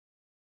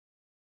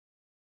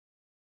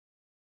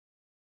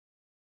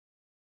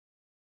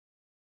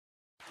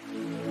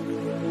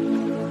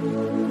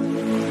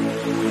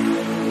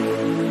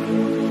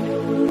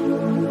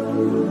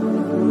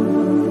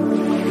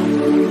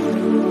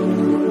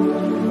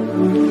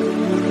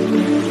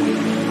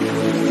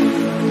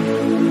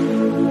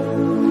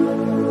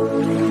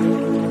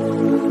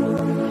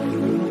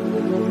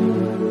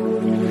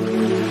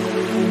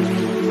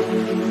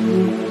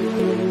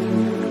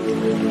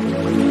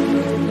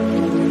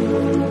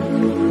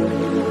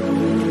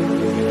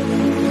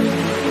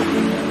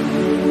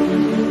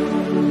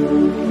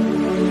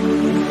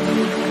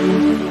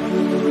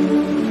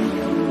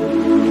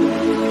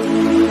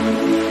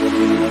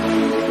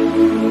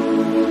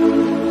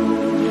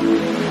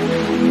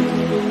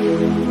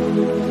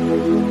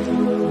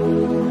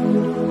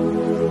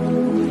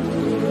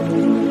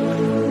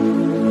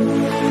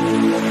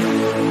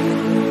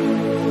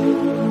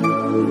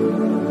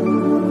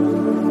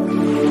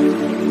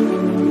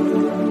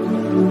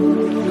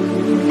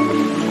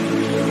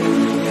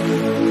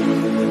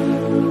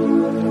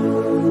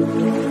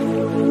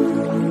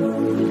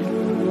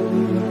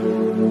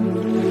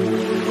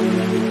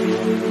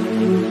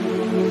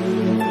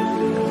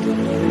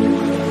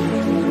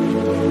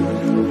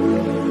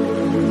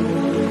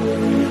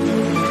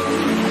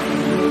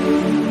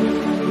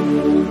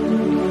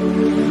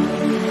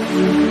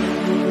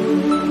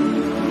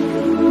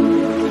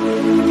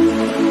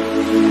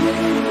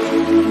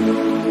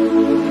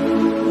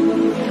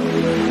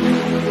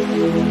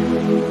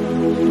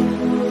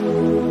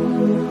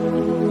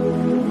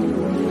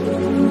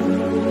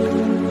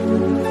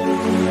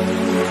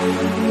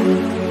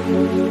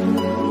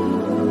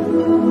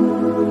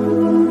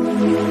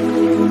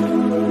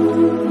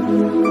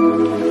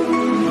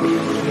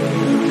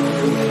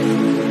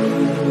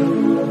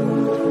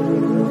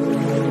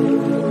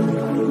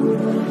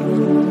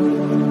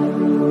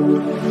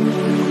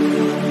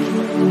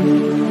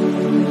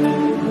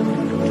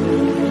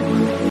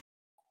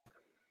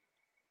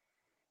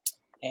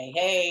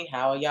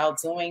y'all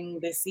doing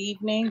this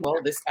evening? Well,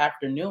 this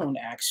afternoon,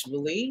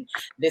 actually.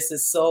 This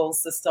is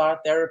SolSista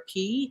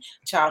Therapy,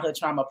 Childhood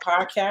Trauma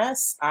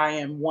Podcast. I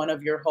am one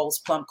of your hosts,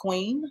 Plump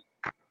Queen.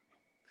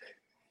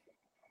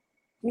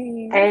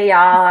 Hey,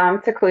 y'all. I'm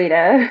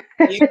Taquita.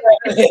 There you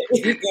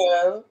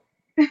go.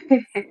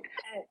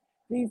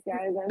 These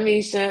guys, I'm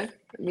Misha,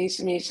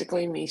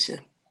 Queen Misha.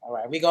 All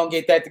right, we're going to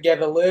get that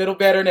together a little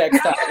better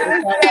next time.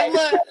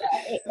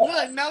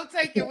 Look, no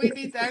taking. We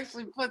need to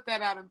actually put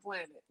that out and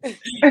plan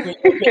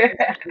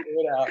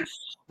it.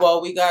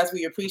 Well, we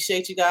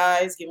appreciate you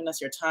guys giving us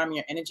your time and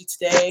your energy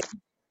today.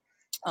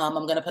 I'm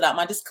going to put out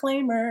my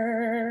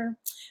disclaimer.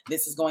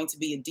 This is going to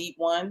be a deep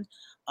one.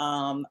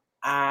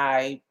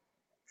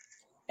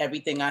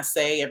 Everything I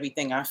say,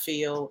 everything I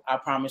feel, I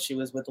promise you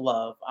is with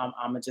love.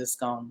 I'm just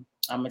going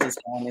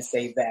to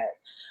say that.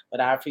 But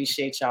I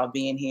appreciate y'all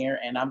being here,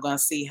 and I'm going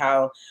to see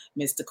how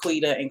Miss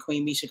Taquita and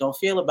Queen Misha going to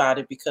feel about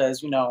it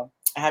because, I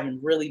haven't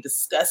really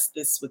discussed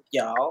this with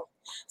y'all.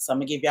 So I'm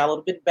going to give y'all a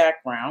little bit of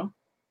background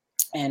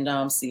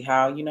and see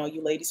how,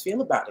 you ladies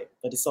feel about it.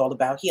 But it's all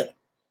about healing.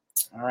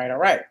 All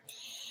right.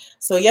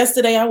 So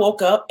yesterday I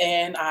woke up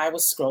and I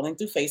was scrolling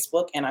through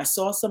Facebook and I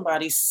saw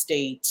somebody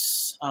state,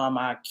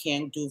 I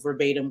can't do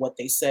verbatim what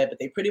they said, but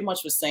they pretty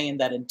much were saying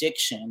that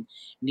addiction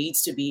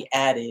needs to be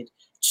added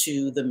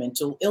to the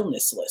mental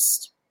illness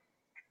list.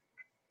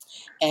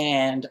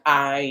 And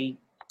I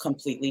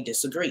completely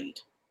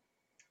disagreed.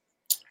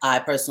 I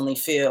personally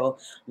feel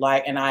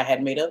like, and I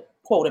had made a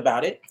quote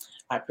about it,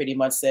 I pretty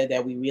much said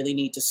that we really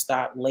need to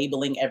stop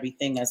labeling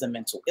everything as a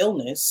mental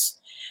illness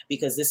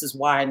because this is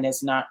why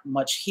there's not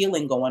much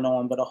healing going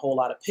on, but a whole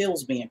lot of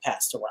pills being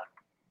passed around.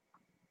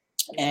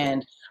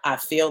 And I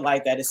feel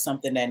like that is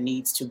something that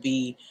needs to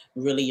be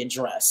really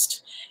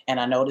addressed. And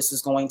I know this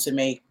is going to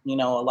make, a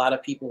lot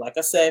of people, like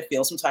I said,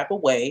 feel some type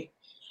of way,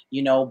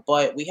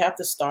 but we have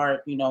to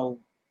start,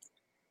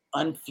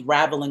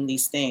 unraveling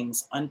these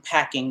things,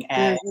 unpacking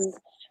as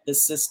the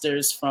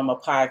sisters from a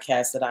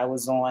podcast that I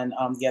was on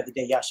the other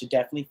day. Y'all should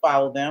definitely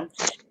follow them.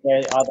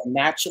 They are the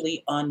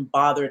Naturally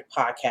Unbothered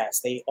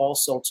podcast. They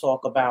also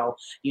talk about,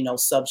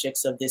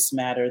 subjects of this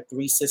matter,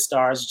 3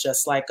 sisters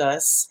just like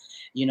us,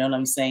 you know what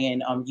I'm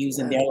saying?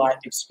 Using their life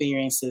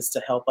experiences to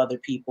help other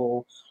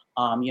people,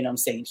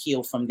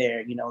 heal from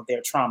their,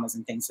 their traumas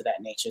and things of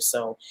that nature.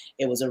 So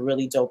it was a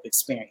really dope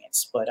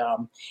experience. But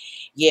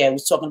it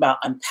was talking about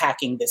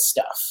unpacking this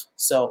stuff.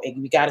 So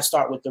we got to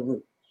start with the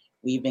root.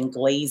 We've been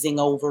glazing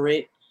over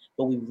it,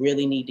 but we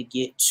really need to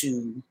get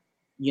to,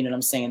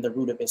 the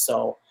root of it.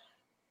 So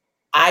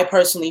I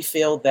personally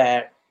feel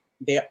that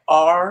there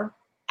are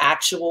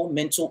actual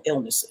mental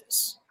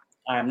illnesses.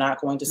 I'm not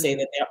going to say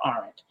that there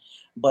aren't,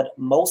 but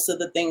most of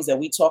the things that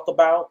we talk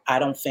about, I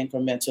don't think are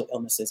mental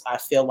illnesses. I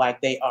feel like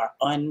they are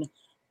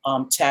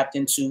untapped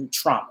into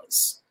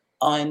traumas,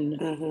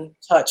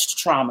 untouched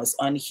traumas,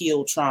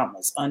 unhealed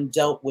traumas,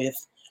 undealt with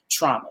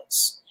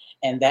traumas.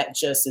 And that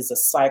just is a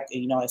cycle,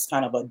 it's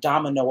kind of a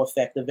domino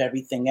effect of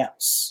everything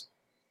else.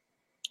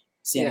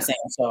 See what I'm saying?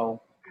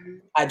 So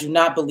I do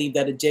not believe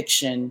that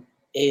addiction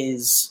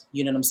is,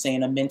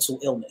 a mental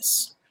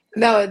illness.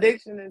 No,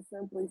 addiction is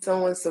simply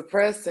someone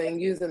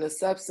using a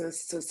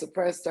substance to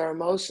suppress their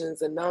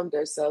emotions and numb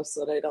themselves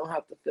so they don't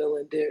have to feel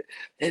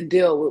and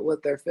deal with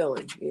what they're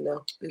feeling.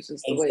 It's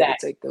just a way to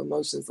take the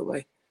emotions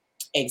away.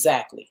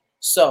 Exactly.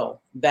 So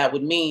that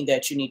would mean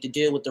that you need to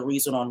deal with the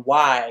reason on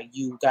why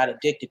you got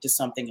addicted to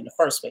something in the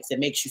first place. It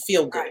makes you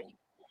feel good. Right.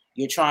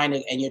 You're trying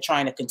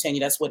to continue.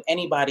 That's what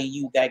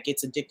anybody that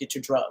gets addicted to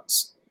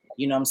drugs,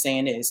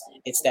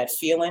 it's that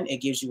feeling.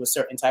 It gives you a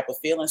certain type of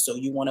feeling. So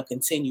you want to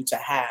continue to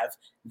have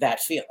that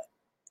feeling.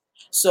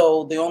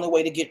 So the only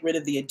way to get rid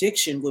of the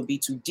addiction would be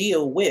to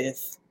deal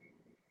with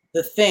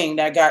the thing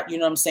that got,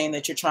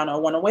 that you're trying to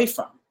run away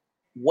from.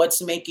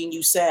 What's making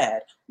you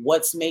sad?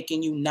 What's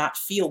making you not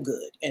feel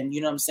good? And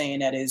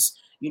that is,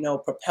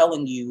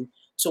 propelling you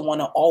to want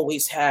to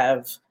always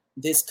have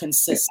this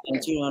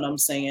consistent,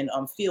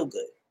 feel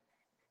good.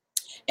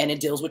 And it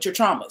deals with your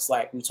traumas.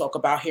 Like we talk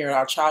about here,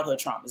 our childhood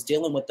traumas,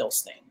 dealing with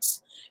those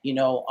things.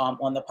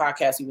 On the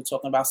podcast, we were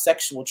talking about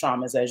sexual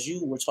traumas as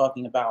you were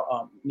talking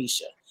about,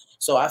 Misha.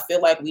 So I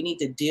feel like we need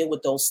to deal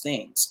with those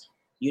things,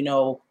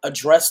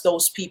 address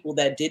those people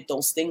that did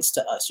those things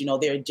to us.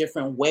 There are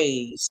different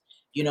ways,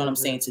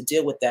 to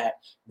deal with that,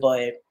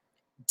 but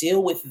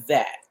deal with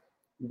that.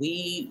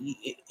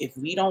 If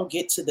we don't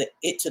get to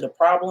the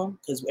problem,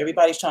 because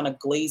everybody's trying to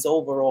glaze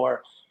over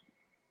or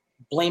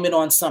blame it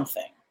on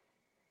something.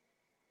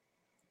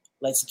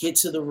 Let's get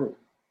to the root.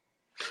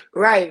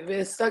 Right.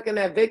 It's stuck in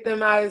that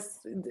victimized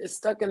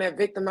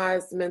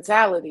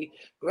mentality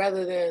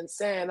rather than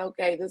saying,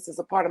 okay, this is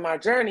a part of my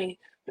journey.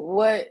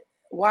 Why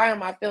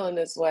am I feeling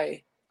this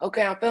way?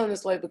 Okay, I'm feeling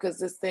this way because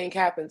this thing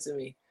happened to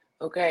me.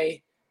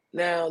 Okay.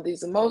 Now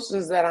these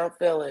emotions that I'm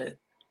feeling,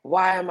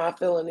 why am I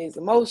feeling these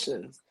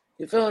emotions?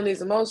 You're feeling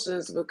these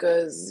emotions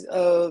because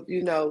of,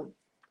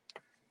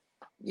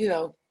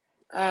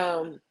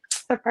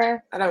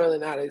 Suppress. I don't really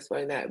know how to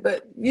explain that,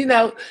 but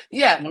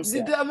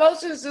the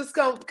emotions just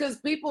come because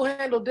people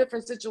handle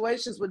different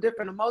situations with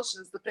different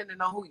emotions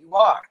depending on who you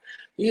are.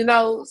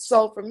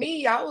 So for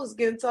me, I was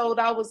getting told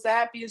I was the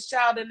happiest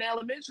child in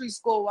elementary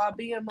school while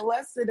being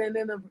molested and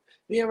then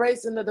being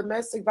raised in a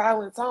domestic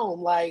violence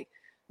home.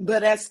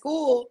 But at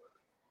school,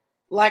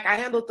 I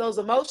handled those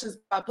emotions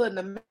by putting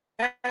a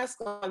mask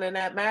on, and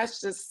that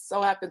mask just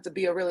so happened to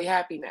be a really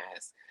happy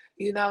mask,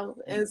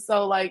 And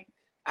so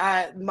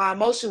my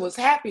emotion was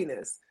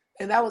happiness,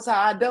 and that was how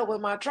I dealt with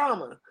my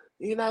trauma,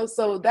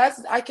 So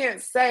I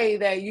can't say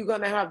that you're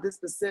gonna have this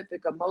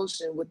specific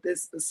emotion with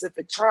this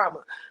specific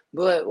trauma,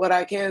 but what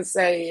I can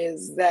say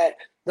is that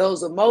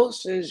those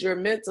emotions, you're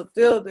meant to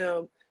feel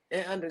them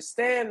and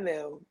understand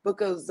them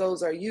because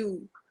those are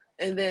you.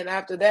 And then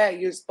after that,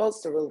 you're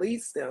supposed to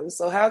release them.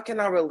 So how can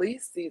I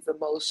release these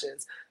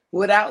emotions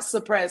without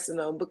suppressing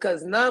them?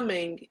 Because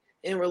numbing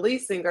and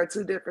releasing are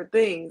two different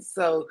things.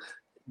 So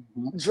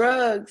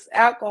drugs,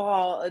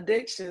 alcohol,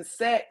 addiction,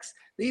 sex,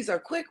 these are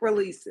quick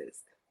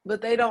releases,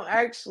 but they don't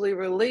actually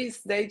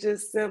release. They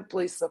just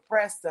simply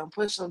suppress them,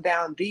 push them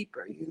down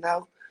deeper,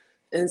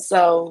 And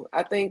so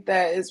I think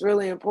that it's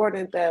really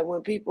important that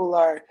when people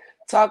are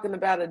talking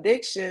about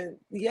addiction,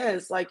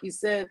 yes, like you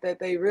said, that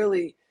they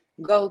really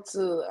go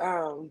to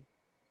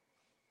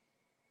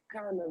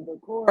kind of the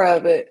core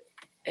of it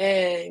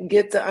and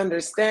get to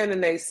understanding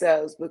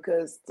themselves,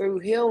 because through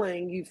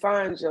healing you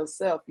find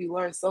yourself. You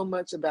learn so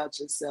much about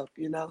yourself,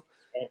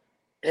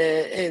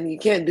 and you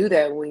can't do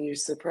that when you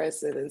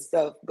suppress it and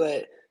stuff.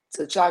 But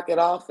to chalk it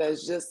off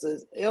as just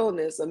an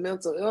illness, a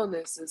mental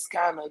illness, is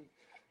kind of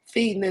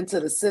feeding into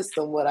the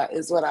system. What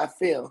I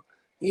feel.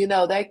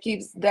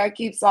 That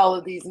keeps all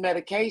of these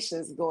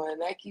medications going.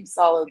 That keeps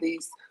all of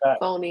these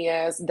phony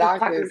ass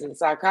doctors and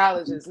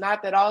psychologists.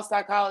 Not that all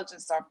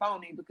psychologists are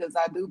phony, because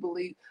I do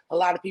believe a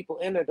lot of people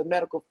enter the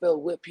medical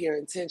field with pure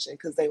intention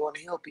because they want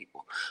to heal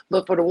people.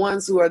 But for the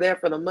ones who are there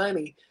for the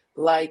money,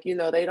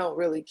 they don't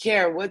really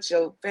care what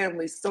your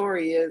family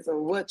story is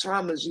or what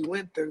traumas you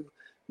went through.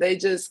 They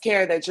just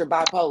care that you're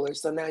bipolar,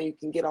 so now you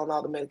can get on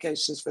all the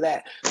medications for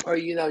that. Or,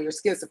 you're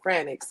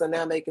schizophrenic, so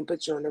now they can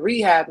put you in the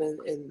rehab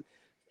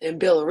and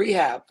bill a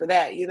rehab for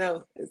that.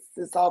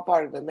 It's all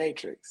part of the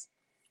matrix.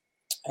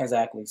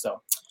 Exactly.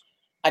 So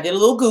I did a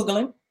little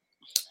Googling.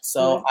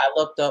 So I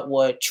looked up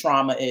what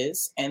trauma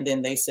is, and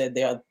then they said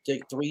there are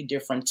 3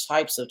 different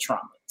types of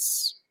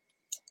traumas.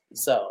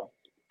 So,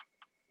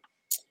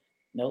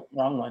 nope,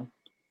 wrong one.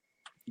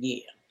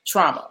 Yeah.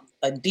 Trauma,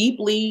 a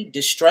deeply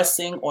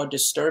distressing or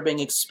disturbing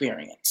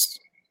experience.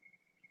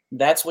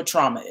 That's what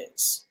trauma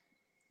is.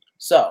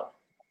 So,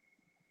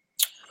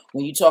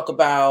 when you talk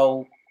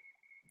about,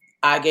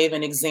 I gave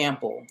an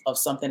example of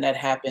something that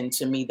happened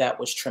to me that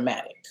was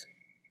traumatic.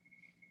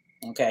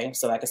 Okay,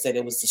 so like I said,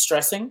 it was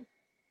distressing,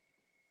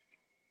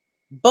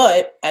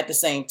 but at the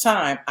same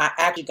time, I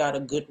actually got a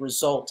good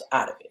result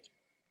out of it.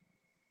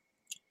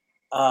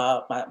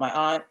 My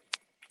aunt,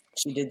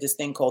 she did this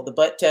thing called the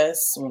butt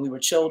test when we were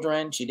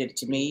children. She did it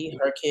to me,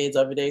 her kids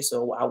every day,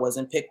 so I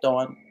wasn't picked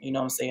on,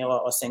 what I'm saying,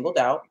 or singled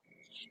out.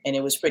 And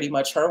it was pretty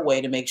much her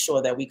way to make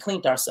sure that we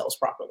cleaned ourselves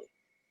properly.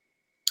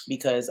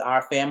 Because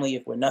our family,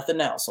 if we're nothing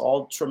else,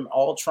 all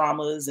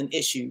traumas and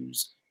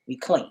issues, we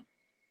clean.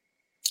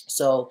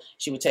 So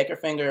she would take her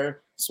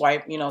finger,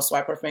 swipe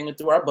her finger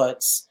through our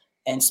butts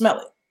and smell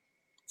it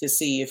to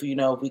see if,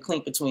 if we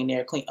clean between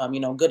there,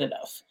 good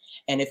enough.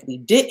 And if we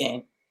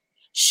didn't,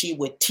 she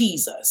would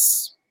tease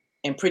us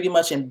and pretty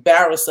much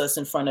embarrass us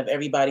in front of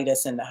everybody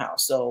that's in the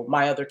house. So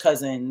my other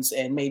cousins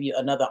and maybe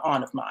another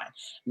aunt of mine,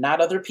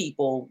 not other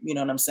people,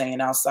 what I'm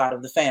saying, outside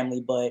of the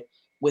family, but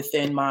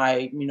within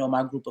my,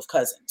 my group of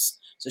cousins.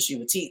 So she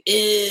would tease,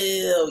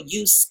 ew,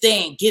 you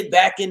stink, get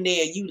back in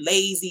there, you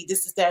lazy,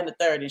 this is that and the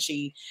third. And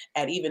she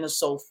had even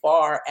so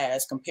far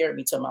as compared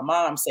me to my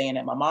mom, saying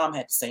that my mom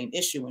had the same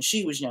issue when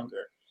she was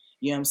younger.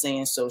 You know what I'm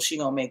saying? So she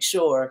gonna make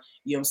sure,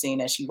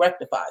 that she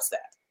rectifies that.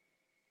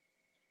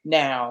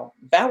 Now,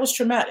 that was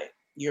traumatic.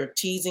 You're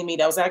teasing me.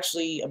 That was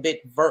actually a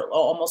bit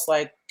almost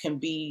like can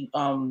be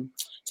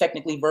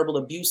technically verbal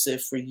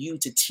abusive for you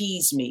to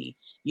tease me,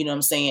 you know what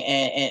I'm saying,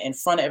 and in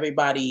front of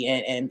everybody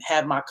and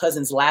have my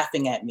cousins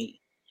laughing at me,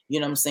 you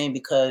know what I'm saying,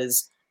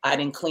 because I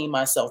didn't clean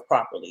myself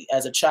properly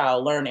as a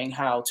child, learning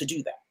how to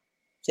do that,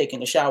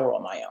 taking a shower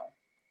on my own.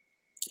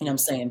 You know what I'm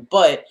saying?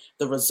 But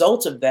the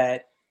result of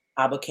that,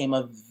 I became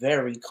a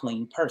very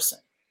clean person.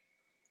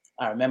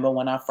 I remember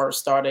when I first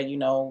started,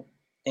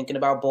 thinking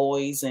about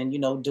boys and,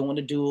 doing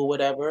the do or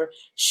whatever,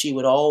 she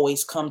would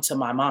always come to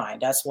my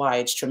mind. That's why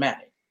it's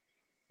traumatic.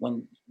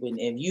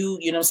 If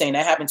you know what I'm saying,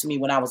 that happened to me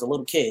when I was a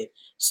little kid.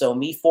 So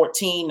me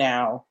 14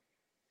 now,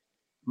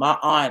 my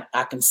aunt,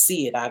 I can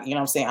see it. You know what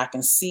I'm saying? I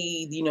can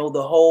see,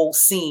 the whole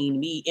scene,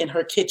 me in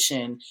her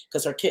kitchen,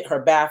 because her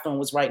bathroom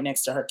was right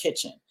next to her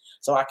kitchen.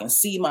 So I can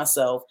see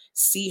myself,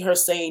 see her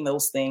saying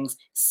those things,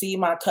 see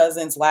my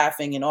cousins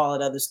laughing and all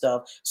that other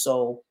stuff.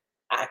 So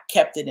I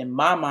kept it in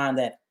my mind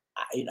that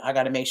I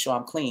got to make sure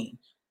I'm clean.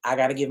 I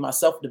got to give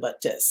myself the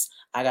butt test.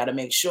 I got to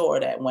make sure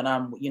that when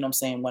I'm,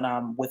 when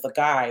I'm with a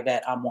guy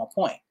that I'm on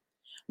point.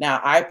 Now,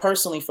 I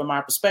personally, from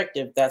my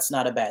perspective, that's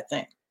not a bad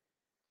thing.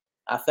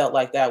 I felt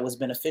like that was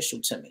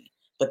beneficial to me,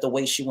 but the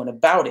way she went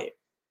about it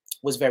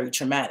was very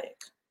traumatic.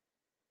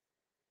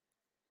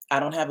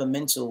 I don't have a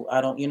mental, I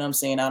don't, you know what I'm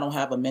saying? I don't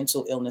have a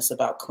mental illness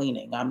about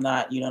cleaning. I'm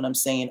not, you know what I'm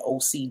saying,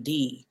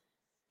 OCD,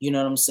 you know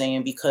what I'm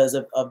saying, because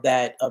of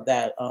that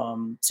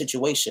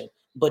situation,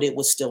 but it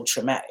was still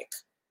traumatic.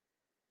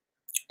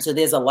 So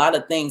there's a lot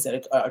of things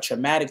that are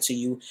traumatic to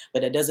you,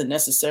 but it doesn't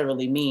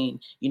necessarily mean,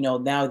 you know,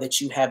 now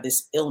that you have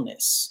this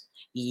illness.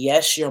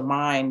 Yes, your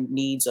mind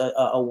needs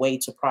a way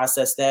to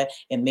process that,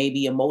 and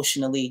maybe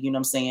emotionally, you know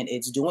what I'm saying,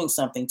 it's doing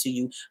something to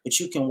you, but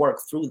you can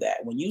work through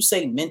that. When you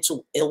say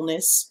mental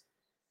illness,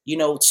 you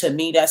know, to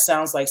me, that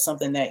sounds like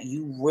something that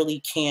you really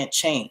can't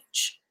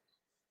change.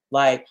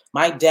 Like,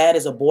 my dad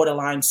is a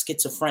borderline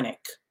schizophrenic.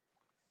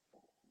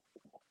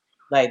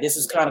 Like, this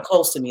is kind of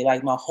close to me.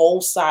 Like, my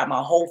whole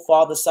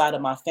father's side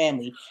of my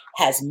family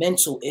has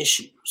mental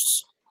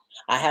issues.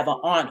 I have an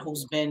aunt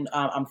who's been,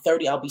 I'm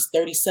 30, I'll be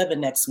 37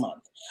 next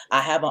month.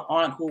 I have an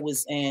aunt who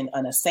was in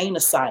an insane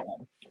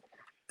asylum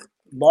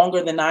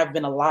longer than I've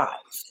been alive.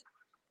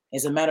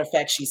 As a matter of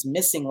fact, she's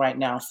missing right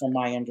now, from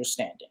my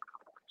understanding.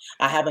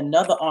 I have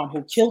another aunt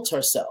who killed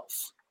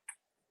herself,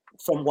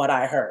 from what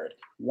I heard.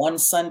 One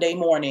Sunday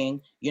morning,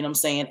 you know what I'm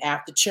saying,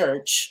 after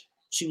church,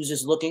 she was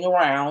just looking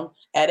around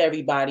at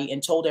everybody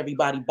and told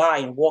everybody bye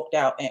and walked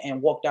out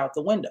and walked out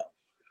the window.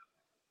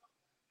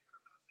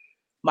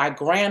 My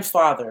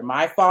grandfather,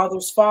 my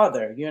father's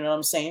father, you know what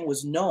I'm saying,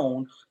 was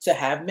known to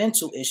have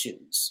mental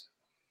issues.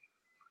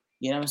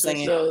 You know what I'm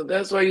saying? So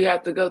that's where you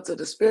have to go to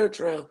the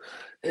spiritual realm.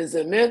 Is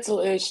it mental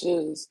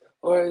issues,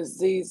 or is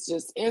these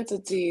just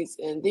entities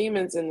and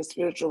demons in the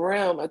spiritual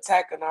realm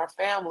attacking our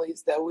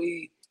families that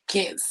we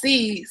can't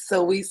see?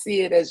 So we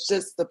see it as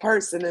just the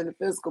person in the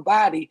physical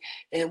body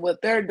and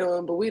what they're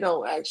doing, but we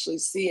don't actually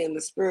see in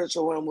the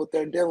spiritual realm what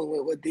they're dealing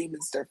with, what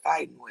demons they're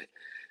fighting with,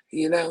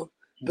 you know?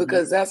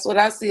 Because that's what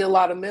I see a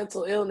lot of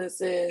mental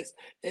illness is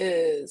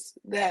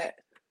that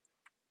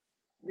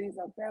these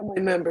are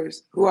family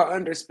members who are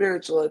under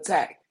spiritual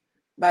attack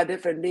by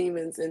different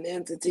demons and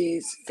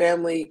entities,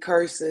 family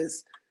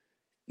curses,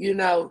 you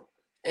know,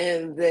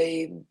 and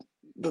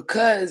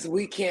because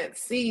we can't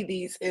see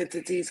these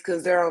entities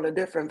because they're on a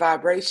different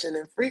vibration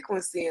and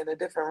frequency in a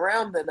different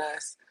realm than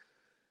us,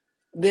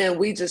 then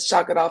we just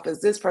chalk it off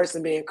as this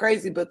person being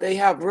crazy, but they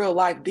have real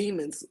life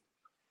demons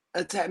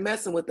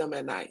messing with them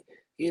at night,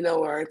 you know,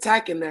 or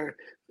attacking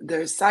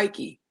their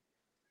psyche.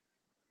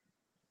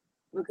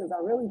 Because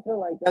I really feel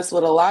like that's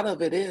what a lot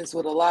of it is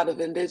with a lot of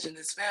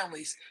indigenous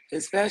families,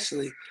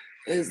 especially,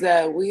 is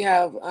that we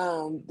have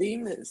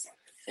demons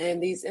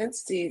and these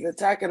entities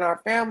attacking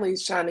our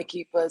families, trying to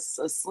keep us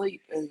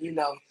asleep and, you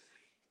know,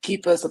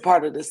 keep us a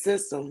part of the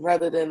system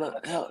rather than,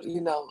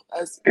 you know,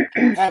 us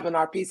having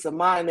our peace of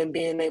mind and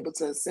being able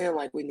to ascend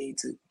like we need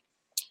to.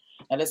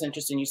 And that's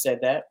interesting you said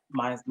that.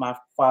 My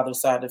father's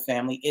side of the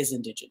family is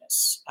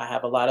indigenous. I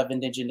have a lot of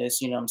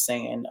indigenous, you know what I'm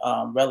saying,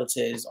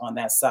 relatives on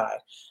that side.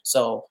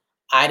 So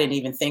I didn't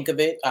even think of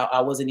it. I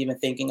wasn't even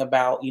thinking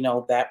about, you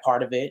know, that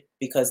part of it,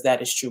 because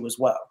that is true as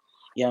well.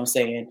 You know what I'm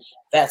saying?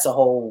 That's a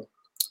whole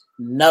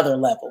another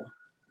level.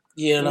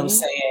 You know what I'm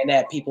saying?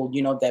 That people,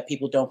 you know, that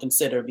people don't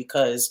consider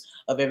because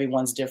of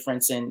everyone's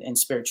difference in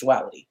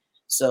spirituality.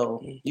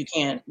 So you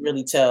can't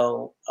really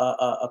tell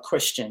a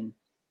Christian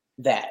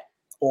that,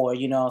 or,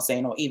 you know what I'm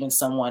saying, or even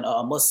someone,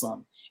 a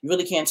Muslim. You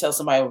really can't tell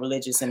somebody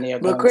religious and they're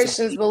But going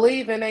Christians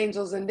believe in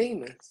angels and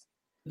demons.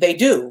 They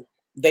do.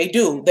 They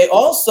do. They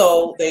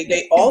also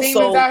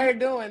demons out here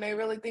doing. They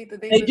really think the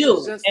demons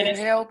is just in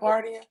hell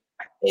partying.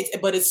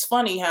 But it's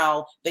funny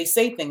how they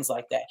say things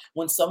like that.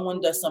 When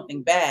someone does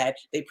something bad,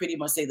 they pretty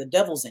much say the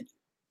devil's in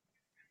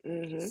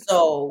you.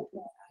 So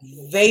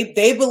they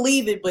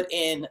believe it, but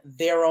in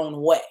their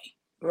own way.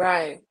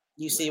 Right.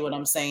 You see what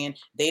I'm saying?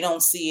 They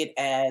don't see it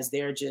as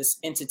they're just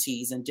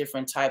entities and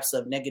different types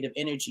of negative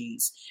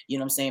energies, you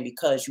know what I'm saying,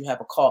 because you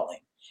have a calling.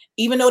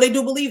 Even though they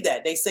do believe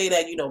that. They say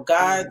that, you know,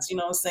 God's, you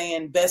know what I'm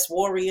saying, best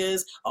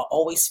warriors are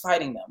always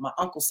fighting them. My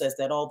uncle says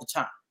that all the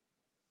time.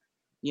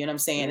 You know what I'm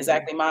saying?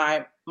 Exactly.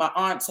 My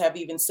aunts have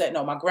even said,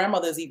 no, my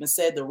grandmother's even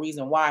said the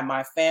reason why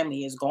my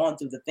family is going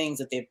through the things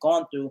that they've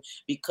gone through,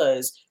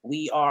 because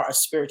we are a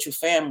spiritual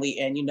family.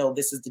 And, you know,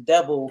 this is the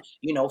devil,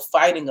 you know,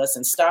 fighting us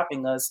and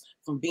stopping us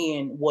from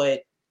being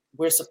what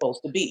we're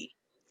supposed to be.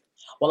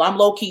 Well, I'm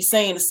low key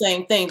saying the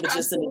same thing, but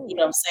just in, you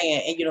know what I'm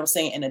saying? And you know what I'm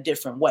saying? In a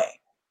different way.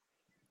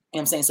 You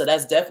know what I'm saying? So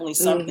that's definitely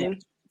something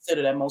to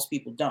consider that most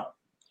people don't.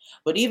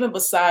 But even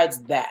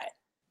besides that,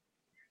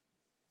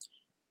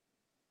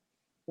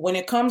 when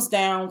it comes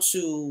down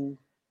to,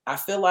 I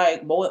feel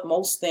like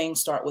most things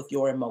start with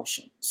your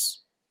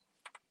emotions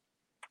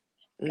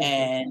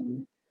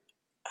and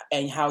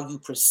how you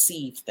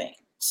perceive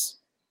things.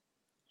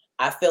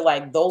 I feel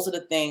like those are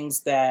the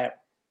things that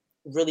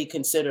really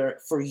consider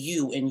for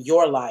you in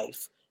your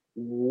life,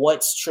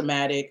 what's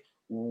traumatic,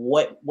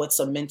 what's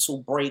a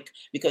mental break,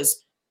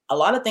 because a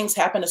lot of things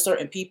happen to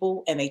certain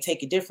people and they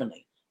take it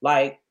differently.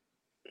 Like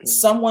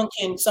someone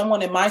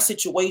in my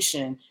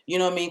situation, you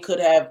know what I mean, could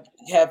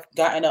have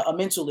gotten a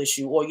mental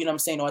issue, or, you know what I'm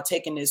saying, or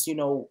taken this, you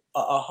know,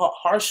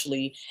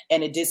 harshly,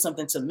 and it did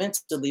something to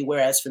mentally.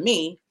 Whereas for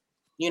me,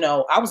 you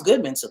know, I was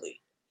good mentally.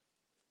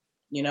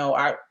 You know,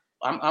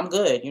 I'm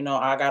good. You know,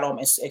 I got on,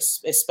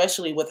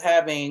 especially with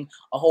having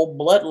a whole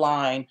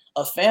bloodline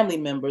of family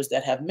members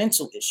that have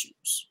mental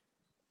issues.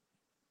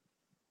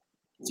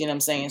 You know what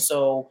I'm saying?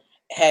 So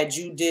had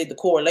you did the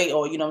correlate,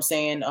 or, you know what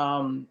I'm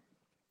saying,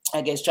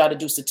 I guess try to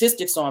do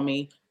statistics on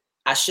me,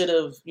 I should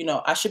have, you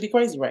know, I should be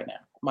crazy right now.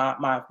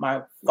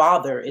 My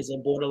father is a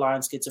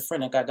borderline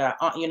schizophrenic. I got,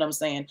 you know what I'm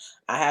saying?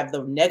 I have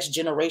the next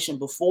generation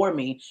before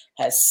me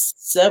has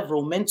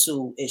several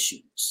mental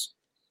issues.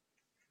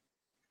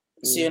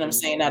 See what I'm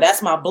saying? Now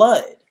that's my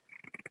blood.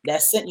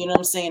 That's it. You know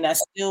what I'm saying?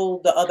 That's still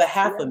the other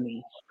half of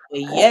me.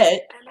 But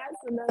yet, and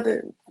that's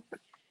another.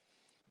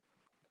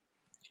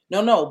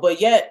 No,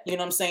 but yet, you know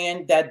what I'm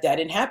saying, that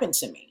didn't happen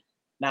to me.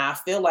 Now I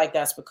feel like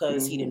that's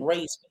because he didn't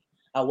raise me.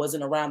 I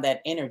wasn't around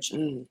that energy.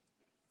 You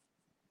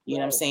know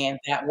what I'm saying?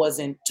 That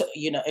wasn't,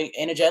 you know,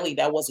 energetically,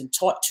 that wasn't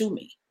taught to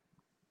me.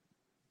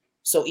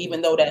 So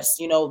even though that's,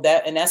 you know,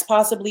 that, and that's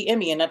possibly in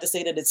me, and not to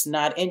say that it's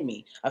not in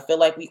me, I feel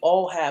like we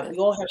all have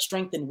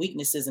strengths and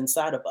weaknesses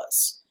inside of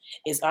us.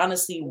 It's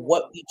honestly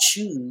what we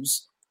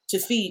choose to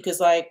feed. Because,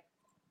 like,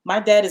 my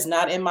dad is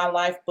not in my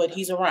life, but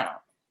he's around.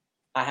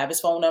 I have his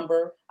phone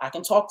number. I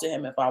can talk to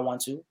him if I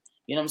want to.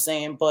 You know what I'm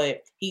saying?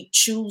 But he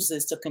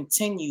chooses to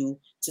continue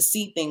to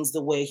see things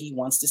the way he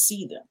wants to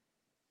see them.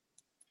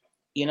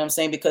 You know what I'm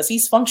saying? Because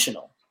he's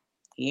functional.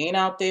 He ain't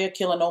out there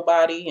killing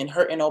nobody and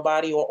hurting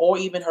nobody, or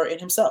even hurting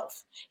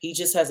himself. He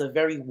just has a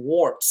very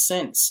warped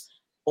sense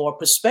or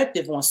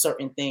perspective on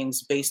certain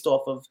things based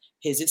off of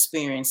his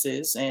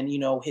experiences and, you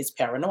know, his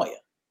paranoia.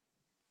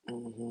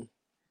 You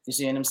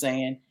see what I'm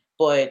saying?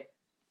 But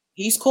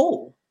he's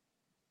cool.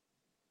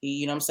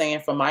 You know what I'm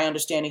saying? From my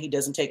understanding, he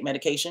doesn't take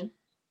medication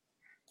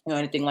or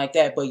anything like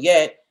that. But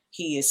yet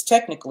he is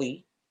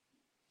technically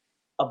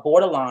a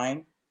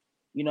borderline,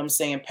 you know what I'm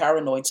saying,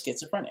 paranoid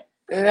schizophrenic.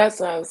 And that's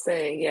what I'm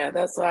saying. Yeah,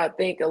 that's why I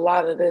think a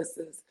lot of this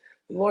is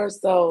more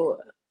so.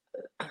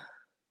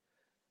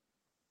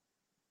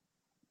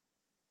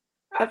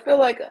 I feel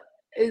like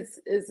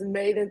it's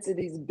made into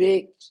these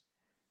big,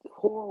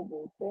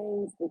 horrible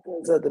things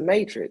because of the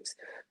Matrix.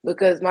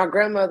 Because my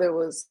grandmother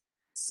was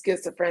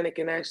schizophrenic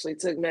and actually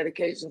took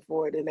medication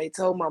for it, and they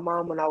told my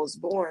mom when I was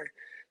born,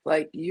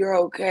 like, you're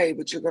okay,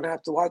 but you're gonna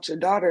have to watch your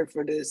daughter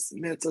for this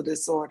mental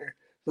disorder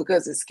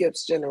because it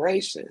skips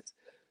generations.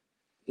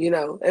 You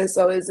know, and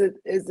so is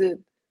it the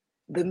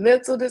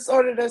mental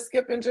disorder that's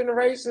skipping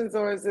generations,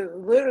 or is it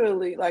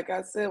literally, like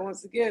I said,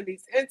 once again,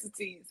 these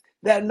entities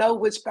that know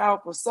which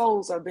powerful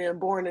souls are being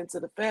born into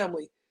the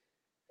family?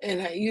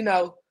 And, you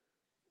know,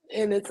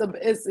 and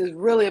it's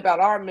really about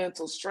our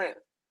mental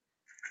strength.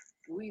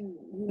 We, you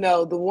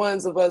know, the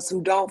ones of us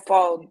who don't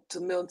fall to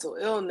mental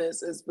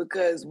illness is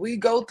because we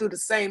go through the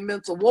same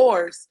mental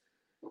wars,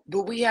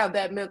 but we have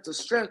that mental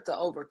strength to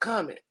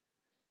overcome it.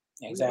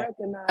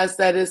 Exactly. We recognize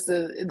that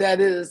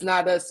that it is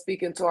not us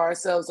speaking to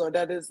ourselves, or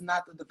that is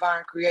not the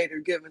divine creator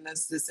giving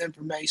us this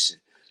information.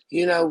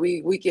 You know,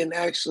 we can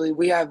actually,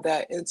 we have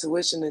that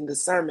intuition and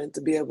discernment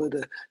to be able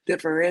to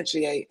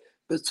differentiate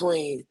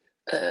between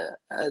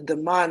a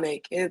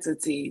demonic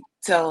entity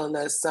telling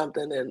us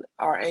something and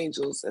our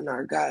angels and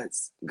our God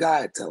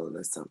telling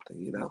us something,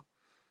 you know.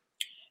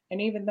 And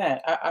even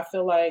that, I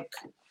feel like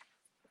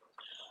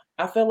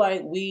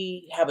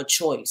we have a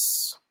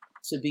choice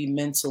to be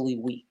mentally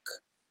weak.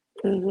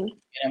 You know what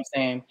I'm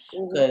saying?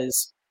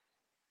 Because,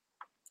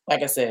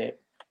 like I said,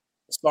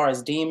 as far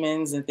as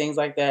demons and things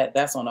like that,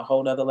 that's on a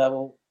whole other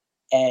level.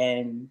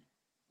 And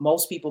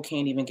most people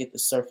can't even get the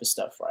surface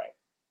stuff right.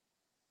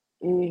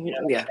 You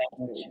know Yeah.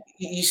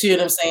 You see what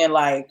I'm saying?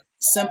 Like,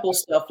 simple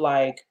stuff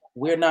like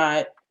we're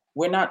not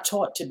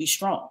taught to be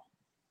strong.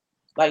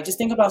 Like, just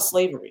think about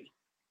slavery.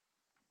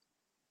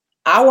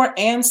 Our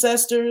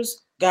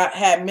ancestors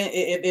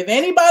if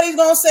anybody's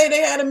gonna say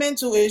they had a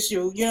mental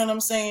issue, you know what I'm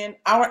saying?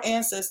 Our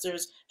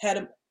ancestors had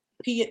a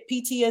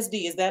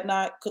PTSD. Is that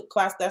not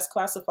that's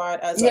classified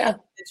as a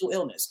mental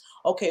illness?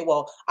 Okay,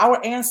 well, our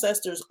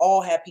ancestors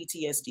all had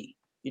PTSD.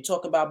 You're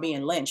talking about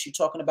being lynched. You're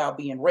talking about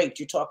being raped.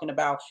 You're talking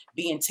about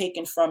being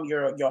taken from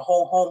your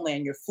whole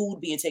homeland, your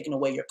food being taken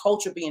away, your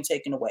culture being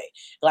taken away.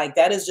 Like,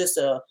 that is just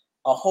a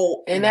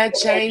whole. And that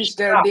changed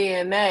their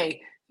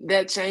DNA.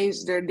 That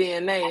changed their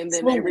DNA, and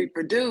then they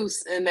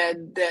reproduce, and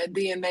that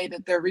DNA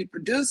that they're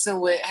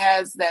reproducing with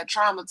has that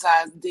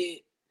traumatized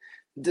DNA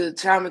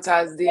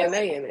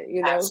in it,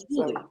 you know.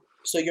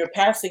 So you're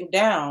passing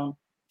down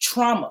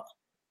trauma.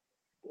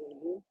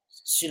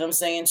 See what I'm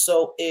saying?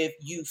 So if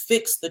you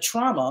fix the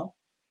trauma,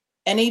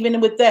 and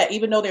even with that,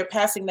 even though they're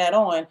passing that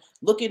on,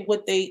 look at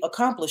what they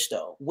accomplished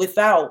though,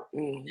 without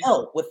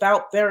help,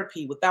 without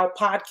therapy, without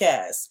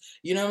podcasts,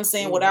 you know what I'm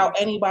saying?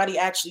 Without anybody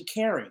actually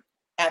caring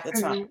at the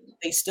time.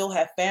 They still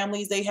had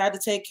families they had to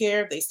take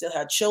care of. They still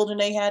had children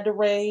they had to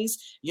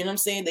raise. You know what I'm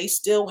saying? They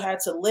still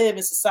had to live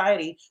in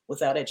society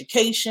without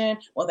education,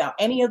 without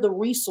any of the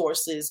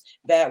resources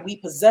that we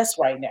possess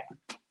right now.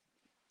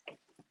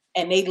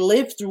 and they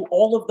lived through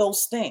all of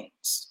those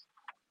things.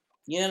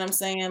 You know what I'm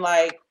saying?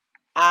 Like,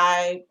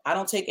 I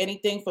don't take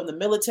anything from the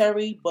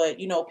military, but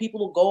you know, people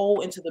will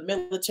go into the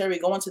military,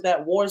 go into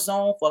that war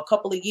zone for a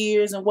couple of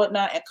years and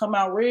whatnot, and come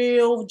out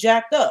real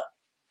jacked up.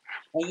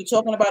 And you're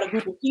talking about a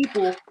group of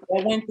people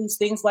that went through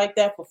things like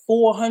that for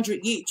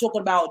 400 years,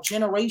 talking about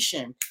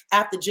generation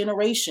after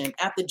generation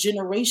after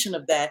generation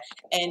of that,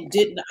 and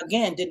did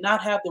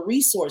not have the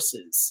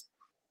resources,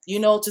 you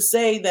know, to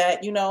say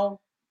that, you know,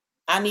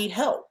 I need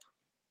help.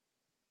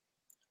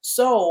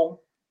 So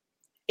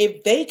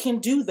if they can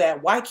do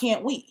that, why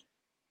can't we?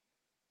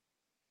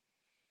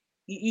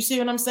 You see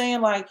what I'm saying?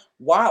 Like,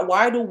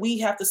 why do we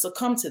have to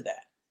succumb to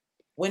that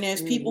when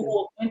there's people who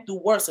have went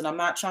through worse? And I'm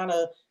not trying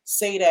to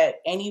say that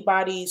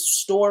anybody's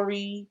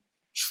story,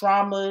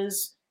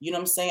 traumas, you know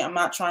what I'm saying? I'm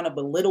not trying to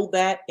belittle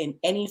that in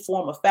any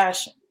form of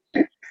fashion.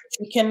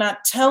 You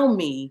cannot tell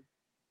me,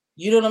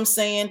 you know what I'm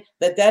saying,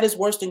 that is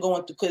worse than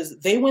going through, because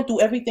they went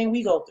through everything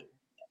we go through.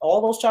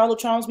 All those childhood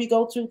traumas we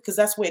go through, because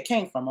that's where it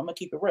came from. I'm gonna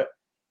keep it real.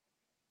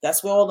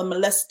 That's where all the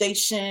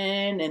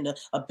molestation and the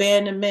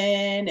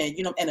abandonment and,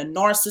 you know, and the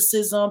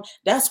narcissism,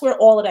 that's where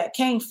all of that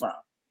came from.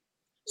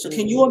 So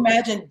can you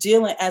imagine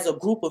dealing as a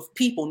group of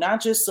people, not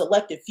just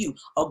selected few,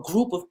 a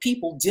group of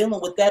people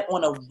dealing with that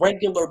on a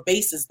regular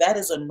basis? That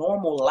is a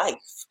normal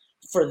life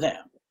for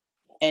them.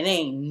 And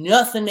ain't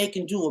nothing they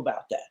can do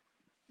about that.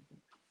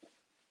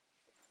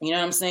 You know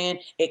what I'm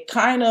saying? It's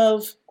kind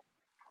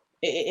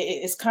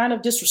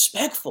of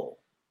disrespectful.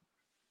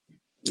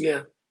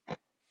 Yeah.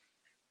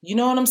 You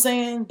know what I'm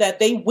saying? That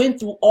they went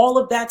through all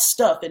of that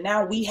stuff, and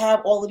now we have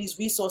all of these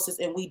resources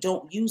and we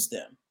don't use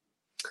them.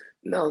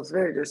 No, it's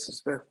very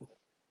disrespectful.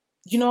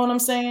 You know what I'm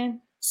saying?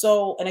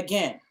 So, and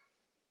again,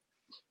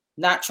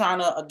 not trying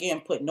to,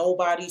 again, put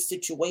nobody's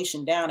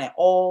situation down at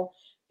all,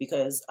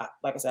 because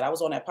like I said, I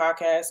was on that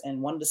podcast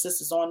and one of the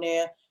sisters on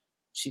there,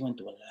 she went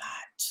through a lot.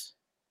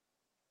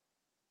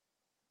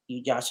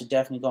 Y'all should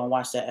definitely go and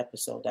watch that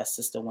episode. That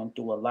sister went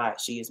through a lot.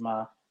 She's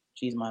my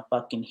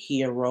fucking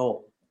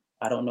hero.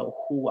 I don't know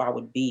who I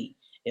would be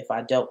if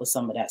I dealt with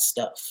some of that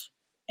stuff.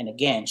 And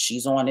again,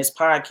 she's on this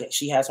podcast.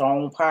 She has her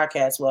own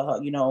podcast with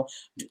her, you know,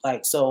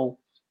 like, so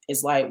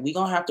it's like, we're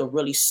going to have to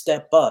really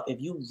step up. If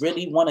you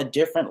really want a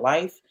different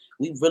life,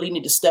 we really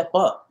need to step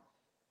up.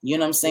 You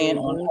know what I'm saying?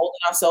 On holding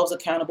ourselves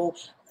accountable,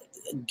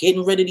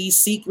 getting rid of these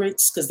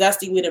secrets, because that's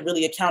the way that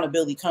really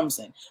accountability comes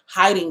in.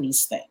 Hiding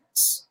these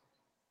things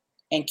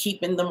and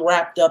keeping them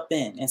wrapped up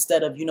in,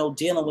 instead of, you know,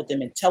 dealing with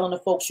them and telling the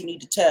folks you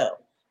need to tell.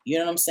 You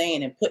know what I'm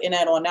saying? And putting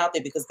that on out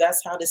there, because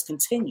that's how this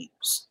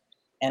continues.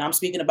 And I'm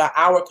speaking about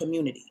our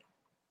community.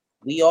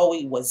 We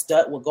always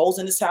what goes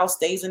in this house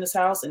stays in this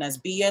house, and that's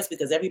BS,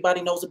 because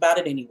everybody knows about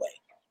it anyway.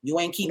 You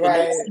ain't keeping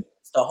it.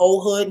 The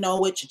whole hood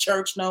know it, your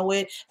church know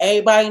it,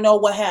 everybody know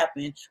what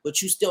happened,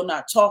 but you still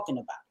not talking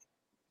about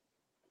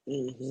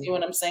it. See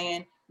what I'm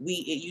saying?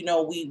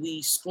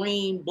 We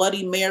scream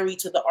Bloody Mary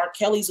to the R.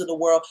 Kellys of the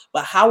world,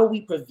 but how are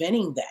we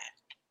preventing that?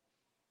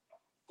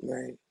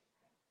 Right.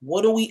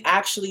 What are we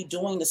actually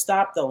doing to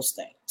stop those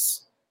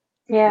things?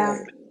 Yeah,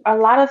 a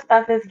lot of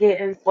stuff is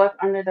getting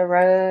swept under the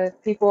rug.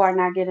 People are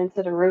not getting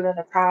to the root of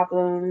the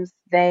problems.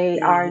 They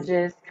are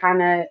just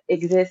kind of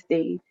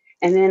existing.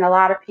 And then a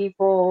lot of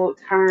people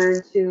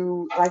turn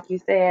to, like you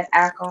said,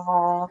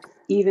 alcohol,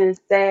 even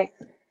sex,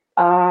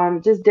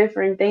 just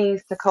different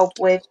things to cope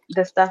with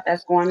the stuff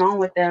that's going on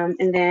with them.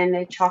 And then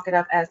they chalk it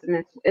up as a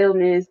mental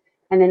illness.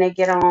 And then they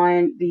get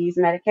on these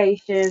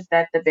medications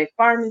that the big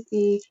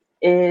pharmacy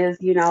is,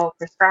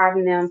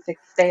 prescribing them to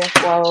stay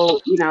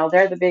afloat.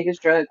 They're the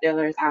biggest drug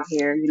dealers out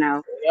here,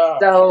 Yeah.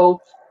 So,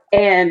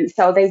 and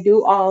so they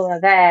do all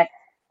of that,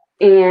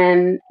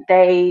 and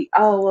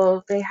oh,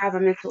 well, they have a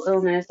mental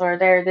illness or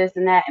they're this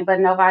and that. But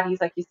nobody's,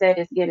 like you said,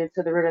 is getting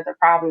to the root of the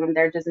problem.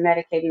 They're just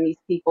medicating these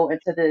people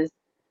into this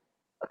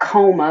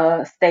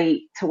coma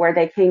state to where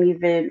they can't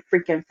even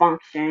freaking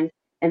function,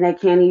 and they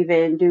can't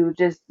even do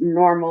just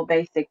normal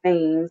basic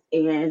things.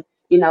 And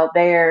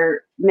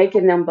they're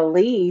making them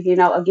believe,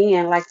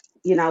 again, like,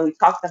 we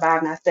talked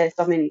about, and I said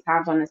so many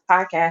times on this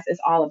podcast, it's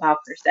all about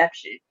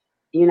perception.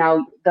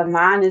 The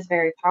mind is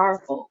very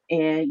powerful,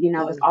 and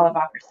it's all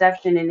about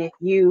perception. And if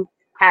you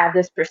have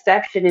this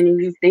perception and then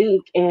you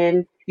think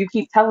and you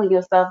keep telling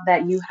yourself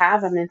that you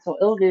have a mental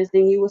illness,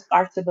 then you will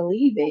start to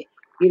believe it.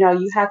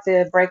 You have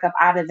to break up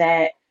out of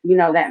that,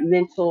 that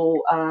mental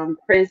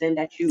prison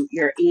that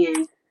you're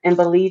in, and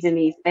believe in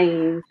these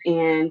things,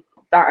 and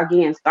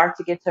start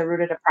to get to the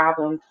root of the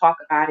problem, talk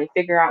about it,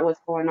 figure out what's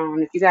going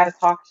on. If you got to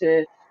talk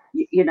to,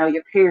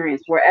 your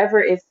parents, wherever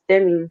it's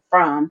stemming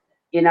from,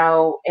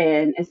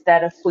 and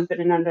instead of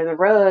sweeping it under the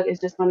rug, it's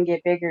just going to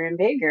get bigger and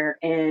bigger.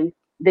 And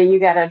then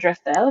you got to address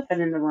the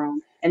elephant in the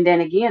room. And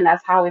then again,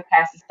 that's how it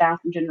passes down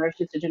from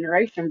generation to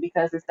generation,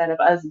 because instead of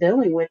us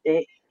dealing with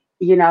it,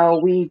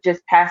 we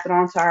just pass it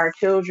on to our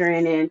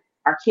children, and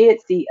our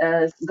kids see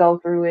us go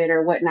through it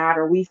or whatnot,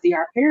 or we see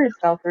our parents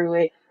go through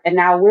it, and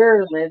now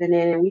we're living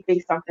it, and we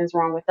think something's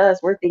wrong with us.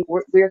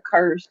 We're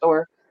cursed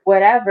or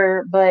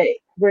whatever, but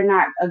we're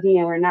not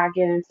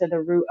getting to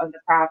the root of the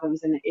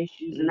problems and the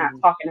issues, and not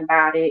talking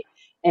about it.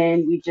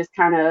 and we just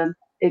kind of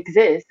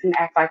exist and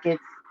act like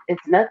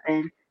it's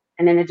nothing,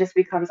 and then it just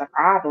becomes a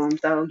problem.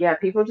 So yeah,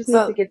 people just need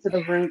to So get to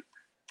the root.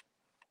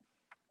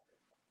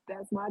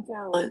 that's my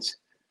challenge.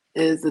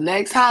 Is the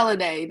next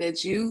holiday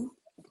that you,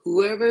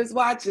 whoever is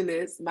watching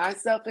this,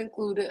 myself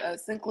included,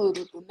 us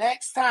included, the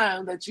next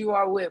time that you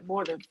are with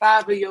more than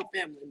 5 of your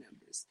family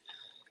members,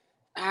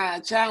 I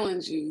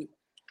challenge you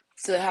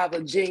to have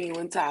a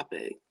genuine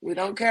topic. We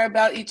don't care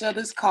about each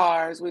other's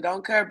cars. We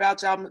don't care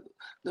about y'all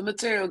the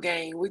material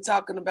gain. We're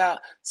talking about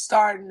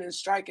starting and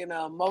striking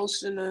an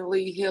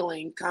emotionally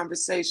healing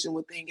conversation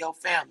within your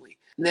family.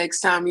 Next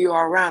time you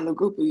are around a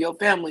group of your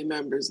family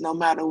members, no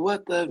matter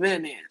what the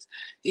event is,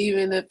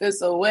 even if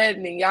it's a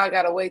wedding and y'all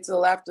gotta wait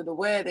till after the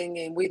wedding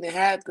and we didn't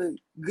have the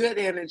good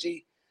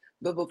energy,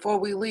 but before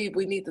we leave,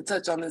 we need to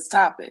touch on this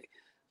topic,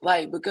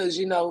 like because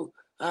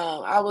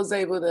I was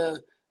able to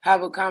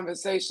have a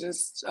conversation,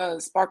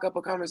 spark up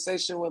a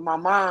conversation with my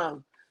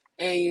mom.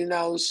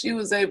 And, she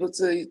was able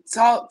to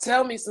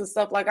tell me some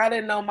stuff. Like I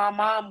didn't know my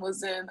mom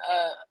was in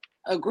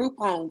a group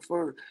home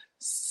for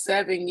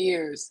 7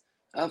 years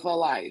of her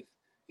life,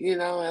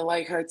 and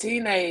like her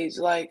teenage,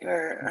 like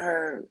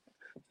her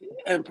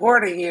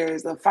important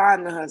years of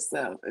finding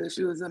herself. And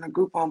she was in a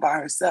group home by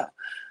herself.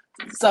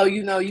 So,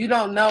 you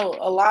don't know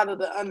a lot of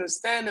the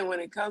understanding when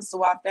it comes to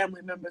why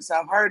family members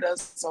have hurt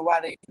us or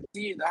why they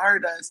continue to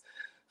hurt us.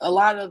 A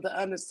lot of the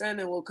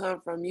understanding will come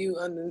from you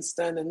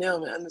understanding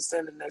them and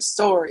understanding their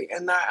story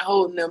and not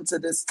holding them to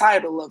this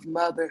title of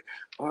mother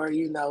or,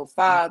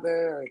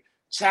 father or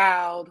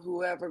child,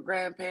 whoever,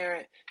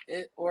 grandparent,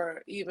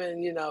 or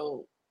even,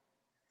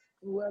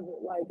 whoever.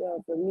 Like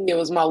for me, it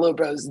was my little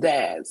brother's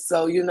dad.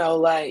 So,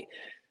 like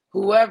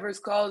whoever's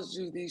caused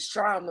you these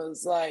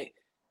traumas, like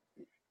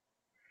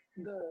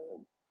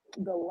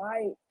the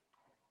light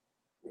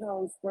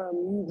comes from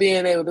you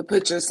being able to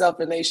put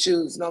yourself in their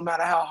shoes, no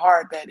matter how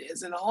hard that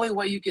is. And the only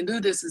way you can do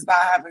this is by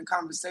having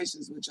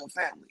conversations with your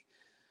family.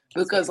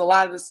 Because a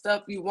lot of the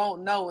stuff you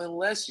won't know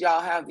unless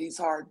y'all have these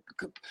hard,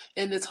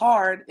 and it's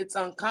hard, it's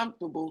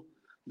uncomfortable,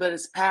 but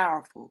it's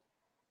powerful.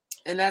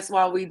 And that's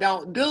why we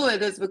don't do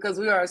it, is because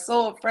we are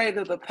so afraid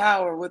of the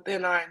power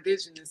within our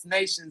indigenous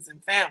nations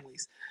and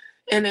families.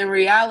 And in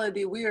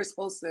reality, we are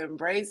supposed to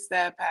embrace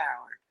that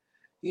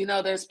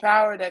power. There's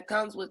power that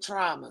comes with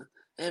trauma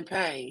and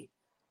pain.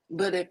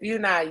 But if you're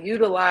not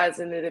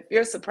utilizing it, if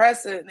you're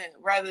suppressing it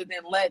rather than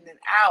letting it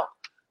out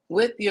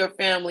with your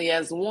family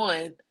as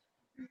one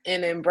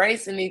and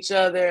embracing each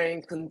other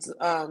and,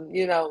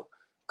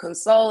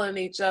 consoling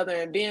each other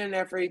and being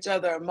there for each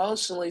other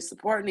emotionally,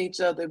 supporting each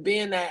other,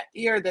 being that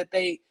ear that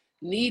they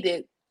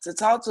needed to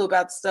talk to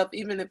about stuff,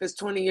 even if it's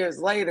 20 years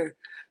later,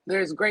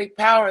 there's great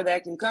power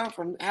that can come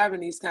from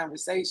having these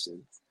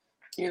conversations.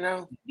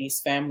 These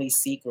family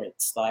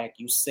secrets, like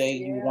you say,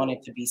 you want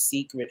it to be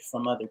secret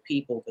from other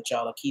people, but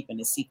y'all are keeping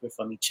it secret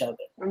from each other.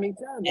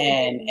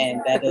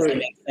 And that doesn't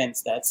make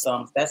sense. That's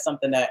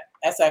something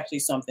that's actually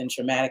something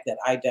traumatic that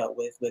I dealt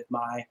with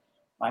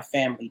my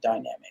family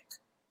dynamic.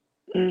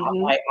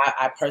 Mm-hmm.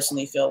 I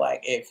personally feel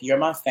like if you're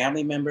my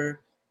family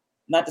member,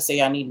 not to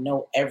say I need to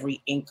know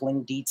every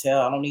inkling detail.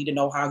 I don't need to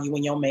know how you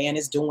and your man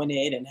is doing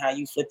it and how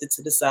you flipped it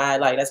to the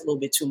side. Like that's a little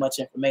bit too much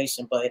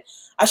information, but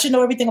I should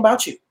know everything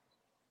about you.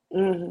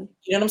 Mm-hmm.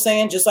 You know what I'm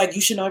saying? Just like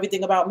you should know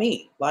everything about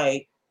me.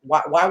 Like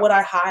why would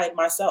I hide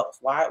myself?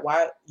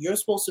 Why you're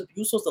supposed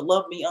to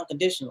love me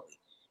unconditionally.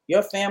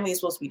 Your family is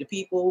supposed to be the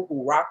people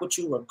who rock with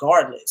you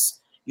regardless.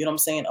 You know what I'm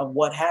saying, of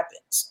what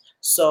happens.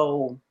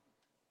 So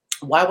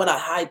why would I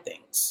hide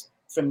things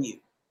from you?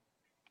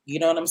 You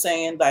know what I'm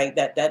saying? Like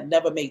that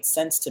never made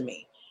sense to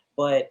me.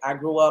 But I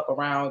grew up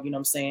around, you know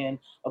what I'm saying,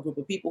 a group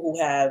of people who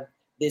have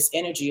this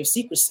energy of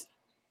secrecy.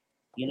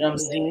 You know what I'm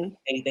saying?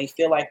 They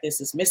feel like there's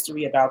this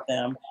mystery about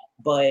them,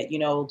 but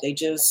they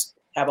just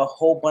have a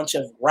whole bunch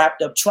of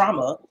wrapped up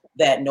trauma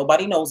that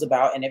nobody knows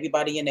about and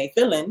everybody in their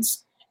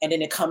feelings, and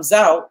then it comes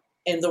out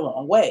in the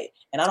wrong way.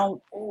 And I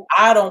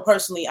don't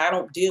personally, I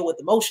don't deal with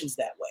emotions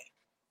that way.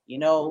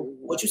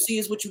 What you see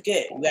is what you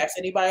get. You ask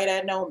anybody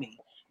that know me.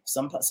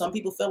 Some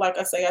people feel like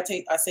I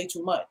say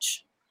too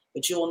much,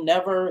 but you'll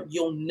never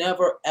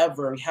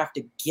ever have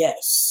to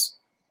guess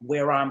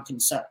where I'm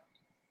concerned.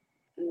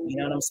 You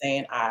know what I'm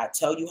saying? I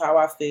tell you how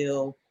I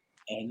feel,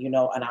 and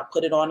and I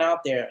put it on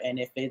out there. And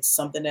if it's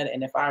something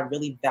and if I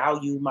really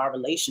value my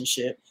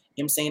relationship,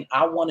 you know what I'm saying,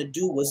 I want to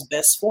do what's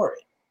best for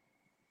it.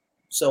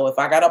 So if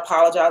I gotta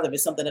apologize, if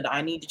it's something that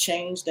I need to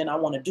change, then I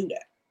want to do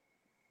that.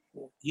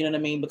 You know what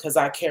I mean? Because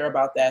I care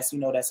about that,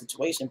 that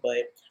situation.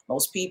 But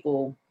most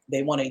people,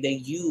 they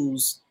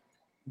use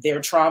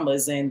their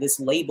traumas and this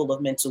label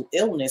of mental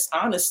illness,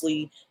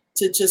 honestly,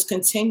 to just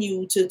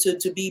continue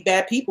to be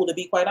bad people. To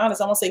be quite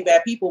honest, I won't say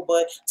bad people,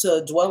 but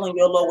to dwell in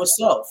your lower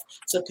self,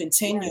 to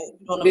continue,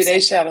 be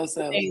their shadow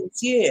self.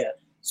 Yeah.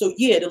 So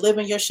to live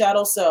in your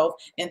shadow self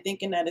and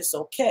thinking that it's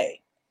okay.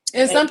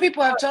 And some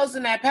people have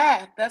chosen that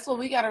path. That's what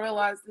we got to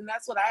realize, and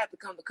that's what I have to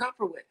come to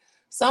comfort with.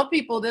 Some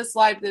people this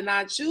life did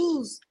not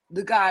choose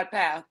the God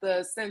path, the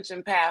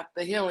ascension path,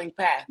 the healing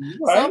path.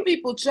 Right. Some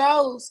people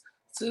chose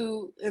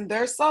to, in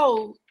their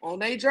soul, on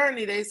their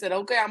journey, they said,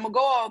 okay, I'm going to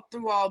go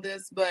through all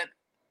this, but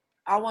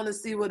I want to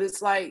see what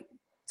it's like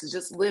to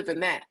just live in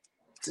that.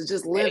 To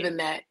just live in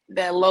that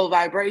low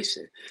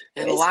vibration.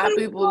 And a lot of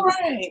people,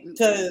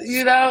 because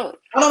you know,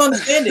 I don't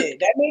understand it.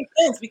 That makes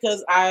sense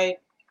because I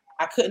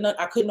couldn't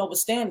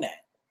understand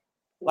that.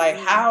 Like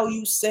how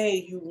you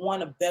say you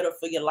want to better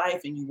for your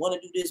life and you want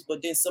to do this,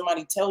 but then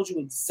somebody tells you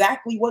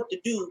exactly what to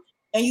do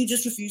and you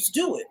just refuse to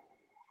do it.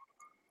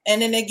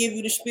 And then they give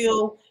you the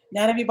spiel,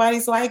 not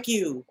everybody's like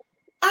you.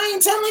 I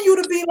ain't telling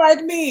you to be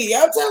like me.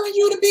 I'm telling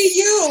you to be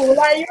you.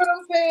 Like, you know what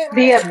I'm saying?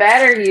 Be a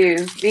better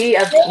you. Be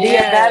a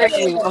better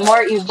you. A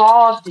more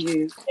evolved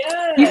you.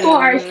 People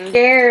are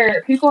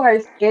scared. People are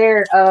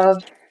scared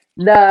of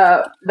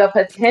the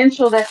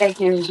potential that they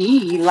can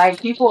be. Like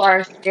people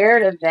are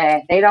scared of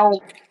that. They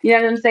don't. You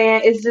know what I'm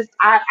saying? It's just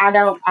I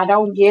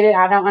don't get it.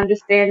 I don't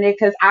understand it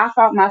because I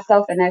found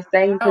myself in that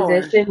same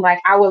position. Like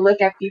I would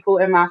look at people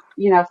in my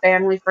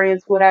family,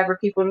 friends, whatever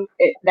people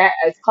that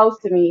is close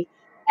to me,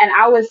 and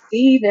I would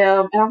see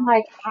them, and I'm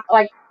like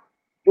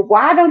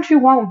why don't you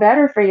want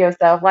better for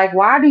yourself? Like,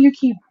 why do you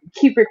keep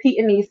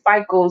repeating these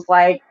cycles?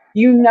 Like,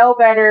 you know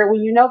better.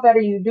 When you know better,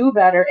 you do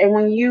better. And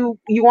when you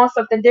want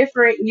something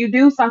different, you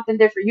do something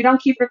different. You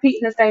don't keep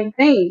repeating the same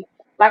thing.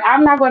 Like,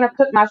 I'm not going to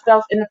put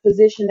myself in a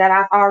position that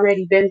I've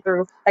already been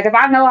through. Like, if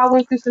I know I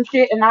went through some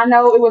shit and I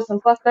know it was some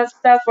fucked up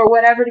stuff or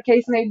whatever the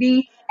case may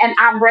be, and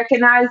I'm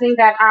recognizing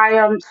that I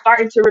am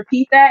starting to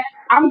repeat that,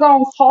 I'm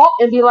going to talk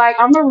and be like,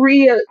 I'm going to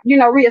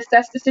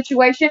reassess the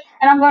situation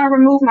and I'm going to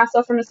remove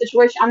myself from the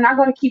situation. I'm not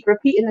going to keep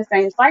repeating the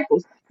same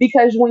cycles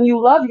because when you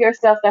love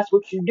yourself, that's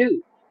what you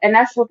do. And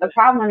that's what the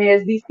problem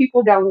is. These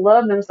people don't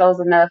love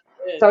themselves enough.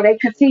 So they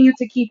continue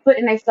to keep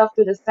putting themselves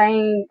through the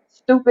same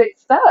stupid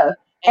stuff.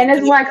 And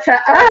it's like to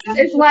us,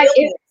 it's like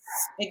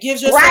it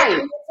gives yourself right.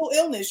 mental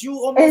illness. You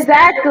almost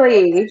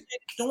exactly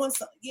doing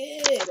something.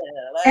 Yeah.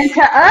 And Like,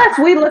 to us,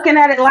 we looking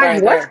at it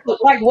like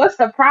what's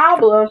the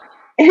problem?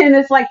 And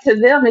it's like to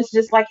them, it's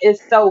just like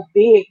it's so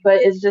big,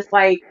 but it's just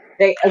like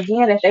they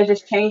again, if they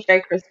just change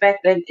their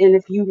perspective, and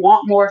if you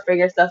want more for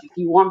yourself, if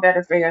you want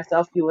better for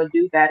yourself, you will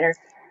do better.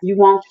 You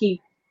won't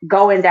keep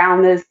going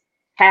down this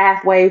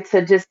pathway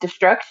to just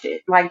destruction.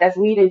 Like that's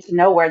leading to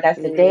nowhere. That's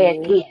a dead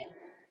end.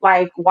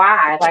 Like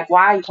why? Like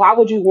why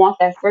would you want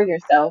that for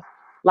yourself?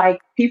 Like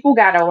people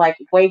gotta like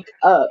wake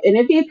up, and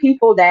it be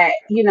people that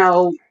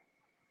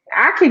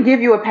I can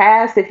give you a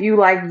pass if you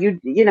like in your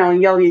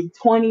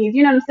 20s,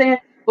 you know what I'm saying?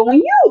 But when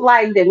you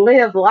like to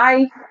live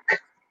life,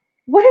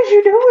 what are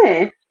you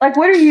doing? Like,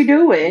 what are you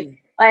doing?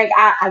 Like,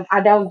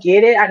 I don't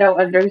get it. I don't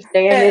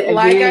understand it.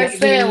 Like Again, I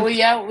said,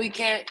 we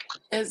can't.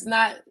 It's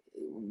not.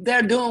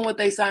 They're doing what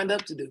they signed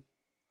up to do.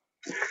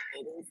 They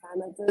didn't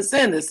sign up to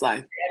sin this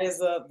life. That is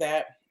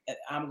that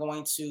I'm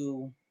going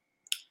to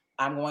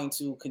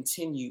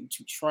continue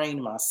to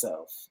train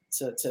myself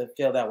to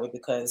feel that way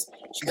because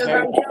she's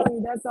very I'm telling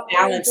you, that's the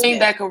only thing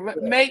that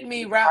could make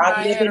me wrap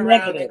my head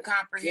around and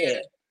comprehend. Yeah.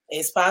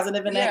 It's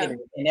positive and negative.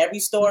 In every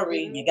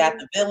story, you got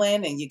the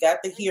villain and you got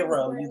the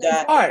hero. You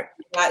got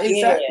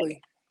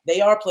exactly. They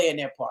are playing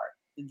their part.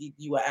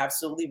 You are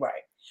absolutely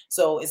right.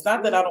 So it's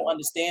not that I don't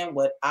understand.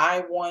 What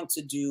I want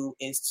to do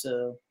is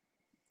to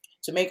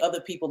make other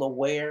people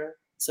aware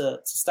to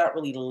start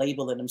really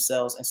labeling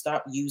themselves and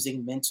stop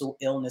using mental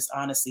illness,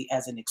 honestly,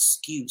 as an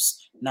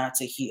excuse not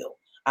to heal.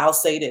 I'll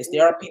say this.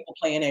 There are people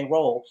playing a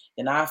role,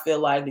 and I feel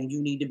like then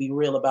you need to be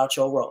real about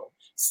your role.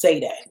 Say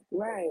that.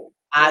 Right.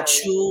 I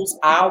choose,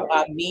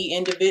 me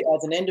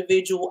as an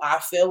individual, I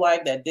feel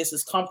like that this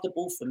is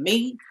comfortable for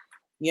me.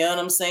 You know what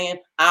I'm saying?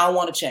 I don't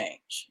want to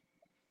change.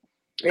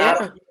 Yeah. I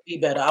don't want to be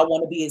better. I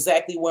want to be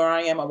exactly where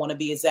I am. I want to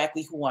be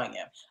exactly who I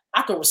am.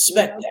 I can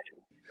respect that.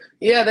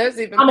 Yeah, there's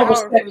even I'm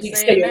power gonna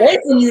stay away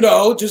from you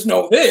though. Just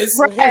know this.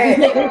 Right.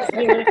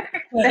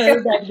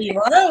 Everybody be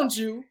around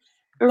you.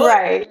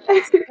 Right.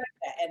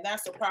 And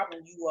that's the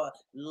problem. You are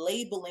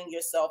labeling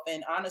yourself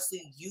and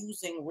honestly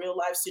using real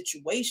life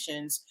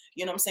situations.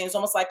 You know what I'm saying? It's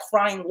almost like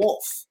crying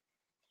wolf.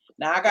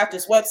 Now I got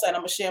this website. I'm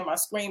gonna share my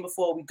screen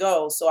before we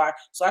go, so I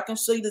can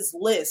show you this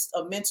list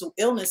of mental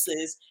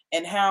illnesses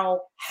and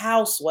how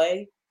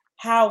sway.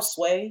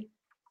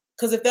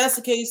 Because if that's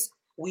the case,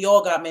 we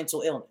all got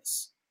mental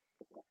illness.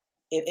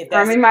 If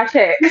that's my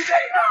check.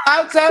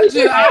 I told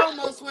you, I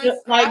almost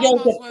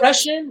went.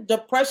 Depression.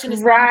 Depression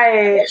is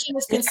right.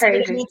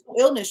 considered a mental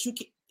illness.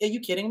 Are you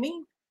kidding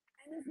me?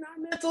 And it's not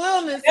mental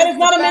illness. That is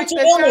not a mental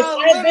illness.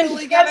 I've been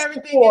depressed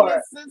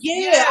before.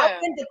 Yeah,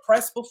 I've been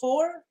depressed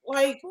before.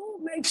 Like, who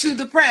makes you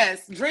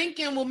depressed?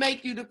 Drinking will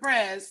make you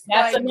depressed.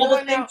 That's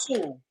another thing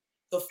too.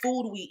 The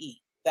food we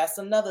eat. That's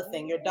another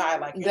thing. Your diet,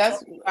 like you're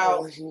talking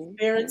about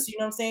spirits. You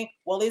know what I'm saying?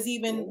 Well, there's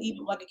even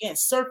like again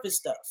surface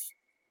stuff.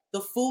 The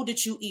food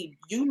that you eat.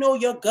 You know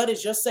your gut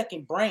is your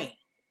second brain.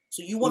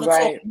 So you want to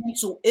talk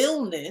mental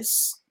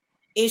illness.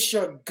 It's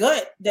your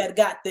gut that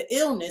got the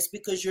illness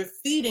because you're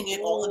feeding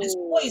it all of this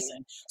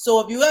poison.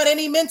 So if you got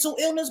any mental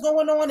illness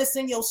going on, it's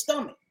in your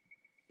stomach.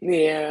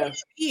 Yeah.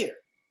 It's here.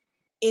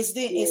 It's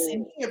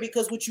in here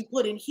because what you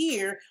put in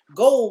here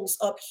goes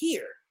up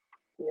here.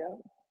 Yeah.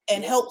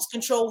 and helps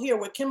control here.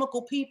 We're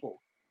chemical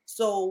people.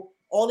 So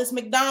all this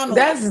McDonald's,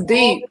 That's all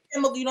deep. the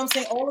chemical, you know what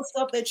I'm saying? All the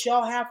stuff that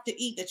y'all have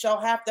to eat, that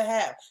y'all have to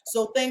have.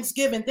 So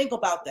Thanksgiving, think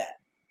about that.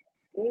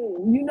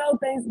 You know,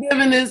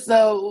 Thanksgiving is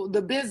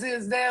the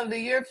busiest day of the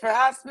year for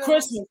hospitals.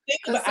 Christmas, think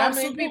because about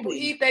so many people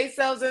eat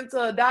themselves into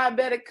a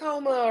diabetic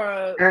coma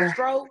or a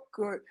stroke,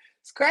 or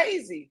it's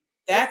crazy.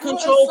 That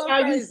controls how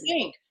you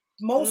think.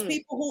 Most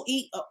people who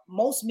eat,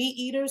 most meat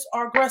eaters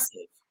are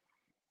aggressive.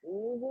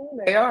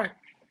 They are.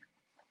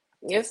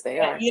 Yes, they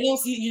are. You know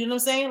what I'm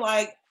saying?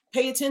 Like,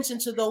 pay attention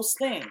to those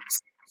things.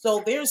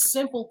 So there's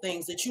simple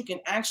things that you can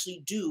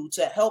actually do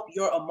to help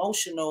your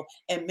emotional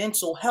and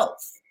mental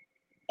health.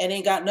 And it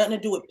ain't got nothing to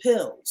do with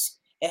pills.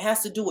 It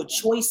has to do with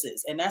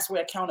choices. And that's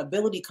where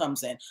accountability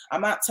comes in.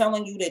 I'm not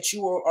telling you that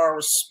you are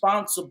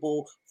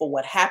responsible for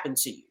what happened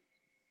to you.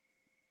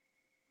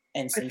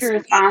 But you're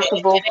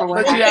responsible for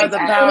what But you have the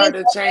power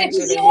to change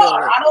it and heal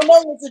it. I don't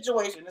know your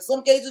situation. In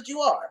some cases you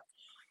are.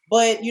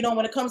 But, you know,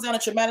 when it comes down to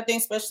traumatic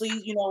things, especially,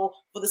 you know,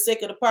 for the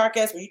sake of the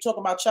podcast, when you talk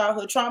about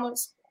childhood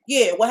traumas,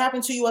 yeah, what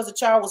happened to you as a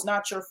child was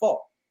not your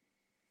fault.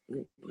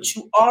 But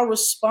you are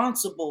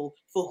responsible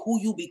for who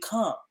you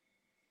become.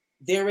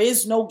 There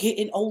is no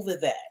getting over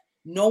that.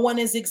 No one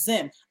is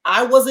exempt.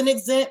 I wasn't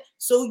exempt,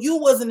 so you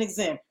wasn't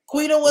exempt.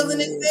 Quita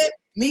wasn't exempt.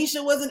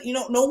 Misha wasn't, you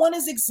know, no one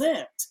is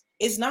exempt.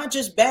 It's not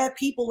just bad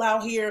people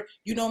out here,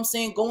 you know what I'm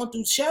saying, going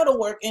through shadow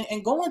work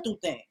and going through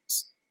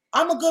things.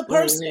 I'm a good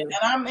person, and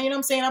I'm, you know what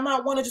I'm saying, I'm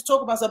not one to just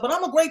talk about stuff, but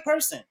I'm a great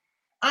person.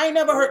 I ain't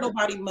never hurt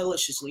nobody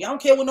maliciously. I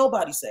don't care what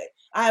nobody say.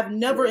 I have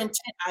never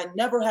I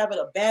never have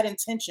a bad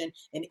intention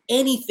in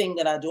anything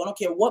that I do. I don't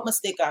care what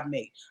mistake I've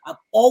made. I've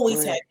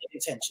always had good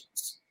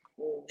intentions.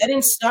 That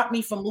didn't stop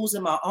me from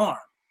losing my arm.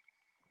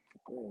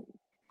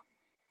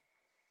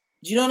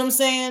 You know what I'm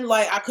saying?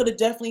 Like, I could have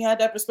definitely had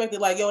that perspective.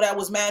 Like, yo, that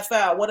was mad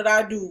foul. What did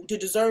I do to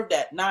deserve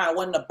that? Nah, it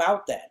wasn't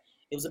about that.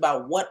 It was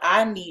about what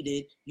I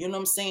needed, you know what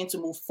I'm saying, to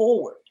move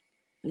forward,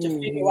 to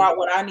figure out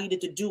what I needed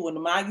to do. And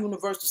my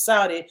universe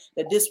decided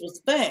that this was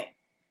the thing.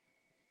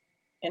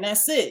 And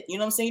that's it. You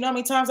know what I'm saying? You know how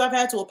many times I've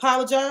had to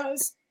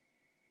apologize?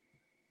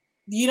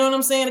 You know what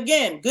I'm saying?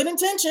 Again, good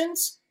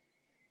intentions.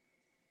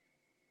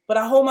 But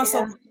I hold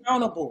myself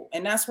accountable.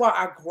 And that's why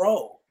I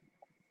grow.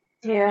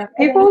 Yeah,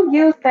 people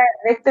use that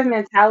victim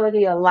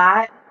mentality a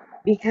lot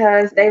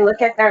because they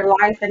look at their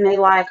life and they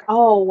like,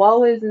 oh,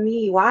 woe is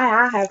me. Why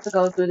I have to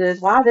go through this?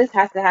 Why this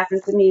has to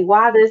happen to me?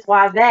 Why this?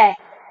 Why that?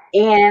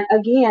 And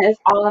again, it's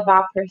all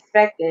about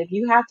perspective.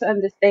 You have to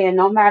understand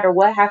no matter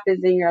what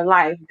happens in your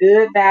life,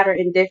 good, bad, or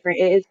indifferent,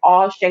 it is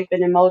all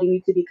shaping and molding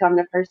you to become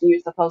the person you're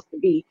supposed to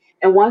be.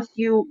 And once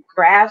you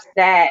grasp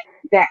that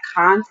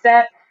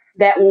concept,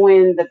 that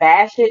when the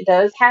bad shit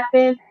does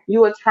happen, you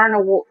would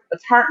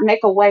make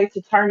a way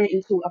to turn it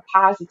into a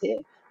positive.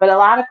 But a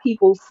lot of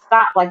people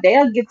stop, like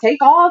they'll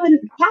take all the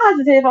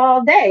positive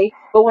all day,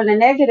 but when the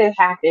negative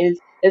happens,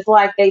 it's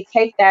like they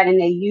take that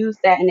and they use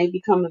that and they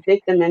become a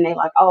victim and they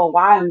like, oh,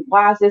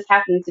 why is this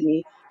happening to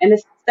me? And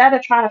instead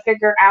of trying to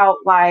figure out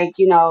like,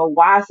 you know,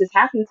 why is this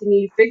happening to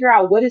me, figure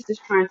out what is this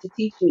trying to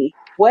teach me?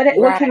 What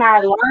can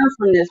I learn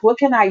from this? What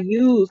can I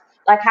use?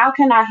 Like, how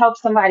can I help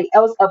somebody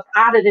else up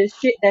out of this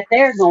shit that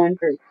they're going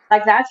through?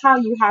 Like, that's how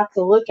you have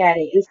to look at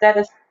it instead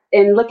of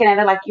and looking at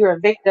it like you're a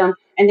victim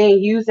and then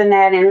using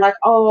that and like,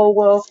 oh,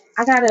 well,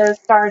 I got to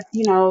start,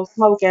 you know,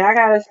 smoking. I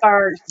got to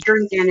start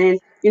drinking and,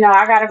 you know,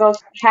 I got to go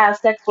have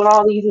sex with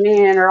all these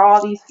men or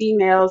all these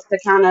females to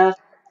kind of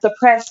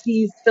suppress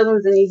these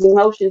feelings and these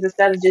emotions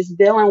instead of just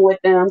dealing with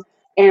them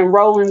and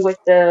rolling with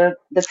the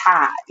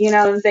tide. You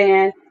know what I'm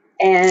saying?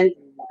 And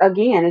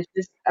again, it's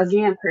just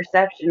again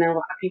perception, and a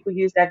lot of people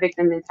use that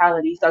victim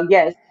mentality. So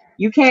yes,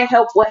 you can't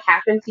help what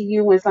happened to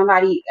you when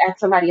somebody at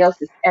somebody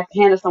else's at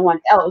the hand of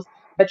someone else,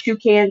 but you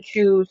can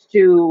choose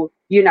to,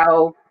 you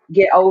know,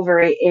 get over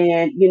it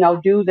and, you know,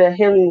 do the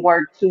healing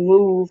work to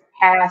move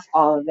past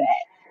all of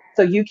that.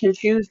 So you can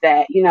choose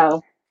that, you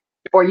know,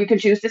 or you can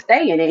choose to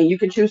stay in it and you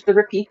can choose to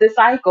repeat the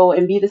cycle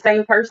and be the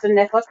same person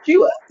that fucked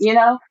you up. You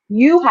know,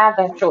 you have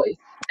that choice.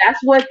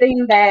 That's one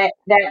thing that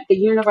the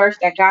universe,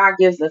 that God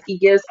gives us. He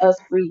gives us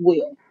free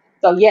will.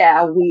 So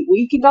yeah,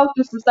 we can go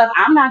through some stuff.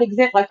 I'm not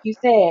exempt, like you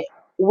said.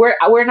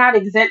 We're not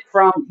exempt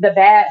from the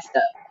bad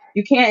stuff.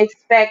 You can't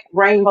expect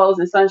rainbows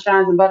and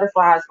sunshines and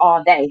butterflies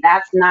all day.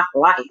 That's not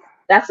life.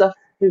 That's a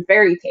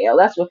fairy tale.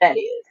 That's what that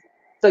is.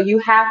 So you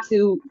have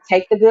to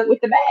take the good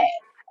with the bad.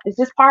 It's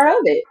just part of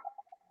it.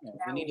 You know,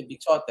 we need to be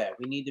taught that.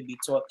 We need to be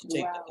taught to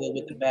take the good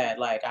with the bad.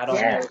 Like, I don't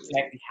know Yes.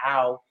 exactly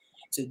how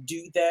to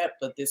do that,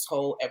 but this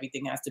whole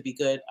everything has to be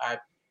good. I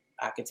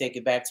could take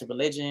it back to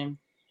religion.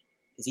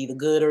 It's either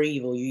good or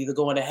evil. You're either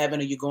going to heaven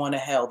or you're going to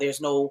hell.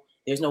 There's no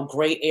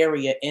gray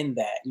area in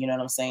that. You know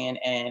what I'm saying?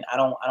 And I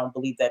don't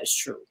believe that is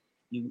true.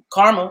 You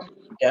karma,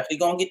 you definitely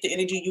gonna get the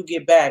energy you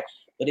get back,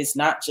 but it's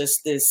not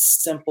just this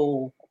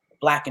simple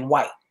black and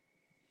white.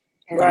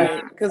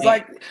 Right, because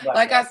like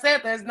I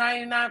said, there's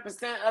 99%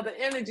 of the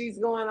energies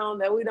going on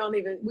that we can't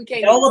even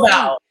see.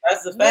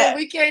 That's the fact.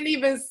 We can't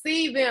even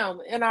see them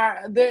in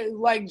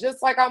like,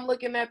 just like I'm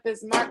looking at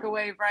this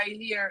microwave right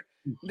here.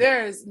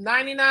 There's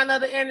 99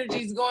 other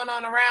energies going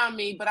on around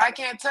me, but I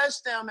can't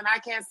touch them and I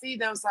can't see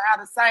them. So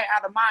out of sight,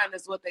 out of mind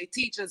is what they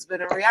teach us.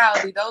 But in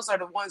reality, those are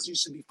the ones you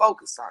should be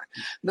focused on.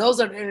 Those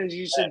are the energies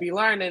you should be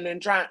learning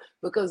and trying,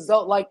 because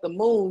like the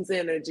moon's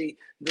energy,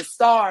 the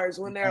stars,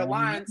 when they're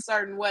aligned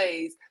certain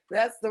ways,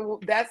 that's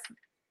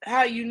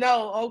how you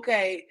know,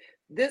 okay,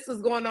 this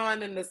is going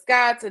on in the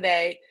sky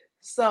today.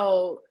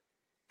 So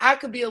I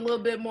could be a little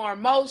bit more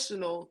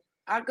emotional.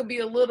 I could be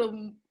a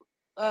little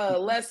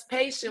less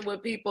patient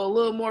with people, a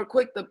little more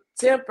quick to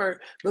temper,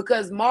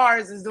 because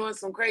Mars is doing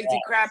some crazy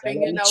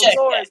crapping,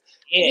 Taurus.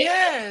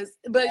 Yes,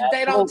 but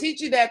they don't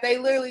teach you that. They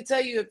literally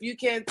tell you, if you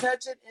can't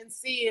touch it and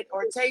see it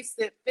or taste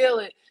it, feel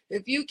it,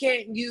 if you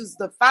can't use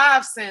the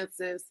 5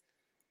 senses,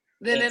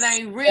 then it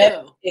ain't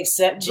real.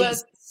 Except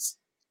Jesus.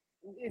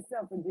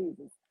 Except for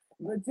Jesus.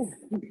 But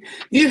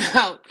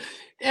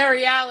in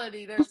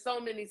reality, there's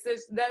so many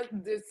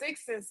the 6th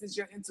sense is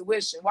your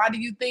intuition. Why do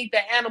you think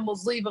that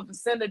animals leave a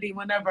vicinity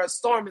whenever a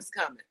storm is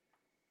coming?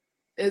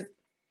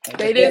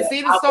 They didn't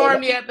see the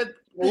storm yet, but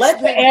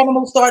let the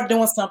animals start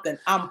doing something.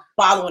 I'm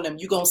following them.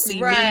 You're gonna see me,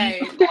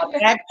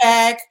 my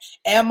backpack,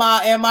 and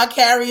my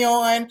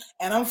carry-on,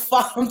 and I'm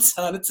trying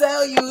to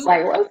tell you,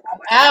 like, I'm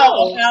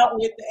out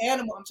with the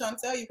animal. I'm trying to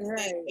tell you,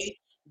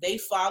 they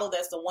follow.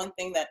 That's the one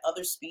thing that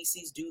other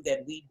species do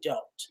that we don't.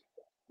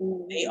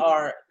 They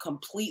are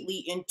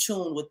completely in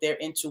tune with their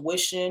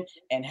intuition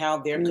and how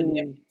they're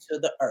connected to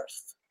the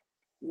earth.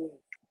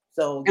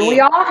 So, and we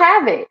all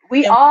have it.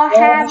 We all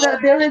have the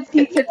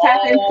ability to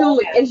tap into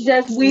it. It's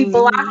just we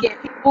block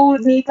it. People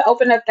need to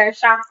open up their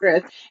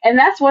chakras. And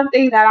that's one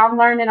thing that I'm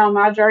learning on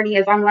my journey,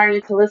 is I'm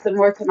learning to listen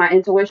more to my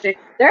intuition.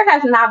 There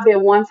has not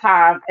been one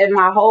time in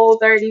my whole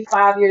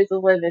 35 years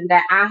of living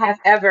that I have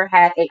ever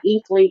had an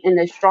inkling and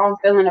a strong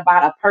feeling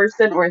about a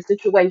person or a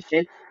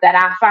situation that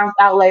I found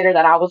out later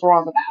that I was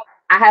wrong about.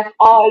 I have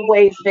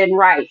always been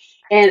right.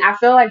 And I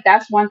feel like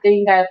that's one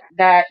thing that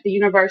the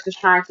universe is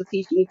trying to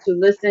teach me, to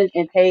listen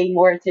and pay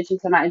more attention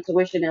to my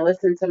intuition and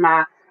listen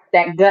to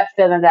that gut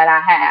feeling that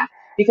I have.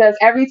 Because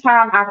every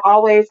time I've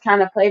always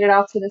kind of played it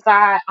off to the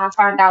side, I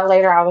find out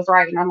later I was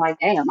right, and I'm like,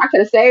 damn, I could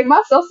have saved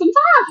myself some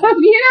time,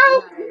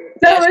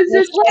 So it's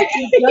just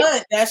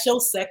like that's your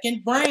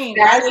second brain.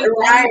 That's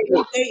right.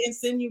 They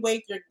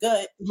insinuate your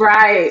gut,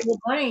 right? Your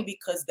brain,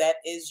 because that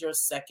is your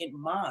second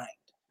mind,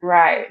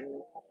 right?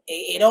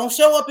 It don't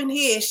show up in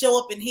here. It show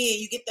up in here.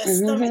 You get that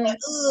stomach, like,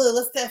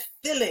 what's that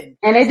feeling?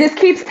 And it just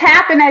keeps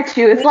tapping at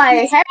you. It's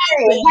like,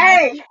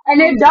 hey, and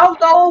it don't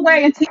go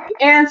away until you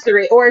answer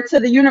it, or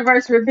until the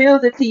universe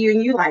reveals it to you,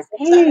 and you like,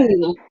 hey.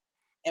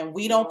 And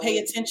we don't pay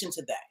attention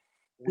to that.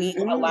 We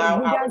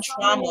allow our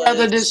traumas.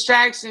 Other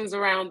distractions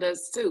around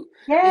us too.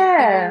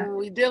 Yeah.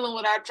 We're dealing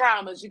with our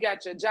traumas. You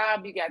got your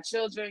job, you got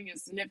children, your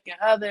significant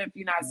other. If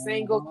you're not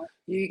single,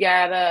 you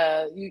got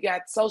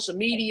social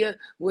media,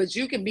 which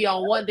you can be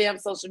on one damn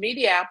social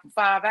media app for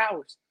 5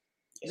 hours.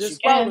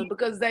 Just scrolling,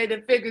 because they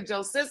done figured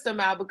your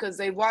system out, because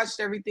they watched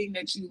everything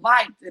that you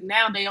liked, and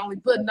now they only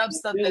putting up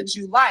stuff that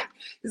you like.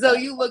 So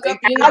you look up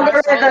and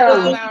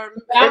algorithm.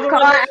 It's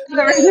called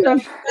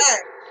algorithm.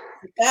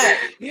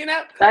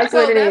 That's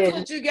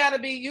what you gotta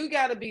be. You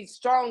gotta be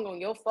strong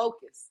on your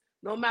focus.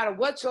 No matter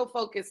what your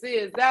focus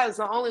is, that is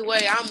the only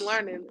way I'm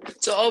learning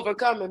to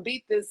overcome and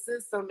beat this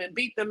system and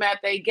beat them at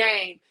their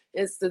game,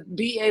 is to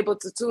be able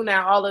to tune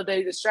out all of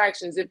their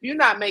distractions. If you're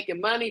not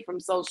making money from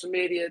social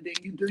media, then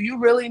do you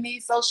really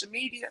need social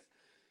media?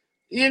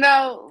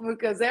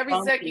 Because every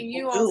second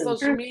you on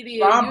social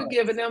media, you're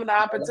giving them the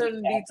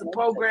opportunity to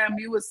program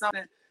you with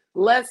something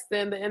less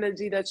than the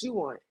energy that you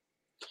want.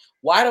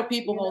 Why do most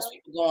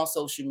people go on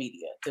social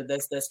media?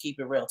 Let's keep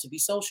it real. To be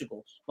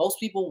sociable. Most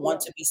people want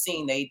to be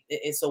seen.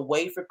 It's a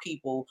way for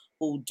people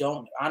who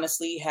don't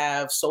honestly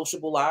have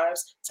sociable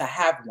lives to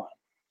have one.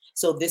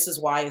 So this is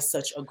why it's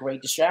such a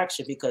great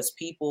distraction, because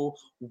people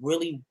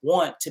really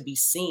want to be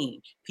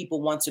seen.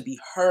 People want to be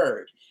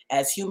heard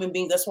as human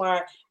beings. That's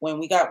why when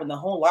the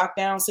whole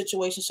lockdown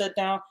situation shut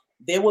down,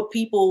 there were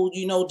people,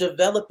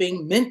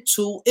 developing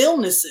mental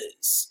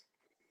illnesses.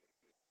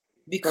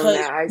 Because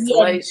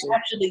isolation.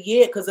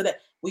 Because of that,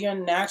 we are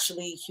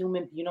naturally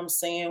human. You know what I'm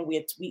saying?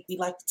 We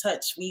like to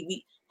touch.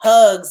 We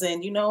hugs,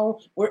 and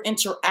we're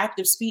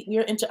interactive. We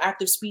are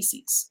interactive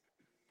species.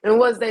 And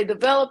was they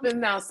developing?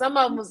 Now, some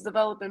of them was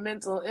developing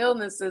mental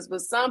illnesses, but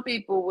some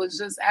people was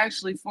just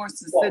actually forced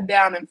to sit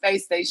down and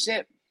face their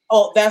shit.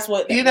 Oh, that's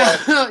what I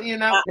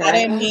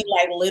didn't mean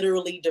like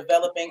literally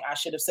developing. I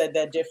should have said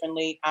that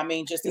differently. I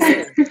mean just to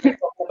say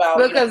about,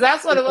 because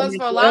that's what it was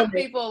for a lot of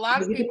people. A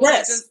lot of people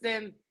just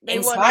they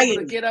weren't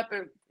able to get up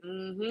and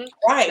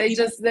right. They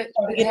just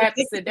had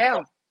to sit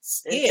down.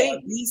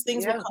 These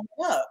things were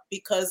coming up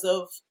because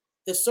of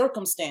the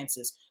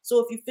circumstances. So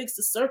if you fix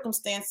the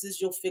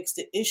circumstances, you'll fix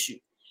the issue.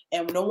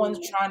 And no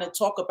one's trying to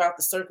talk about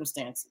the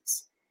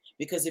circumstances,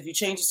 Because if you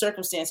change the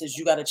circumstances,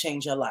 you got to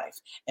change your life.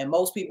 And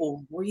most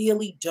people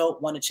really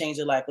don't want to change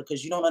their life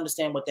because you don't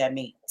understand what that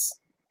means.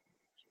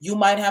 You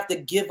might have to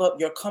give up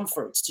your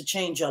comforts to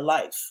change your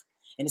life.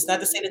 And it's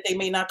not to say that they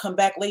may not come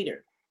back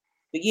later.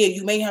 But yeah,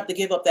 you may have to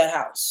give up that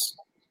house,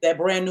 that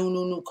brand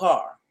new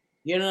car.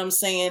 You know what I'm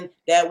saying?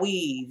 That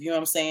weave, you know what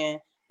I'm saying?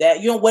 That,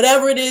 you know,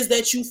 whatever it is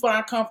that you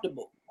find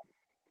comfortable.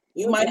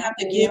 You might have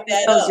to give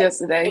that up.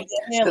 Yesterday,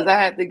 because I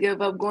had to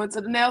give up going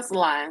to the nail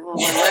salon.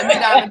 Like, let me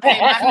go and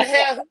pay my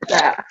nails.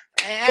 And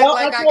act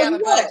like I got a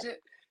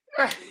budget.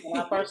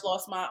 When I first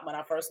lost my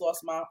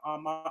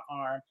arm,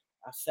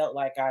 I felt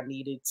like I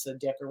needed to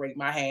decorate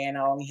my hand.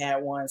 I only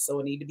had one, so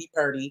it needed to be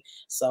pretty.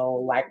 So,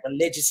 like,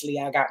 religiously,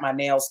 I got my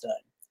nails done.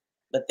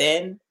 But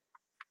then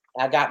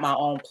I got my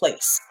own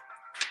place.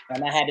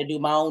 And I had to do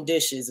my own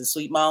dishes and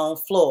sweep my own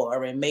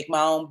floor and make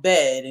my own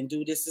bed and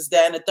do this,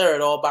 that, and the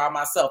third all by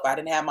myself. I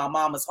didn't have my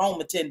mama's home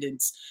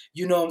attendants,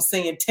 you know what I'm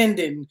saying,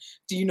 tending,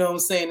 you know what I'm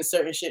saying, a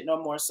certain shit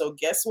no more. So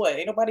guess what?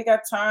 Ain't nobody got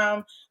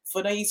time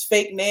for these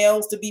fake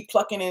nails to be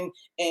plucking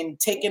and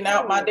taking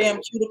out my damn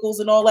cuticles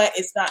and all that.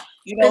 It's not,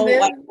 you know,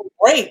 like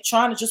great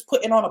trying to just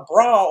putting on a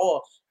bra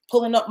or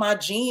pulling up my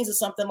jeans or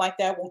something like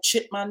that will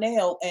chip my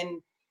nail.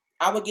 And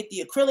I would get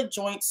the acrylic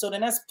joint, so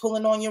then that's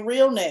pulling on your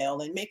real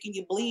nail and making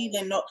you bleed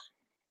and no.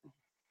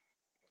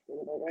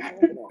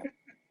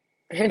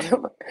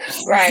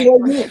 Right.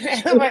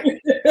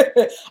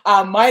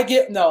 I might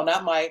get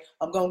not might.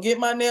 I'm gonna get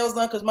my nails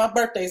done because my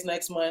birthday's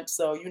next month.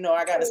 So you know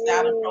I got a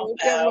styling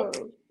profile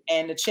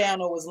and the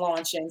channel is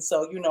launching.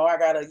 So you know I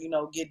gotta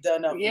get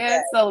done up. Yeah,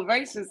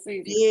 celebration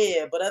season.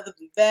 Yeah, but other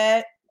than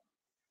that,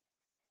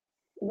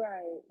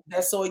 right,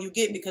 that's all you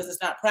get because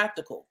it's not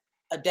practical.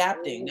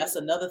 Adapting, that's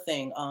another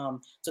thing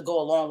to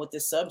go along with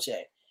this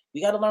subject.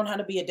 We got to learn how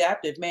to be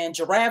adaptive, man.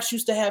 Giraffes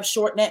used to have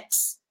short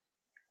necks,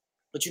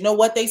 but you know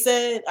what they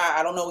said?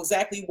 I don't know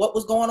exactly what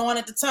was going on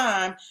at the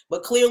time,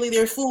 but clearly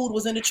their food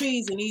was in the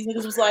trees, and these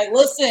niggas was like,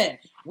 listen,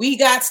 we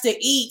got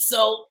to eat,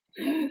 so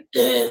and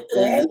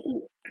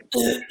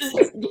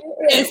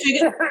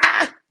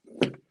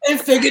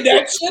figure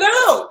that shit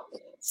out.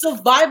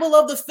 Survival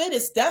of the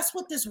fittest. That's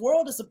what this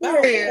world is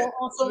about. Yeah,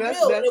 on some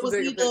real.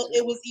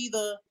 It was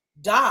either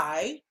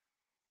die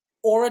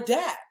or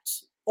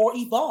adapt or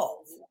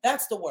evolve.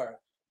 That's the word.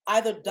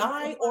 Either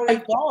die or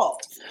evolve.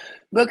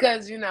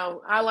 Because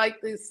I like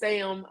to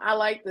say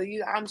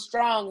I'm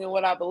strong in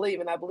what I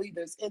believe, and I believe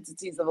there's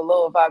entities of a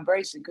lower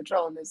vibration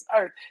controlling this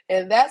earth,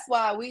 and that's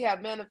why we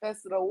have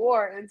manifested a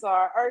war into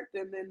our earth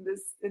and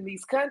in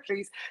these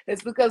countries.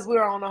 It's because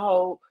we're on a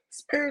whole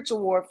spiritual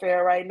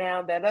warfare right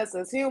now that us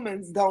as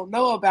humans don't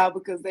know about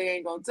because they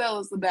ain't gonna tell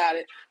us about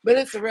it. But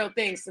it's a real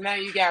thing. So now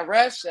you got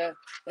Russia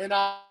and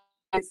all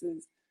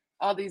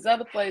these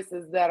other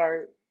places that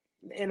are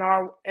on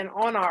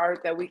our earth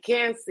that we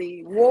can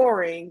see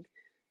warring.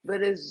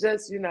 But it's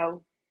just,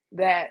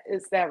 that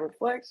it's that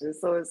reflection.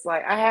 So it's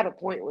like, I had a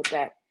point with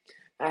that.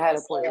 I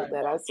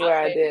swear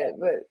I did.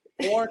 But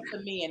or to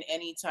me, in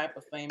any type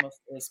of fame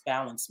is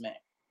balancement.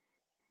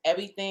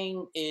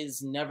 Everything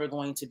is never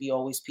going to be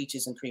always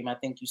peaches and cream. I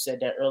think you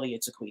said that earlier,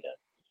 Taquita.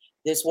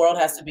 This world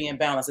has to be in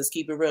balance. Let's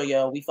keep it real,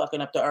 yo. We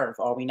fucking up the earth,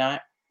 are we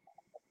not?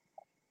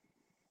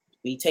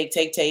 We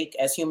take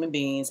as human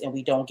beings, and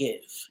we don't give.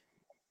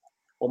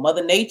 Well,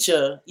 Mother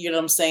Nature, you know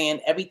what I'm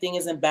saying? Everything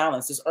is in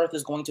balance. This earth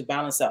is going to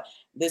balance out.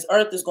 This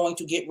earth is going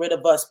to get rid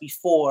of us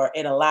before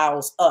it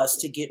allows us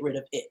to get rid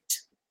of it.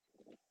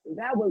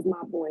 That was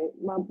my point.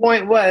 My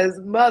point was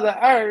Mother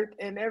Earth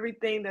and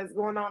everything that's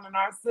going on in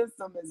our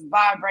system is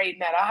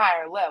vibrating at a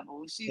higher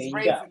level. She's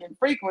raising in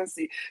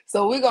frequency.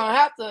 So we're going to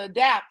have to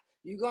adapt.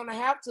 You're going to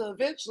have to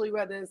eventually,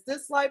 whether it's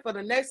this life or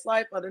the next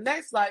life or the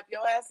next life,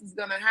 your ass is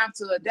going to have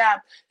to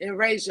adapt and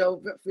raise your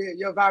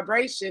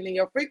vibration and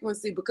your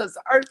frequency because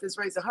the earth is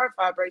raising her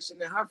vibration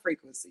and her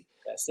frequency.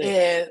 That's it.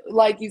 And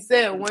like you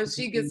said, once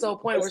she gets to a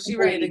point where she's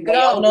ready to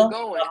go, we're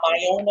going.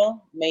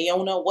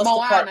 Mayona, what's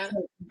Moana. the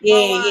part?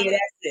 Yeah,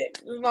 that's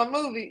it. It's my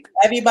movie.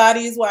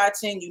 Everybody is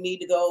watching. You need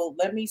to go.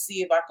 Let me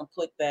see if I can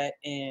put that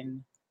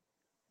in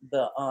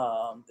the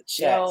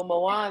chat. Yo,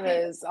 Moana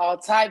is all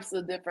types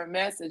of different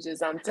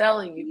messages. I'm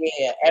telling you.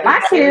 Yeah, my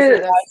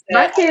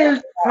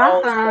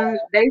sons,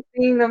 they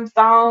sing them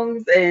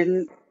songs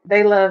and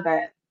they love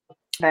that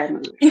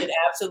movie. You should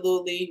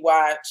absolutely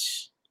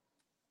watch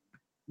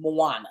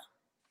Moana.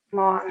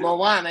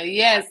 Moana,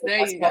 yes,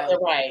 there you go.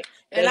 Right,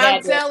 and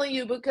I'm telling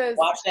you because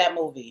watch that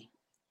movie.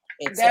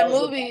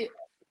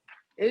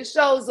 It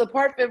shows a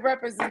perfect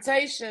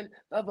representation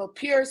of a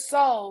pure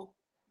soul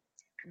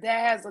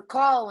that has a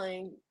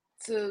calling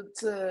to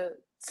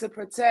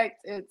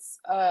protect its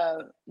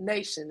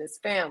nation, its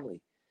family,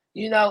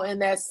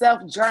 and that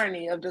self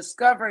journey of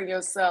discovering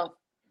yourself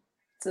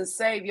to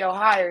save your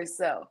higher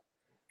self.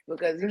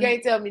 Because you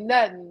can't tell me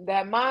nothing.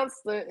 That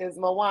monster is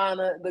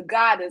Moana. The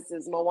goddess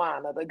is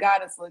Moana. The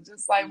goddess looks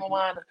just like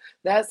Moana.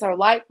 That's her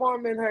light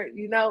form and her,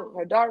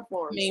 her dark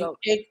form. I mean,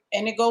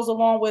 it goes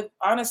along with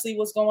honestly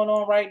what's going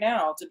on right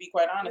now. To be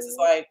quite honest, it's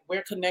like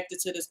we're connected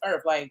to this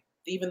earth. Like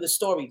even the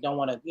story, don't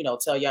want to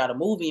tell y'all the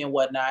movie and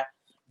whatnot,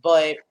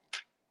 but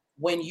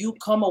when you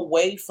come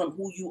away from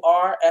who you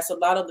are, that's a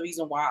lot of the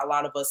reason why a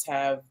lot of us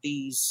have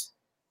these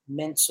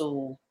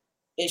mental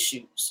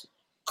issues,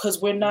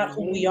 because we're not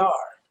who we are.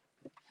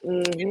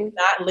 We're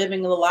not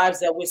living the lives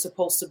that we're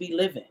supposed to be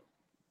living.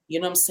 You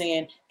know what I'm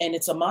saying? And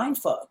it's a mind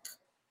fuck.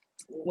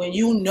 When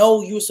you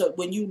know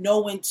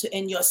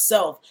in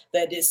yourself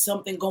that there's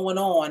something going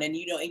on, and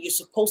and you're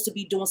supposed to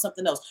be doing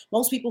something else.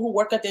 Most people who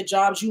work at their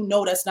jobs,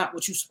 that's not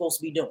what you're supposed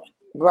to be doing.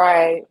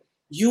 Right.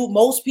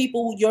 Most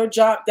people, your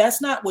job,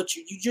 that's not what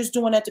you're just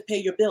doing that to pay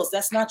your bills.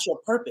 That's not your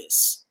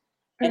purpose.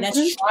 And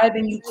that's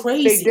driving you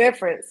crazy. Big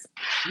difference.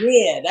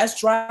 Yeah, that's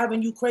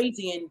driving you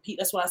crazy. And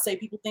that's why I say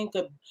people think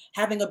of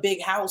having a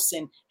big house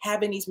and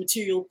having these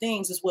material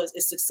things is what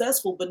is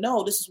successful. But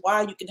no, this is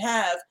why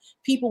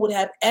people would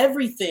have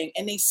everything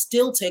and they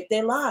still take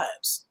their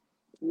lives.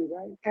 You're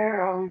right,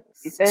 girl.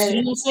 You know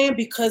what I'm saying?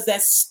 Because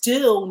that's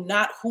still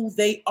not who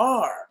they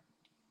are.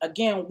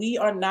 Again, we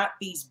are not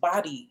these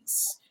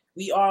bodies.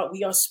 We are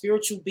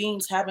spiritual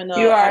beings having a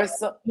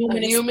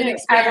human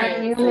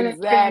experience.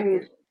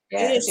 Exactly.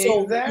 Yeah,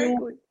 so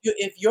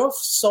if your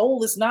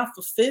soul is not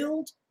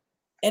fulfilled,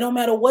 it don't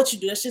matter what you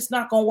do, that's just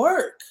not gonna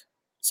work.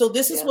 So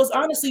this is what's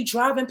honestly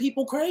driving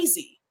people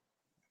crazy.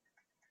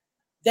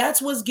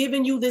 That's what's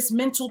giving you this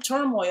mental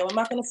turmoil. I'm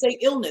not gonna say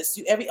illness.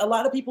 A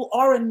lot of people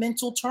are in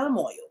mental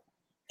turmoil,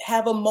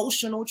 have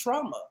emotional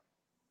trauma.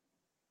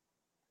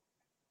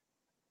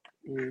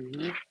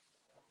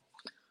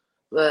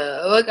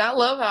 Look, I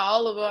love how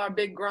all of our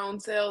big grown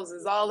selves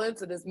is all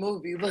into this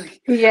movie. Look,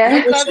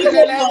 yeah. I'm gonna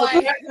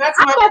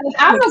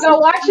go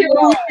watch it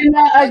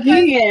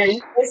again.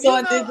 It's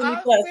on Disney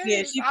Plus.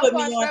 Yeah, she put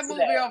me on that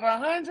movie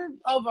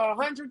over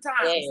 100 times.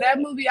 Yeah. That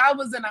movie, I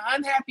was in an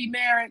unhappy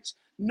marriage,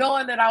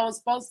 knowing that I was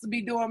supposed to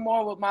be doing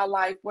more with my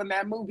life when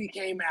that movie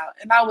came out,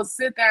 and I would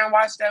sit there and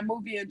watch that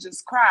movie and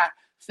just cry,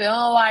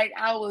 feeling like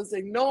I was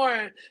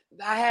ignoring.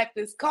 I had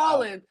this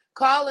calling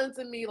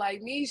to me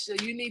like, Misha,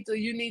 you need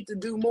to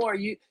do more.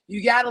 You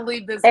got to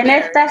leave this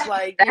marriage. That's you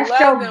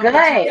love them, but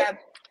you got.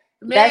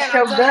 Man, that's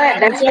your gut.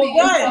 That's your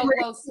gut. So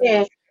close to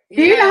me.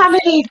 Do you know how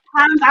many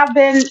times I've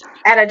been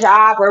at a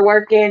job or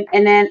working,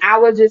 and then I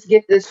would just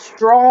get this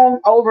strong,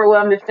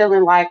 overwhelming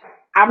feeling like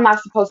I'm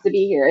not supposed to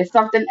be here. It's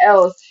something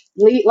else.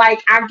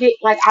 Like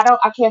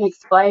I can't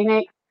explain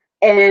it,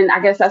 and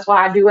I guess that's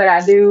why I do what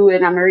I do.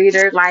 And I'm a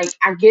reader. Like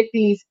I get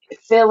these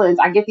feelings,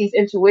 I get these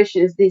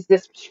intuitions. This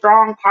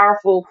strong,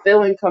 powerful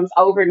feeling comes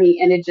over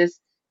me, and it just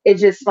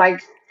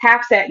like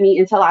taps at me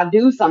until I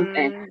do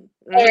something.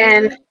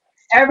 And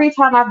every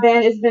time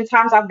it's been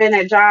times I've been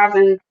at jobs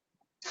and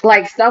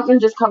like something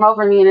just come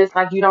over me and it's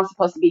like, you don't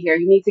supposed to be here.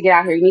 You need to get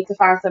out here. You need to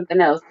find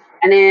something else.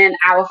 And then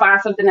I will find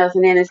something else.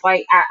 And then it's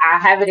like, I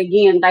have it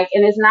again. Like,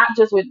 and it's not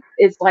just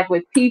it's like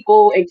with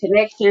people and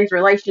connections,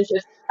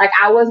 relationships. Like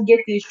I always get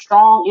these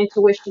strong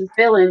intuition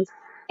feelings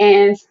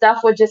and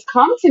stuff would just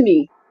come to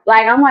me.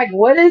 Like, I'm like,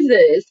 what is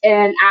this?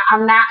 And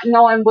I'm not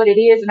knowing what it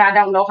is and I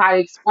don't know how to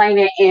explain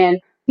it. And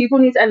people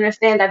need to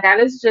understand that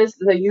is just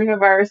the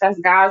universe. That's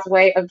God's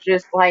way of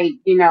just like,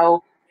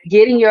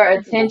 getting your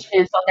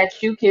attention so that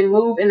you can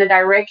move in the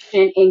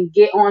direction and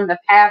get on the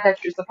path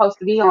that you're supposed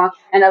to be on.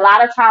 And a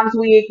lot of times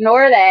we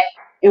ignore that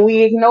and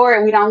we ignore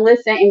it. We don't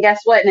listen. And guess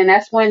what? And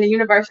that's when the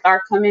universe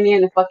starts coming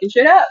in and fucking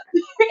shit up.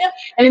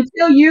 And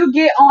until you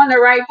get on the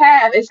right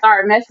path, it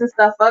start messing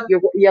stuff up.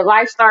 Your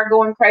life start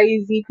going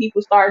crazy.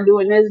 People start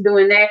doing this,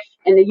 doing that.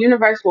 And the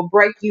universe will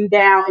break you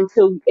down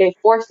until it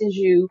forces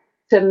you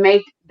to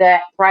make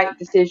that right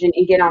decision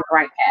and get on the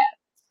right path.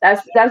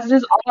 That's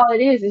just all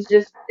it is.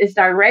 It's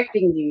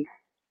directing you.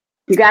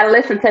 You gotta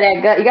listen to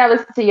that gut. You gotta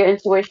listen to your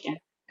intuition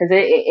because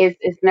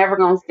it's never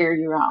gonna steer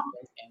you wrong.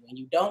 And when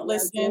you don't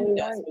listen,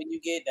 that's when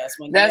you get. That's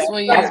when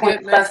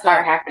stuff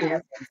start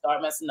happening.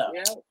 Start messing up.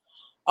 Yeah.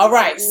 All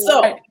right,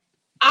 so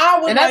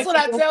that's what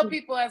I tell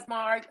people as my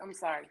art. I'm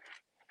sorry.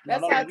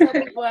 That's what I tell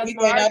people as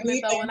my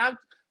argument though.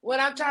 When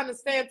I'm trying to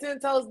stand 10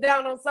 toes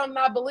down on something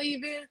I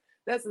believe in,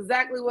 that's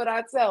exactly what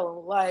I tell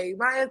them. Like,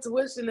 my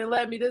intuition and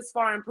led me this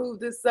far and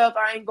proved this stuff.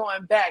 I ain't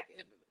going back.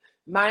 If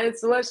my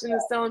intuition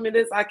is telling me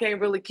this, I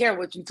can't really care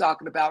what you're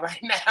talking about right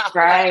now.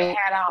 Right. Like,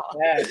 at all.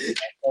 Yes,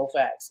 so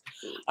fast.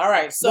 All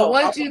right. So but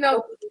once you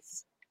know.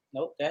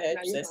 Nope, go ahead.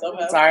 Say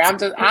something else. Sorry, I'm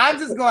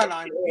just going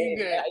on.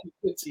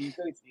 Good.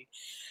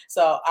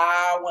 So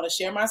I want to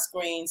share my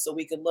screen so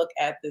we can look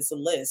at this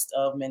list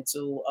of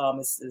mental.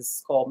 This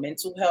is called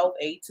Mental Health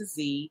A to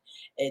Z.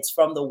 It's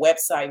from the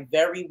website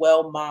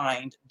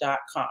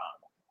verywellmind.com.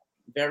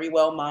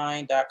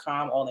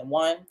 Verywellmind.com, all in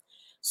one.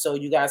 So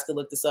you guys can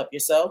look this up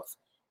yourself.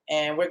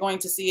 And we're going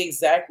to see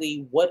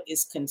exactly what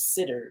is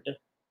considered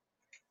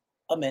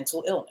a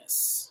mental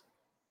illness.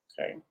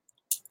 Okay.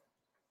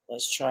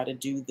 Let's try to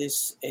do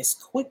this as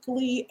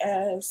quickly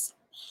as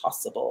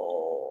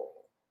possible.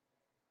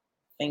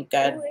 I think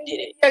I did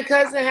it. Your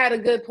cousin had a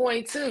good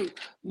point too.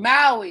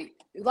 Maui,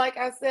 like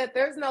I said,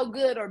 there's no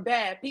good or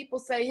bad. People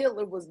say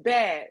Hitler was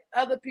bad.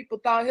 Other people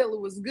thought Hitler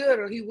was good,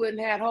 or he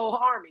wouldn't have whole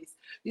armies,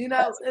 you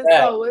know? And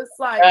so it's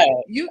like,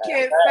 you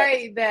can't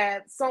say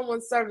that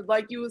someone served,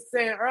 like you were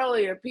saying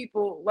earlier,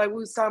 people, like we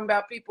was talking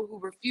about people who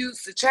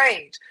refuse to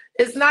change.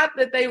 It's not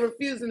that they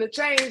refusing to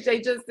change,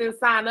 they just didn't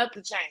sign up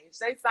to change.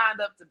 They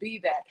signed up to be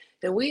that.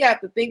 And we have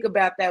to think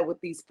about that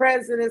with these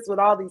presidents, with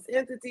all these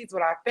entities,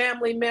 with our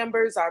family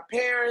members, our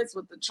parents,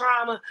 with the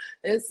trauma.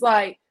 It's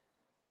like,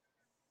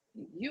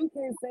 you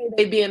can't say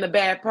they being a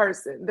bad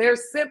person. They're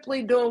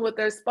simply doing what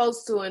they're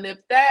supposed to. And if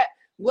that,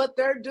 what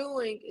they're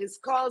doing is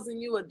causing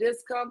you a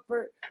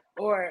discomfort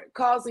or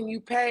causing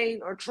you pain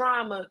or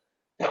trauma,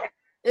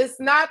 it's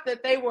not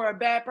that they were a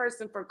bad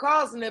person for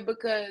causing it,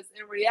 because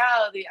in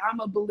reality, I'm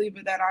a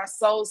believer that our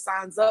soul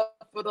signs up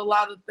for a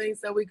lot of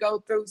things that we go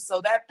through. So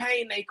that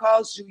pain they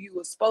caused you, you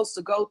were supposed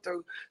to go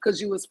through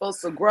because you were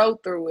supposed to grow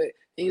through it,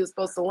 and you're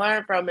supposed to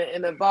learn from it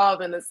and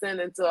evolve and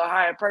ascend into a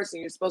higher person.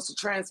 You're supposed to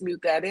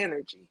transmute that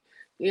energy,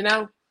 you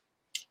know?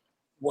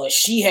 What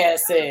she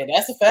has said,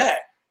 that's a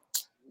fact.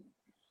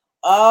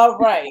 All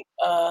right,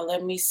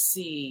 let me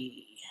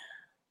see.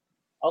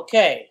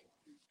 Okay.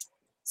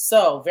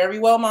 So,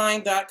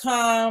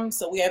 verywellmind.com.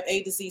 So, we have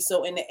A to Z.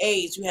 So, in the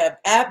A's, you have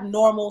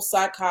abnormal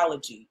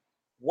psychology.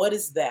 What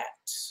is that?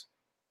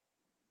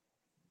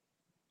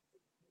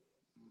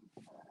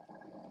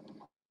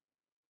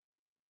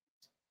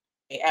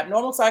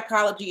 Abnormal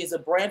psychology is a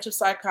branch of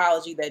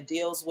psychology that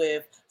deals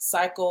with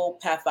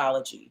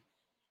psychopathology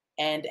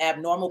and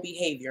abnormal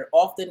behavior,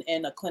 often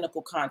in a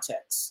clinical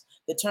context.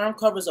 The term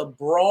covers a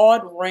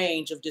broad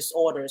range of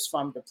disorders,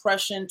 from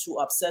depression to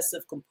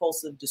obsessive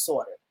compulsive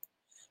disorder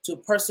to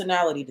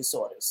personality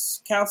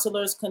disorders.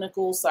 Counselors,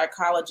 clinical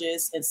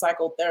psychologists, and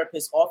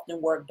psychotherapists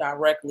often work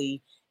directly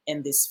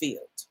in this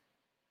field.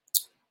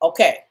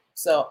 Okay,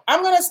 so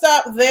I'm going to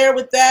stop there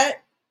with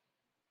that.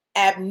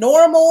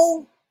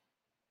 Abnormal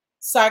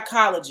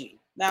psychology.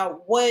 Now,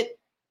 what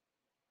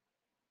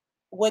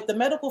the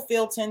medical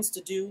field tends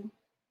to do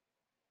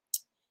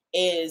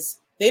is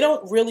they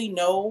don't really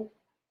know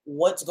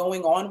what's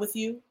going on with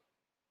you.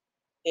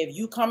 If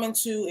you come in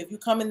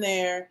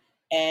there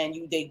and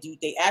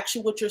they ask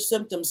you what your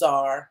symptoms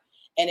are,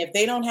 and if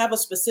they don't have a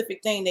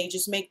specific thing, they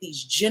just make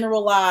these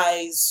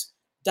generalized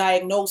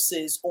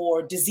diagnoses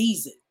or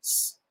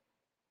diseases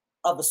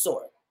of a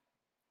sort.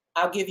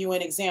 I'll give you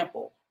an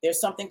example. There's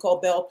something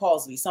called Bell's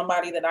palsy.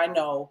 Somebody that I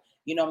know,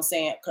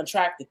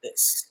 contracted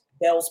this,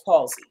 Bell's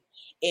palsy.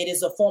 It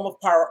is a form of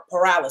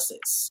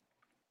paralysis.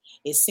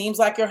 It seems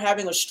like you're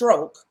having a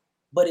stroke,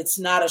 but it's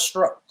not a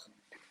stroke.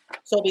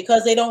 So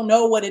because they don't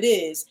know what it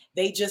is,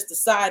 they just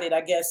decided,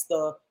 I guess,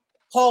 the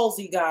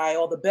palsy guy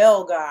or the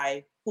Bell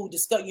guy who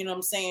discussed,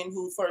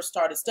 who first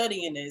started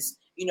studying this,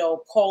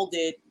 called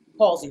it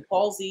palsy.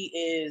 Palsy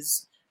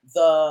is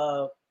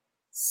the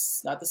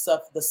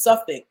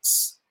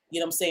suffix,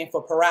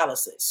 for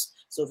paralysis.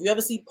 So if you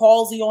ever see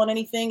palsy on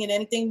anything in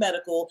anything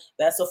medical,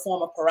 that's a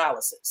form of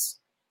paralysis.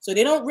 So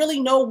they don't really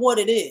know what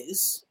it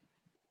is,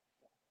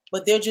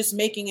 but they're just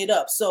making it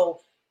up.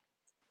 So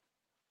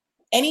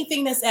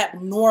anything that's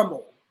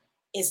abnormal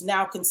is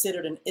now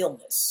considered an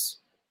illness,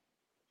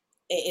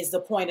 is the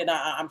point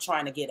that I'm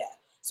trying to get at.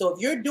 So if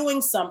you're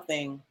doing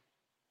something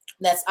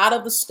that's out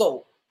of the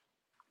scope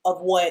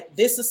of what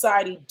this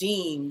society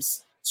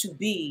deems to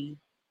be,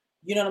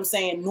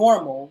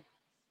 normal,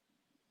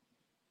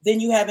 then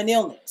you have an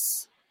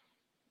illness.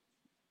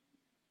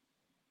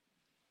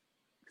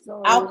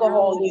 So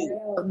alcohol use.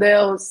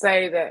 They'll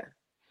say that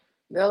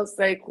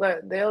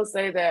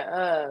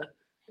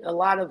a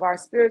lot of our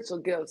spiritual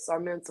gifts are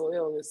mental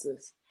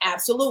illnesses.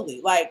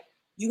 Absolutely. Like,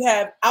 you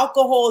have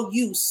alcohol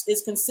use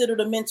is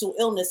considered a mental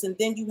illness, and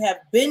then you have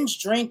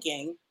binge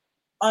drinking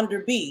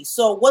under B.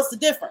 So what's the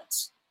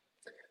difference?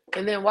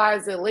 And then why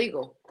is it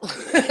legal?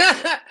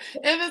 If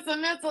it's a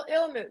mental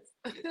illness,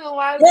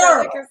 why is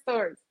there liquor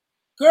stores?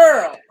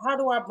 Girl, how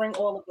do I bring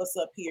all of us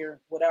up here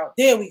without?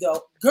 There we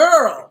go.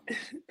 Girl.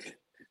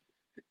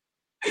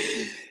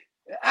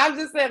 I'm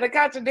just saying the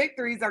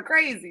contradictories are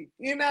crazy.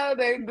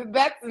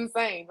 That's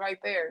insane right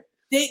there.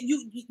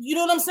 You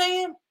know what I'm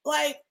saying?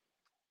 Like,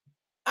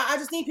 I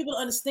just need people to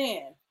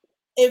understand.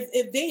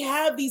 If they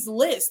have these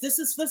lists, this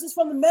is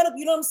from the medical,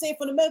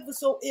 from the medical.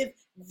 So if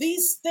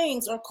these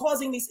things are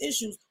causing these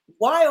issues,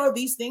 why are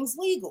these things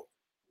legal?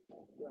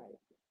 Right.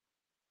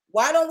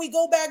 Why don't we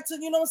go back to,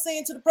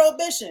 to the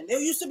prohibition?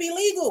 It used to be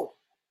legal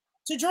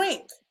to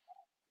drink.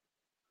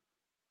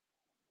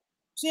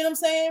 See what I'm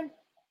saying?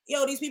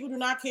 These people do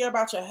not care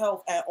about your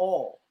health at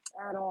all.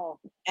 At all.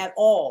 At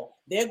all.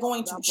 They're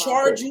going to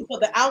charge you for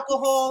the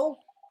alcohol.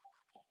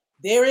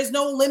 There is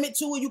no limit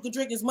to it. You can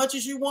drink as much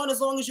as you want as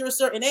long as you're a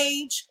certain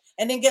age.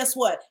 And then guess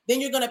what? Then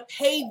you're going to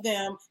pay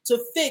them to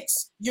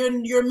fix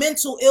your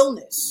mental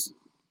illness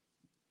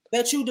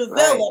that you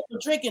develop for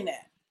drinking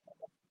that.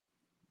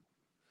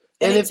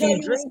 And if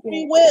you drink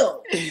free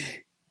will.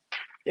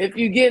 If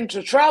you get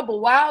into trouble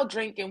while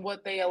drinking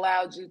what they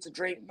allowed you to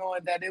drink,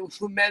 knowing that it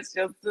will mess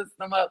your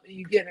system up and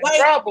you get in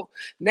trouble,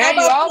 now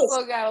you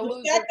also got to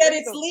lose your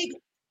freedom.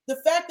 The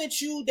fact that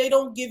they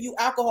don't give you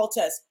alcohol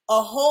tests.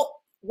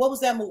 What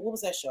was that movie? What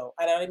was that show?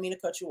 I didn't mean to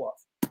cut you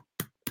off.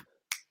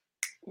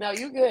 No,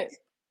 you good.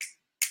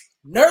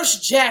 Nurse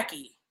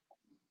Jackie.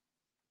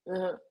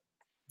 Uh-huh.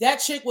 That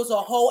chick was a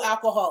whole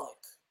alcoholic.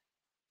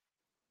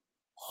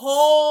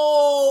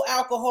 Whole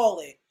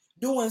alcoholic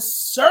doing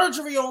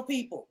surgery on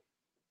people.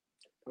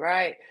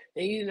 Right.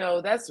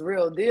 And that's the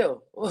real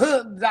deal.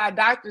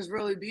 Doctors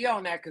really be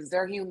on that because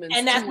they're humans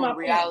and that's too my in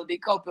reality,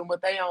 coping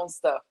with their own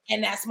stuff.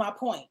 And that's my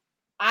point.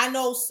 I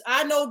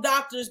know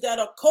doctors that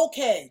are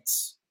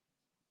cokeheads.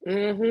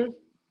 Mm-hmm.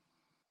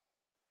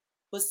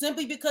 But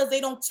simply because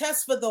they don't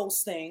test for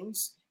those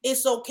things,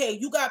 it's okay.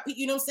 You got,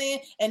 you know what I'm saying?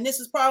 And this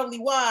is probably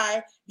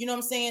why, you know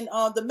what I'm saying,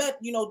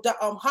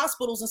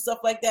 hospitals and stuff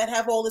like that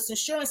have all this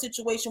insurance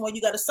situation where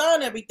you got to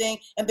sign everything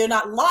and they're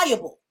not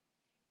liable.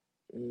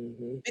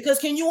 Mm-hmm. Because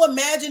can you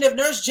imagine if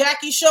Nurse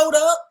Jackie showed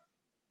up?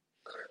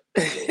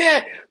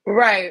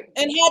 Right.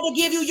 And had to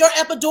give you your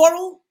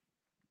epidural?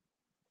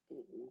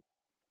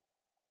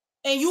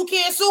 And you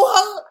can't sue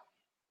her?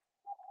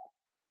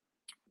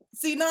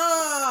 See,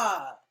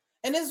 nah.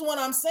 And this is what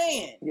I'm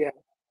saying. Yeah.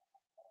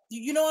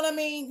 You know what I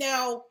mean?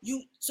 Now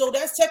so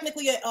that's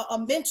technically a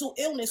mental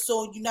illness.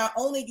 So you not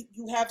only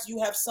you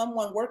have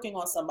someone working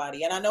on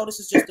somebody, and I know this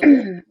is just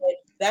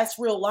that's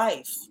real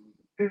life.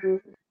 Mm-hmm.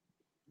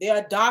 There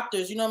are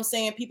doctors, you know what I'm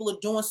saying? People are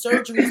doing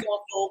surgeries on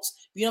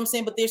folks, you know what I'm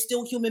saying? But they're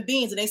still human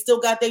beings and they still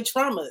got their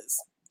traumas.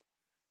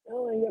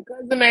 Oh, and your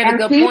cousin made a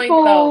good point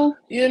though.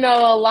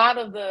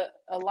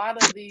 A lot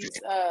of these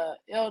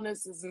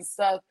illnesses and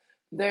stuff,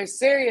 they're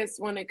serious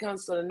when it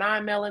comes to the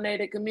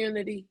non-melanated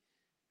community.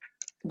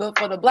 But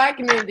for the Black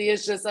community,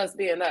 it's just us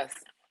being us.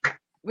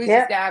 We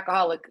just got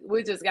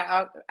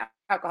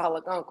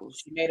alcoholic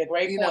uncles. She made a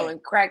great point.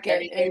 And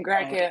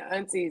crackhead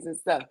aunties and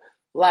stuff.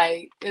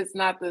 Like it's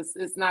not the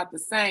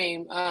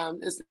same.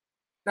 It's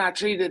not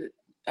treated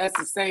as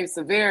the same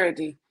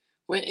severity.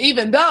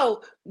 Even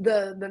though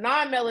the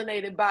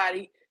non-melanated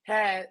body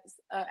has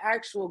an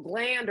actual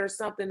gland or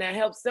something that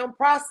helps them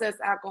process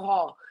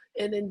alcohol.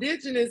 In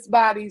indigenous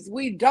bodies,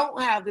 we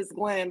don't have this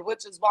gland,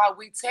 which is why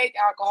we take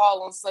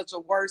alcohol on such a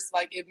worse,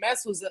 like it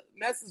messes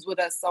with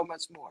us so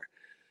much more.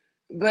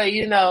 But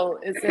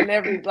it's in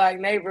every Black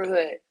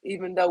neighborhood,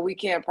 even though we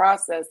can't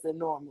process it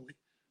normally.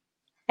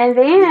 And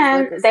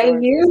then they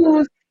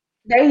use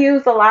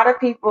a lot of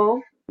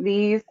people,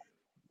 these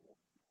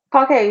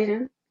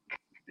Caucasians,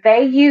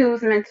 they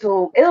use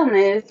mental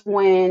illness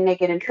when they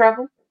get in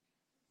trouble,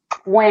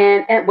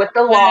 with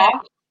the law.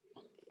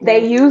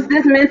 They use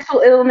this mental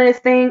illness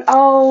thing.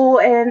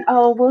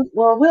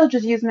 We'll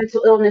just use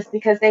mental illness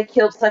because they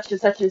killed such and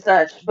such and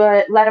such.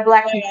 But let a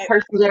Black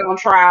person get on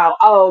trial.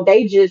 Oh,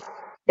 they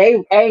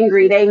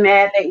angry, they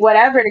mad, they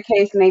whatever the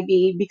case may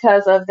be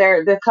because of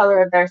the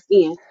color of their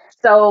skin.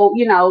 So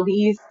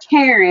these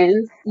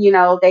Karens,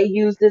 they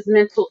use this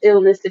mental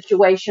illness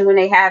situation when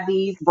they have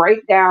these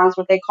breakdowns,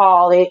 what they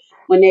call it,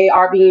 when they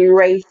are being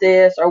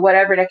racist or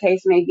whatever the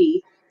case may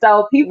be.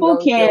 So people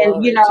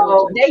can,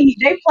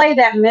 they play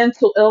that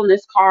mental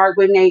illness card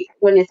when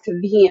it's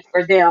convenient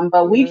for them,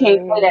 but we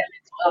can't play that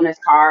mental illness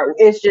card.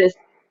 It's just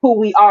who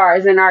we are,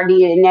 is in our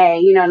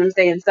DNA. You know what I'm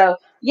saying? So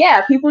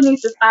yeah, people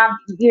need to stop,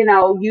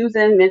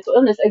 using mental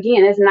illness.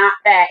 Again, it's not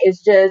that.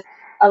 It's just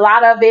a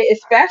lot of it,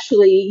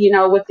 especially,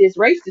 with this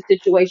racist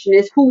situation,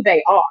 is who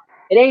they are.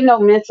 It ain't no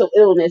mental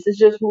illness. It's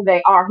just who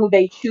they are, who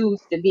they choose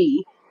to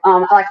be.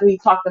 Like we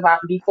talked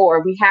about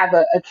before, we have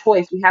a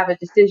choice, we have a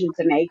decision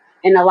to make.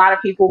 And a lot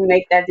of people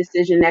make that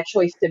decision, that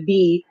choice to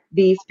be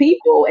these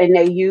people, and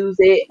they use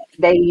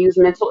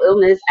mental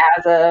illness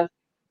as a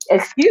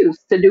excuse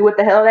to do what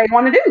the hell they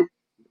want to do.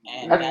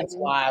 And that's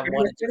why I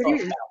wanted to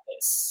talk about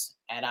this.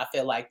 And I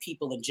feel like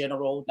people in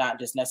general, not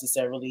just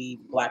necessarily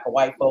Black or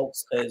white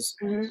folks, because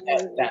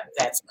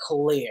that's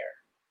clear.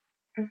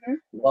 Mm-hmm.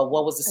 Well,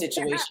 what was the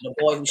situation? The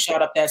boy who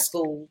shot up that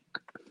school,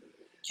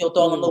 killed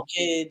all the little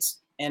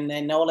kids, and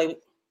then I'm gonna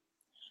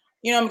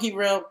keep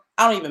real.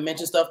 I don't even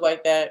mention stuff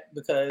like that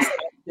because I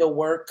still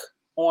work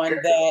on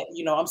that.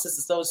 I'm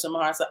Sister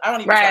SolSista, so I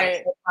don't even try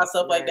to talk about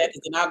stuff like that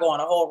because then I'll go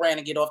on a whole rant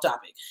and get off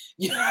topic.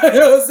 You know what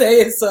I'm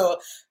saying? So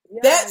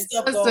that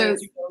stuff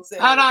goes. You know what I'm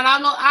saying? Hold on,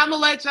 I'm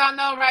gonna let y'all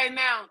know right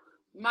now.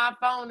 My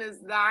phone is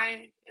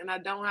dying and I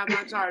don't have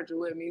my charger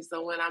with me.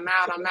 So when I'm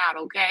out,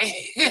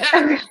 okay?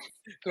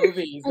 Cool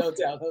beans, no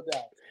doubt.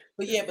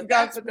 But yeah, but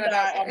that's what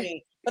I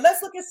mean. But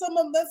let's look at some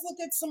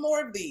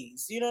more of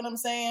these. You know what I'm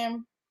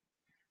saying?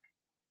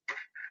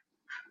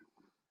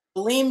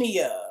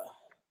 Bulimia.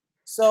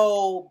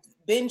 So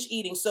binge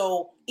eating.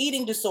 So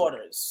eating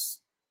disorders.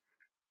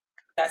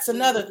 That's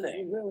another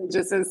thing. Really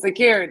just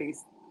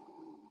insecurities.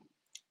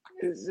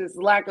 It's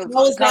just lack of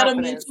confidence, that a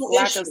mental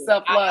lack issue? Of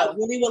self-love. I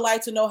really would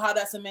like to know how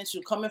that's a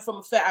mental. Coming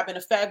from I've been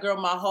a fat girl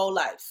my whole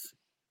life.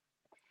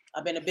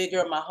 I've been a big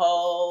girl my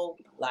whole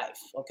life.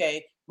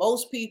 Okay,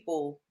 most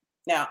people.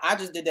 Now I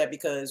just did that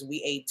because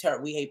we ate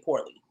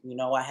poorly.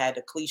 I had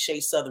the cliche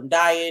Southern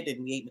diet,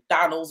 and we ate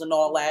McDonald's and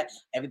all that.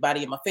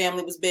 Everybody in my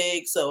family was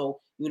big, so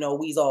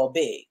we's all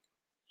big.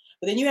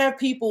 But then you have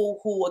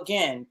people who,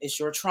 again, it's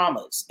your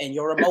traumas and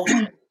your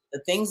emotions. The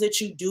things that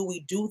you do,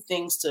 we do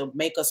things to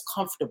make us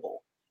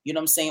comfortable, you know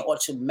what I'm saying, or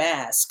to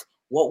mask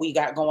what we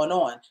got going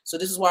on. So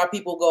this is why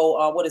people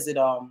go, what is it?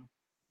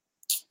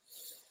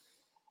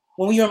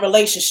 When you're in a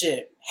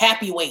relationship,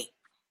 happy weight.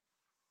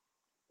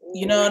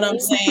 You know what I'm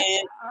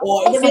saying?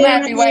 Or some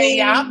happy weight.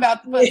 Yeah, I'm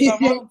about to put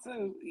some on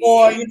too. Yeah.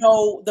 Or, you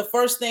know, the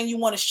first thing you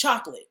want is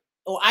chocolate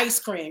or ice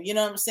cream. You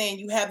know what I'm saying?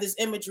 You have this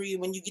imagery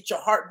when you get your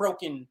heart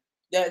broken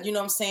that, you know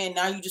what I'm saying?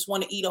 Now you just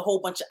want to eat a whole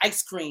bunch of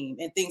ice cream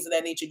and things of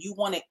that nature. You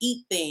want to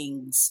eat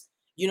things.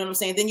 You know what I'm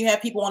saying? Then you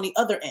have people on the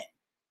other end,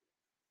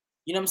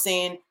 you know what I'm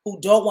saying, who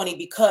don't want it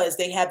because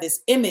they have this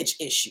image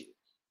issue.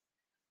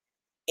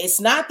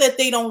 It's not that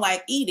they don't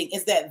like eating,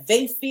 it's that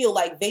they feel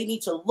like they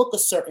need to look a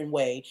certain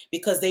way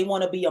because they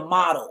want to be a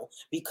model,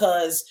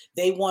 because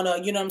they want to,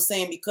 you know what I'm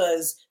saying,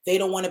 because they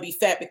don't want to be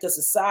fat, because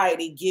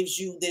society gives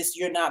you this,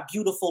 you're not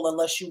beautiful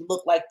unless you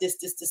look like this,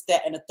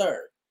 that, and a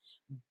third.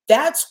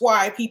 That's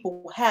why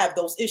people have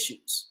those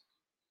issues.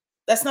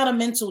 That's not a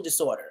mental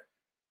disorder.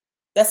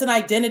 That's an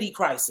identity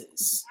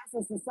crisis.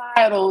 That's a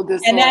societal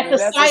disorder. And that's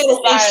a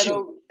societal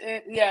issue.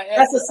 Yeah,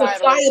 that's a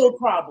societal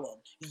problem.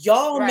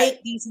 Y'all Right.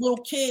 make these little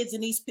kids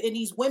and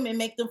these women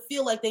make them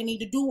feel like they need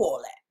to do all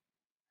that.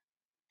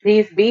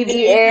 These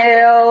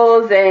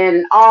BBLs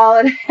and all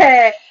of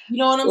that. You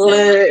know what I'm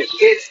saying?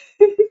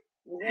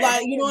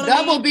 Like, you know what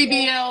double I mean?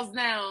 BBLs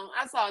now.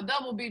 I saw a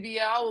double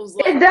BBL. I was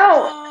like, It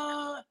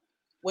don't.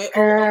 Wait,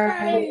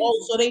 okay.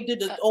 So they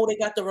did they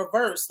got the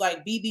reverse,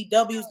 like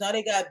BBWs. Now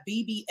they got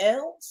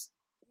BBLs.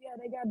 Yeah,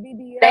 they got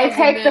BBLs. They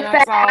take the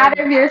fat out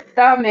of your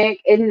stomach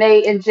and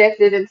they inject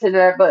it into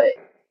their butt.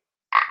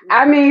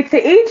 I mean, to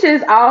each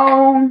his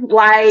own.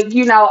 Like,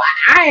 you know,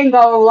 I ain't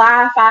gonna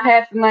lie. If I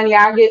have the money,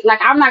 I get, like,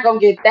 I'm not gonna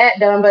get that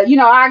done, but you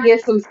know, I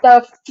get some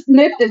stuff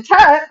nipped and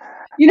tucked.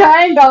 You know,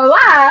 I ain't gonna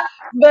lie,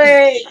 but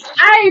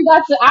I ain't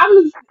about to.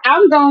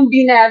 I'm gonna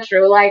be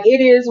natural. Like,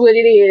 it is what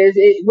it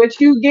is. What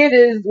you get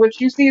is what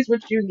you see is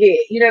what you get.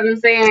 You know what I'm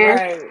saying?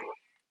 Right.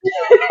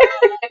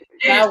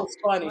 That was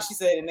funny. She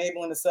said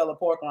enabling the sale of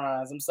pork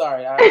rinds. I'm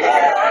sorry. I know.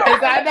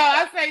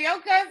 I say your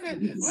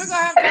cousin. We're gonna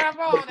have to have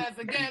her on as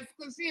a guest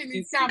because she in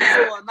these comments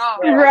going off.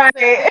 Right.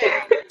 Because,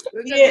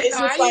 it's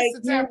I like,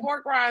 used to tear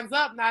pork rinds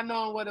up, not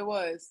knowing what it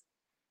was.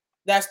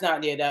 That's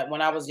not that.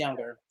 When I was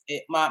younger,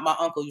 my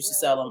uncle used to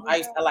sell them.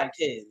 I liked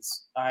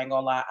his. I ain't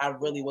gonna lie. I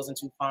really wasn't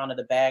too fond of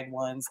the bagged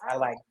ones. I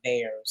like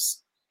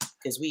theirs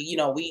because we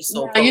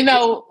sold. You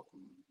know.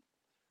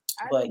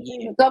 But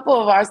a couple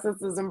of our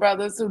sisters and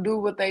brothers who do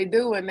what they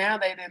do, and now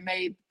they done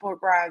made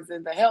pork rinds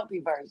into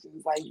healthy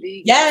versions, like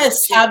vegan.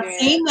 Yes, chicken, I've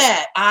seen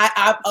that.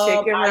 I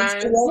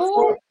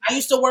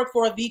used to work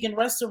for a vegan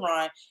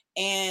restaurant,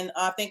 and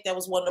I think that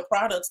was one of the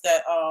products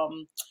that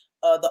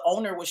the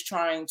owner was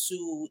trying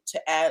to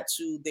add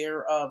to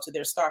their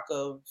stock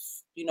of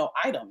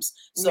items.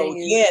 So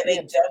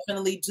they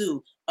definitely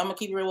do. I'm gonna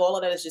keep it real. All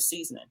of that is just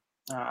seasoning.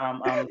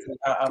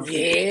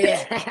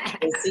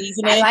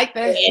 Seasoning, I like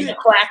that. And the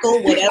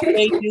crackle, whatever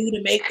they do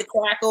to make the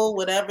crackle,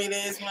 whatever it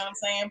is, you know what I'm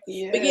saying?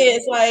 Yeah. But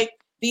it's like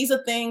these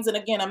are things, and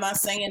again, I'm not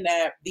saying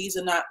that these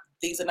are not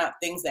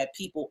things that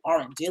people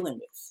aren't dealing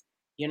with.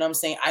 You know what I'm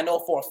saying? I know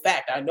for a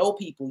fact, I know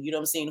people, you know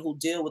what I'm saying, who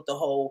deal with the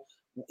whole,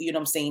 you know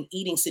what I'm saying,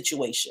 eating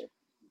situation.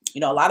 You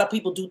know, a lot of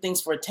people do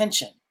things for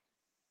attention.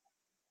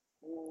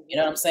 You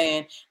know what I'm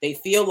saying? They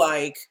feel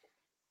like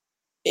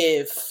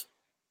if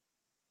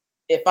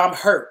I'm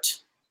hurt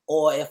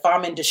or if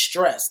I'm in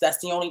distress, that's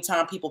the only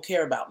time people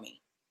care about me.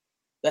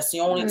 That's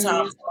the only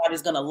time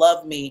somebody's going to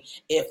love me,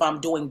 if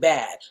I'm doing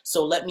bad.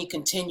 So let me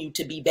continue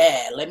to be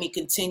bad. Let me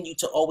continue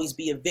to always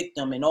be a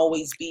victim and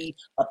always be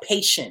a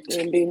patient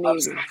and be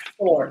needy.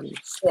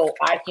 So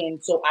I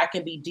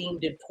can be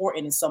deemed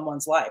important in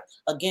someone's life.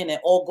 Again,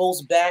 it all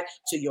goes back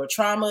to your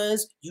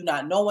traumas, you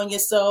not knowing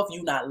yourself,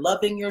 you not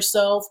loving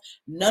yourself.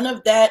 None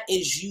of that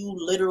is you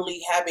literally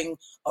having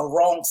a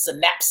wrong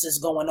synapses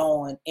going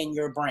on in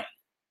your brain.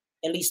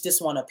 At least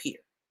this one up here.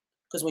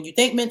 Because when you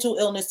think mental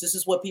illness, this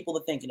is what people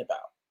are thinking about.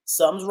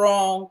 Something's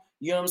wrong,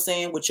 you know what I'm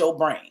saying, with your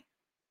brain.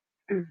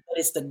 But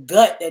it's the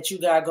gut that you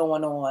got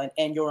going on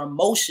and your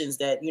emotions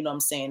that, you know what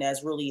I'm saying,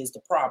 as really is the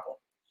problem.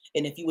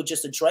 And if you would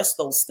just address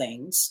those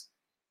things,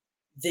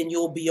 then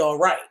you'll be all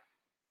right.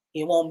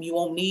 You won't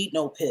need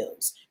no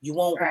pills. You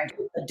won't get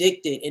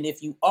addicted. And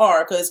if you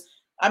are, because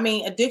I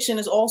mean, addiction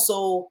is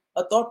also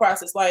a thought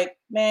process. Like,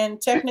 man,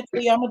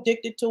 technically I'm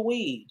addicted to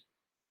weed.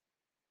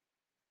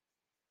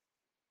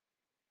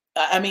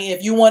 I mean,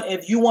 if you want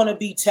to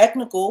be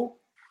technical,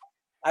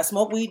 I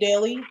smoke weed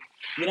daily.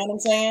 You know what I'm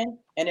saying?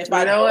 And if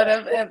I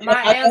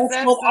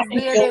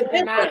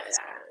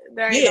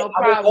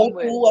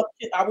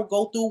will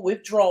go through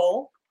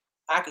withdrawal.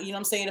 You know what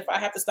I'm saying? If I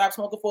have to stop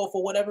smoking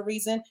for whatever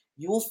reason,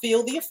 you will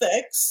feel the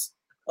effects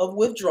of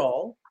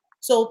withdrawal.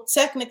 So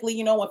technically,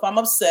 you know, if I'm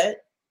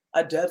upset,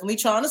 I definitely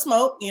trying to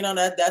smoke. You know,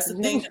 that's the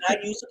thing that I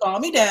use to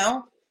calm me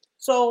down.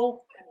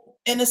 So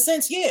in a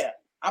sense, yeah,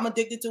 I'm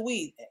addicted to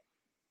weed.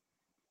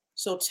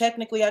 So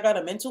technically, I got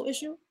a mental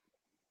issue.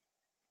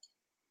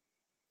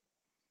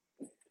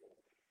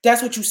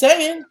 That's what you're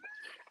saying.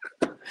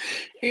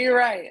 You're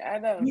right. I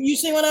know. You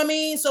see what I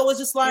mean? So it's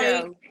just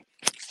like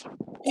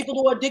people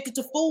who are addicted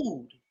to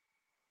food.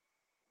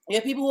 Yeah,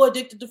 people who are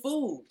addicted to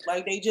food.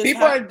 Like they just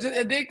people are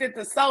addicted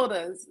to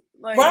sodas.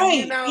 Like, right.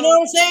 You know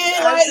what I'm saying?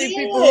 I like, see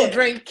people who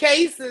drink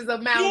cases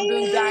of Mountain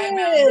Dew, Diet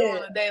Mountain Dew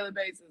on a daily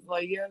basis.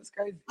 Like, yeah, it's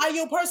crazy.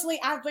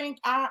 Personally, I think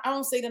I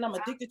don't say that I'm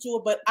addicted to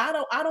it, but I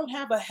don't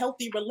have a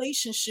healthy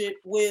relationship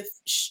with,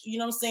 you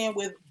know what I'm saying,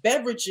 with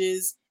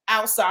beverages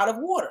outside of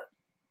water.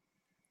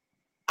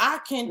 I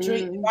can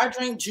drink, if I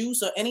drink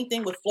juice or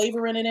anything with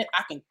flavor in it,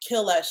 I can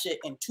kill that shit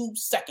in 2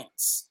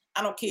 seconds.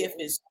 I don't care if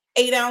it's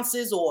 8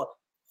 ounces or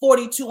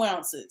 42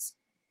 ounces.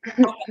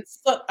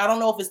 I don't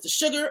know if it's the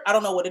sugar. I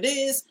don't know what it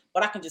is,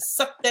 but I can just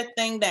suck that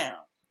thing down.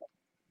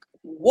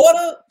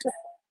 Water,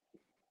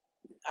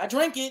 I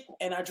drink it,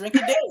 and I drink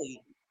it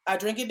daily.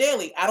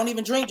 I don't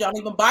even drink. I don't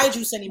even buy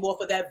juice anymore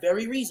for that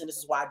very reason. This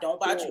is why I don't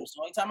buy juice.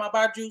 The only time I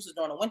buy juice is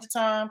during the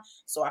wintertime,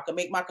 so I can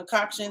make my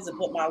concoctions and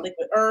put my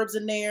liquid herbs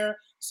in there,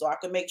 so I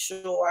can make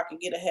sure I can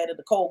get ahead of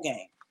the cold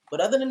game.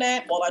 But other than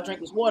that, all I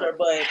drink is water.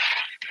 But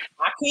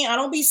I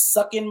don't be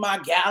sucking I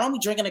don't be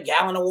drinking a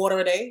gallon of water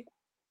a day.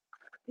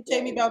 It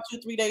take me about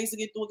 2-3 days to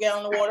get through a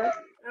gallon of water.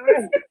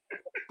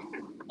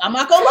 I'm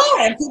not gonna lie,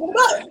 I'm keeping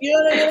it up. You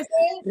know what I'm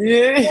saying?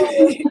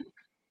 Yeah.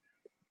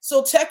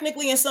 So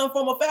technically, in some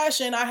form or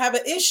fashion, I have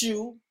an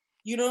issue,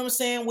 you know what I'm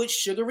saying, with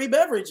sugary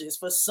beverages.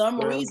 For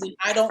some reason,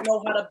 I don't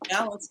know how to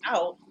balance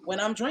out when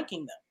I'm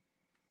drinking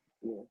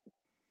them.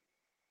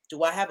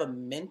 Do I have a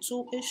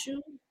mental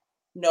issue?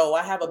 No,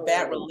 I have a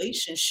bad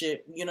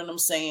relationship, you know what I'm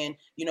saying,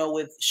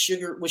 with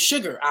sugar,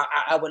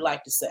 I would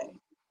like to say.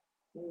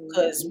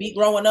 Because me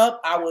growing up,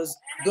 I was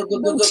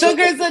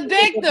Sugar's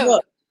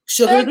addictive.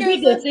 Sugar's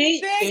addictive. See,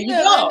 there you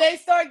go. And they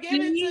start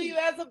giving it to you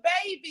as a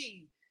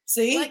baby.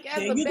 See, like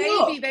as a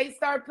baby, they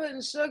start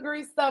putting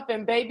sugary stuff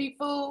in baby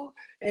food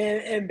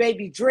and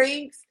baby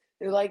drinks.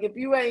 They're like, if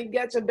you ain't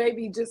got your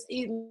baby just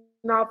eating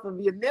off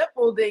of your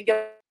nipple, then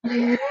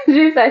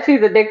she said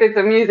she's addicted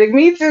to music.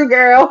 Me too,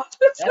 girl.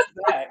 That's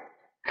right.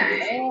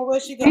 Oh, where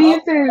she go? Me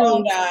too. Her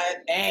phone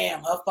died.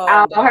 Damn, her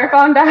phone died. Her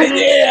phone died.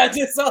 Yeah, I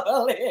just saw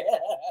her.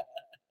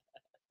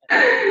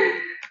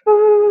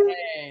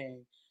 Dang.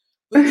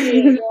 But yeah,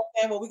 you know what I'm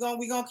saying? Well,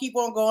 we're gonna keep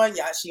on going.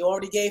 Yeah, she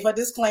already gave her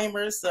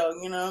disclaimers, so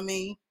you know what I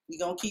mean. We're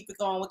gonna keep it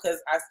going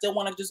because I still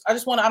want to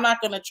I'm not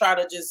gonna try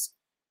to just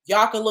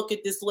y'all can look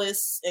at this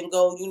list and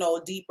go,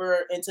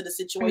 deeper into the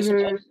situation.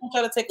 But I just want to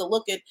try to take a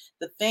look at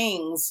the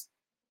things,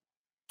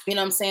 you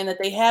know what I'm saying, that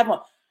they have on.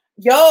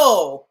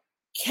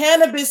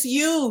 Cannabis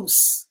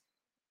use.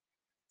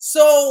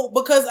 So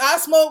because I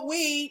smoke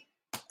weed,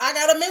 I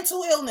got a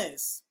mental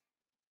illness.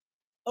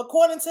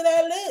 According to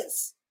that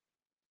list.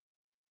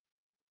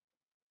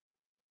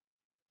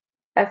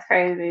 That's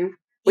crazy.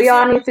 We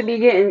all need to be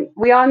getting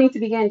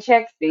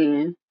checks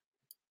then.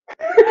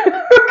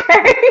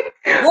 Okay.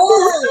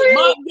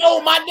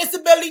 My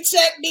disability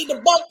check need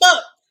to bump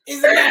up.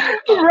 Is it not?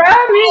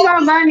 Rub me my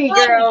money,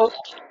 girl.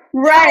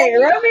 Right,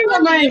 rub me my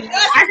money.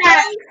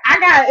 I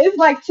got. It's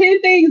like 10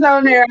 things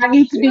on there I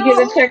need to be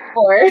getting checks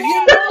for.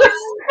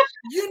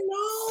 You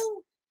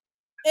know.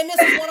 And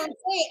this is what I'm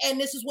saying. And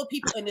this is what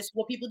people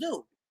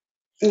do.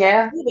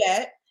 Yeah. They do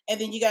that. And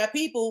then you got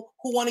people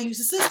who want to use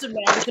the system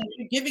now because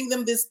you're giving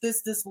them this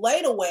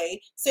light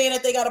away, saying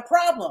that they got a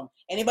problem.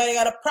 Anybody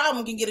got a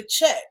problem can get a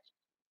check.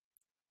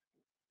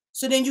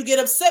 So then you get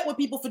upset with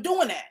people for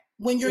doing that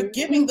when you're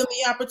giving them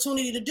the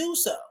opportunity to do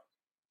so.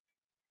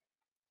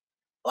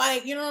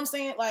 Like, you know what I'm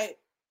saying? Like,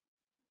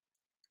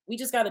 we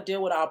just got to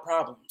deal with our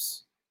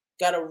problems.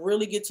 Got to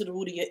really get to the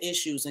root of your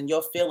issues and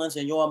your feelings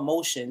and your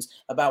emotions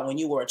about when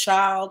you were a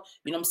child,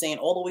 you know what I'm saying,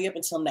 all the way up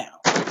until now.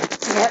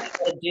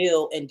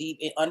 Deal and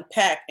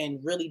unpack and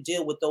really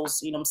deal with those,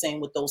 you know what I'm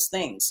saying, with those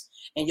things,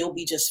 and you'll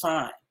be just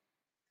fine.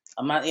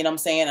 I'm not, you know what I'm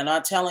saying, I'm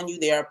not telling you,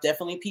 there are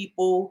definitely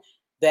people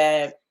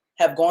that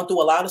have gone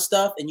through a lot of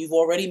stuff and you've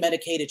already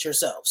medicated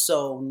yourself.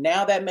 So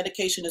now that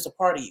medication is a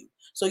part of you.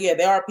 So yeah,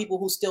 there are people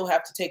who still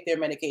have to take their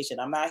medication.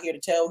 I'm not here to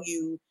tell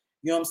you,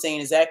 you know what I'm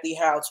saying, exactly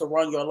how to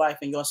run your life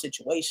and your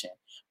situation.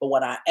 But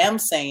what I am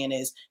saying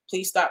is,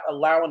 please stop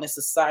allowing the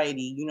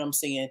society, you know what I'm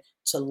saying,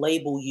 to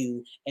label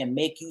you and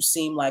make you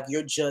seem like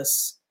you're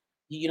just,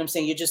 you know what I'm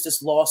saying, you're just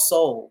this lost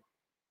soul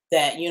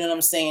that, you know what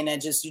I'm saying,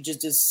 that you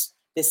just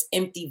this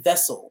empty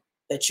vessel,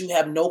 that you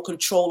have no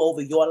control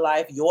over your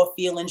life, your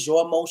feelings,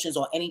 your emotions,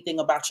 or anything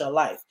about your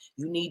life.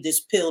 You need this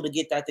pill to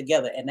get that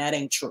together, and that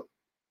ain't true.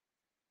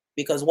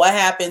 Because what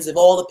happens if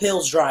all the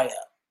pills dry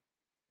up?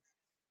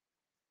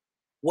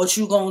 What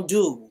you gonna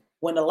do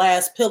when the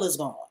last pill is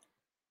gone?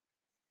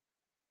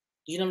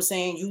 You know what I'm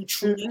saying? You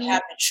truly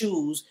have to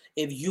choose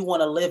if you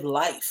want to live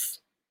life.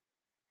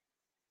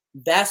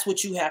 That's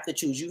what you have to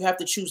choose. You have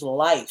to choose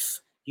life,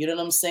 you know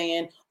what I'm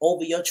saying,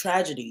 over your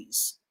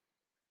tragedies.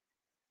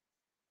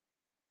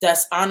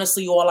 That's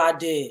honestly all I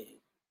did.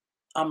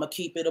 I'm going to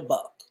keep it a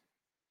buck.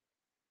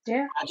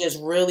 Yeah. I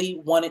just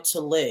really wanted to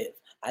live.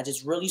 I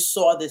just really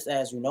saw this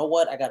as, you know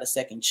what, I got a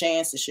second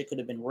chance. This shit could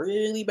have been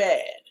really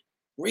bad.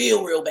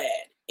 Real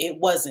bad. It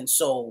wasn't.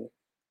 So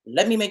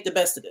let me make the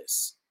best of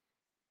this.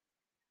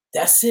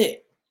 That's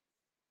it.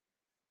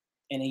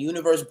 And the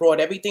universe brought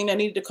everything that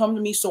needed to come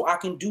to me so I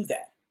can do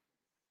that.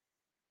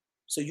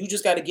 So you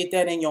just got to get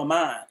that in your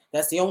mind.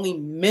 That's the only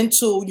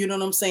mental, you know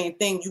what I'm saying,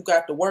 thing you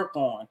got to work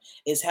on,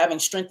 is having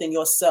strength in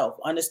yourself,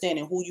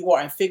 understanding who you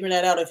are and figuring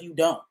that out if you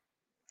don't.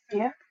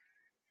 Yeah.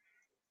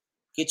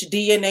 Get your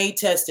DNA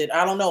tested.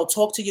 I don't know.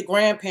 Talk to your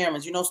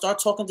grandparents. Start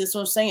talking. This is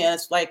what I'm saying.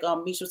 It's like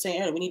Misha was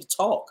saying earlier. We need to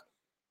talk.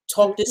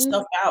 Talk this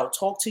stuff out.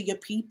 Talk to your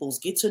peoples.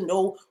 Get to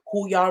know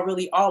who y'all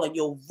really are. And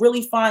you'll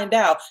really find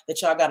out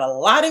that y'all got a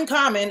lot in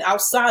common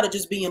outside of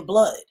just being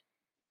blood.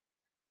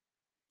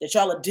 That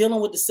y'all are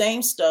dealing with the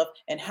same stuff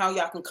and how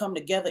y'all can come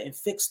together and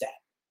fix that.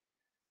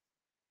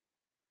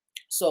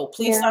 So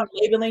please stop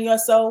labeling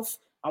yourself.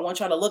 I want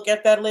y'all to look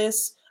at that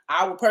list.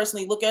 I will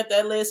personally look at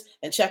that list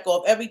and check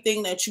off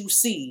everything that you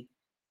see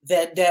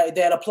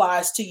that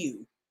applies to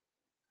you.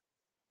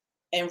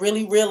 And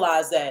really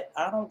realize that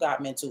I don't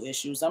got mental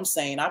issues. I'm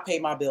saying I pay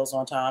my bills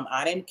on time.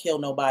 I didn't kill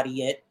nobody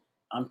yet.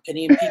 I'm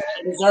putting people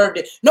that deserved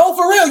it. No,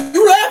 for real.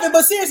 You laughing,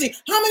 but seriously,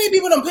 how many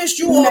people done pissed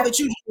you off that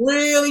you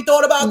really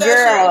thought about that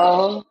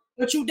shit?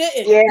 But you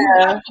didn't. Yeah.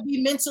 You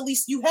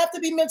have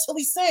to be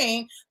mentally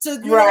sane to,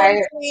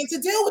 Right. to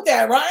deal with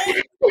that,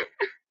 right?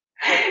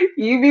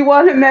 You be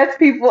wanting to mess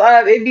people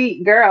up. It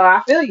be, girl,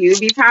 I feel you.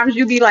 It be times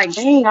you be like,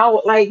 dang,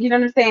 like, you know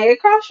what I'm saying? It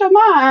crossed your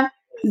mind,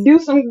 do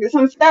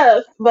some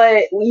stuff,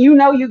 but you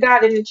know you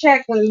got it in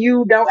check when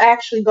you don't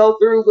actually go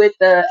through with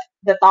the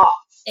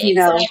thoughts,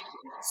 Exactly.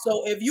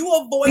 So if you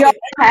You avoided every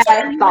have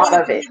time you thought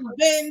wanted of to it. get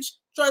revenge,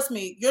 trust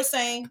me, you're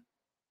saying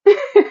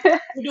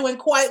you're doing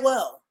quite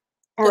well.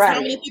 Because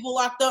how many people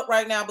locked up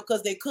right now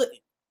because they couldn't?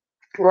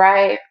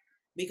 Right.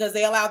 Because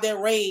they allowed their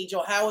rage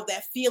or however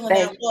that feeling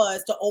that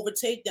was to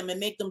overtake them and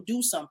make them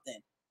do something.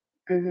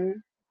 Mm-hmm.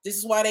 This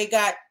is why they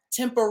got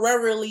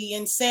temporarily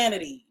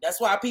insanity. That's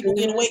why people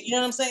get away. You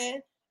know what I'm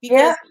saying?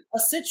 Because a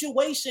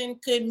situation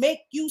could make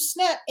you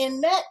snap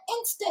in that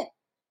instant.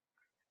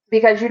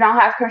 Because you don't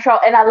have control.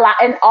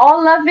 And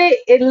all of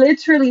it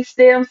literally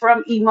stems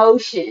from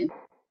emotion.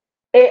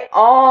 It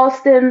all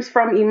stems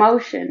from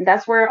emotion.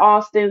 That's where it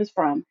all stems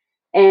from.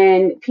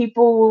 And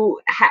people,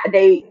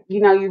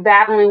 you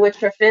battling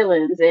with your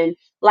feelings. And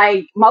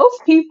like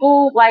most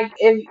people, like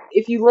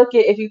if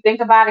you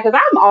think about it, because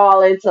I'm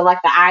all into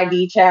like the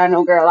ID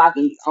channel, girl. I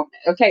be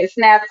okay,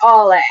 snap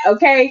all that.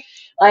 Okay,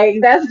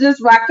 like that's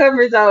just my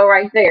comfort zone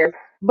right there.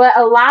 But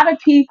a lot of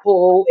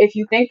people, if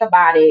you think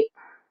about it,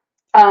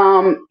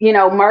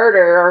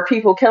 murder or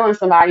people killing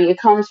somebody, it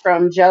comes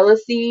from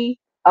jealousy,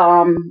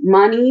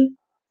 money,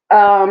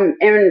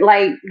 and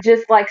like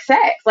just like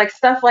sex, like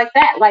stuff like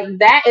that. Like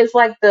that is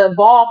like the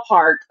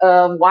ballpark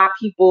of why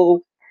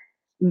people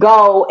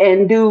go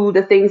and do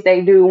the things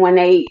they do when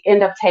they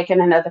end up taking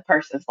another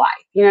person's life.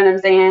 You know what I'm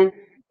saying?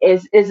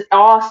 Is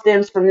all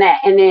stems from that.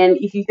 And then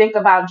if you think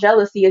about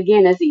jealousy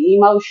again as the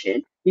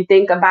emotion, you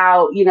think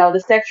about,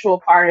 the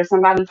sexual part of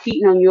somebody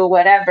cheating on you or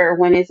whatever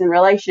when it's in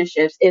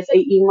relationships, it's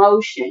an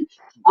emotion.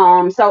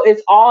 So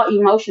it's all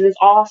emotion, it's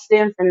all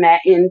stem from that.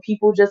 And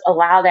people just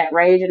allow that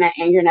rage and that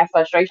anger and that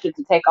frustration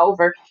to take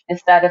over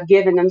instead of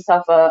giving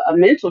themselves a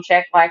mental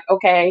check like,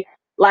 okay,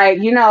 like,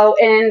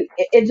 and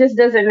it just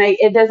doesn't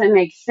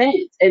make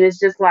sense. And it's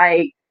just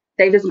like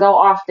they just go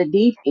off the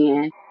deep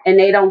end and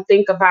they don't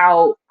think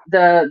about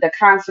the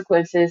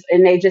consequences,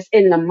 and they just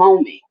in the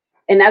moment.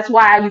 And that's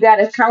why you got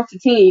to count to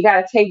 10. You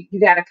got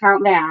to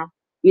count down.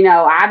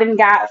 I didn't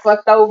got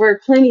fucked over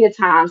plenty of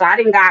times. I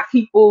didn't got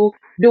people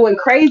doing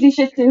crazy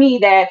shit to me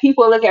that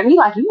people look at me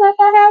like, you let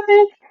that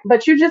happen.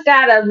 But you just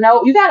gotta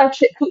know. You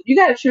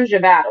gotta choose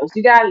your battles.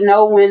 You gotta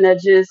know when to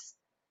just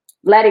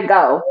let it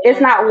go.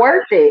 It's not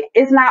worth it.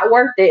 It's not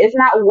worth it. It's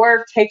not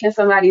worth taking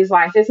somebody's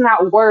life. It's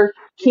not worth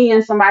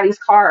keying somebody's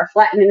car or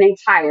flattening their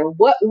tire.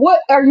 What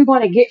are you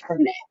going to get from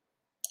that?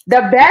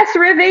 The best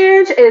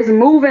revenge is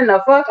moving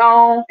the fuck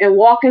on and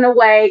walking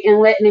away and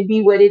letting it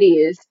be what it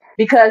is.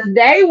 Because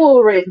they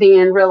will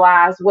then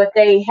realize what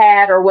they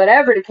had or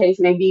whatever the case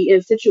may be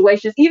in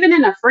situations, even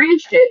in a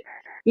friendship.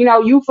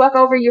 You fuck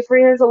over your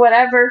friends or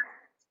whatever,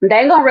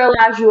 they gonna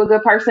realize you a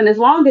good person as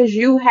long as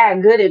you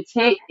had good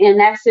intent in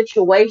that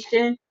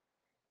situation.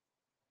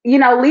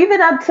 Leave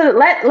it up to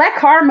let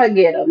karma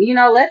get them.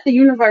 Let the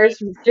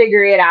universe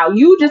figure it out.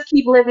 You just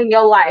keep living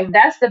your life.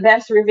 That's the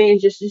best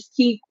revenge. Is just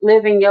keep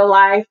living your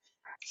life.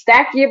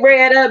 Stack your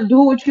bread up.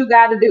 Do what you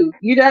got to do.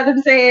 You know what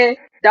I'm saying?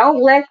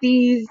 Don't let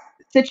these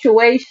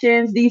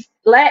situations.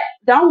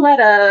 Don't let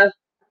a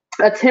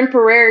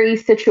temporary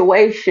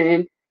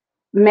situation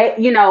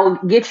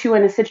get you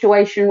in a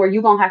situation where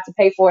you're gonna have to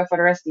pay for it for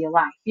the rest of your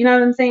life. You know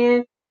what I'm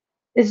saying?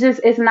 It's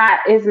not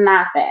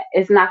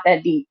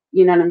that deep.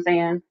 You know what I'm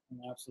saying?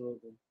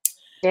 Absolutely.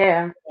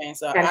 Yeah. And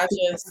so Gotta I keep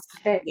it just,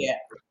 in check.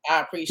 I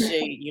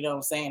appreciate, what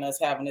I'm saying, us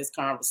having this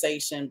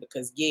conversation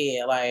because,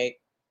 like,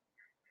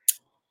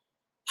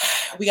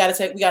 we got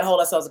to hold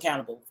ourselves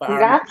accountable for You our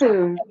got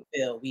emotions.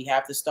 to. We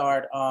have to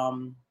start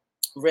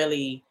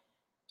really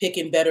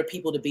picking better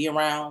people to be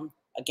around.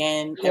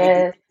 Again,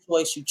 everything Yes.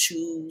 choice you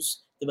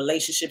choose, the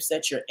relationships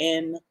that you're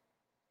in.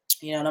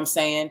 You know what I'm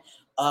saying?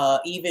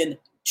 Even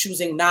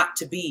choosing not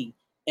to be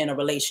in a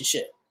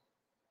relationship.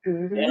 You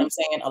know what I'm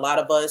saying? A lot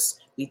of us,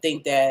 we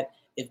think that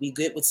if we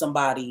get with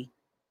somebody,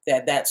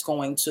 that's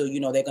going to,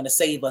 they're going to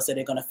save us, or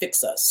they're going to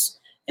fix us.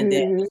 And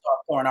then we start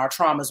pouring our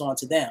traumas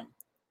onto them.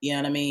 You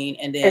know what I mean?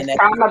 And then it's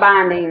trauma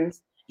bonding.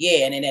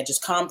 Yeah, and then that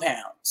just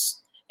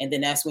compounds. And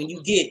then that's when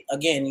you get,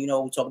 again, we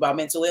talk about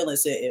mental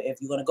illness.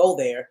 If you're going to go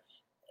there,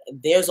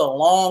 there's a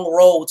long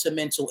road to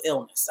mental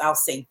illness. I'll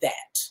say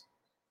that.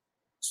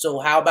 So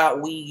how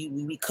about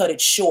we cut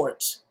it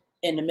short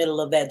in the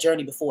middle of that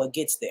journey before it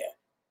gets there?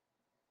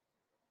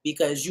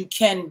 Because you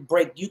can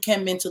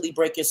mentally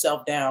break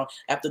yourself down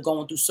after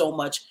going through so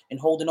much and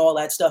holding all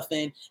that stuff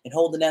in and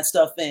holding that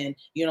stuff in,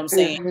 you know what I'm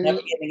saying? Never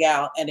getting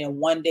out. And then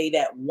one day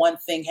that one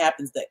thing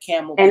happens, that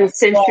camel. And it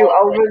takes you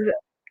over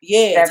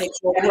it takes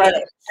you over the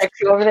edge.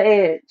 Takes you over the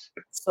edge.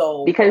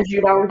 So because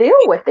you don't deal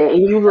with it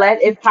and you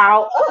let it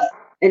pile up,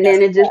 and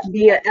then it just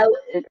be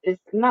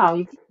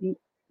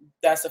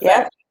that's a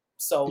fact.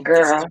 So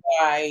this is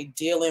why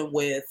dealing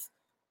with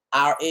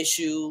our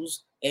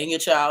issues in your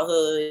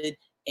childhood,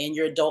 in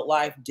your adult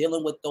life,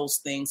 dealing with those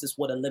things is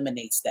what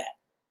eliminates that.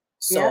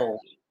 So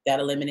that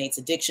eliminates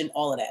addiction,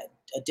 all of that.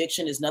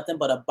 Addiction is nothing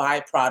but a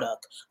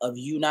byproduct of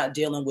you not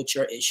dealing with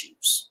your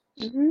issues.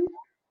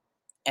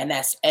 And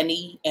that's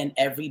any and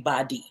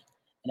everybody.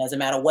 And doesn't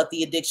matter what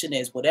the addiction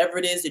is, whatever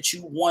it is that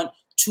you want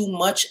too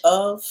much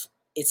of,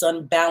 it's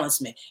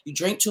unbalancement. You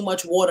drink too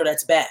much water,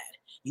 that's bad.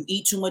 You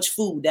eat too much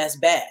food, that's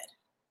bad.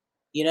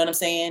 You know what I'm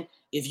saying?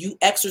 If you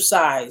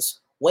exercise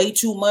way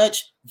too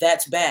much,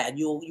 that's bad.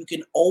 You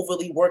can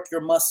overly work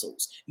your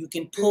muscles. You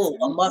can pull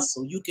a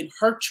muscle. You can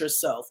hurt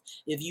yourself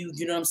if you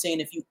know what I'm saying,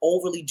 if you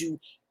overly do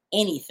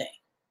anything.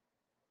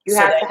 You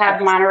have to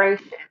have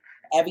moderation.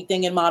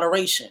 Everything in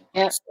moderation.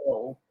 Yep.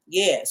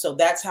 So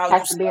that's how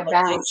you stop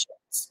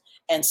addictions.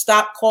 And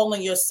stop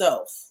calling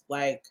yourself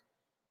like,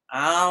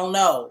 I don't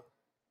know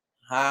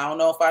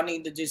if I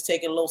need to just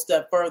take it a little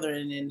step further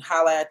and then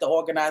holler at the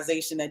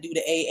organization that do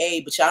the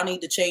AA, but y'all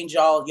need to change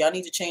y'all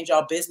need to change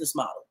y'all business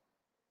model.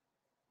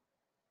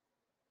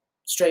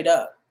 Straight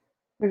up.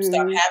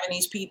 Stop having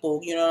these people,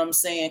 you know what I'm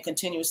saying,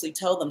 continuously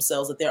tell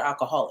themselves that they're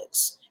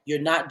alcoholics. You're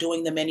not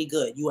doing them any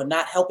good. You are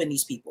not helping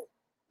these people.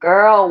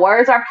 Girl,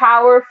 words are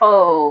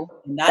powerful.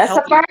 That's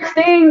the first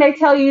thing they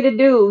tell you to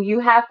do. You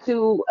have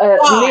to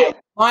admit.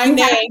 My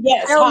name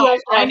is such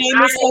and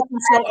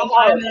so, and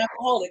I'm an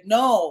alcoholic.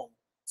 No.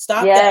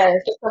 Stop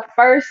that.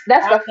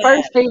 That's the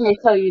first thing they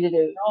tell you to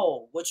do.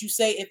 No, what you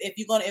say if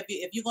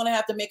you're gonna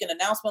have to make an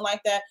announcement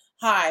like that.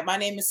 Hi, my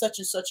name is such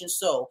and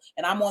so,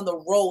 and I'm on the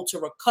road to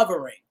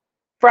recovering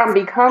from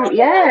becoming.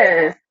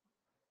 Yes.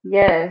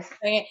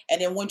 And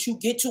then once you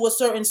get to a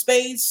certain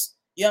space,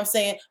 you know what I'm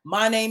saying?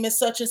 My name is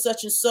such and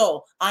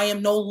so. I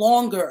am no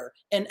longer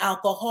an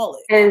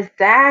alcoholic.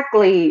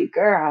 Exactly,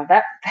 girl.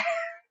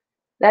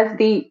 That's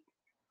deep.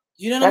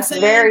 You know what I'm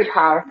saying? Very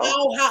powerful.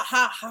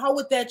 How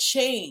would that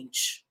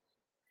change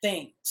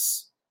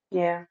things?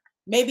 Yeah.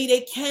 Maybe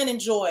they can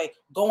enjoy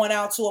going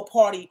out to a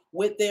party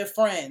with their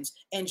friends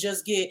and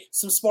just get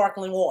some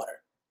sparkling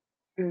water.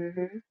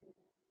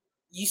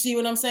 You see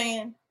what I'm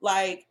saying?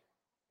 Like,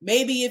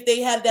 maybe if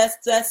they had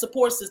that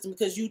support system,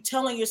 because you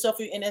telling yourself,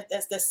 and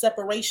that's that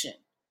separation.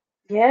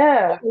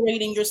 Yeah.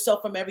 Separating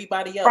yourself from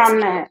everybody else. From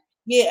that.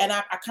 Yeah, and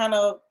I kind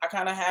of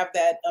have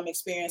that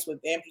experience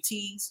with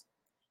amputees.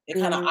 They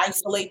kind of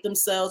isolate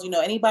themselves.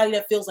 Anybody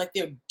that feels like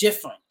they're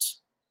different,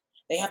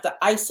 they have to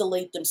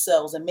isolate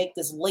themselves and make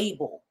this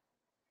label.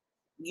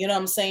 You know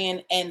what I'm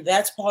saying? And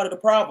that's part of the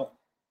problem.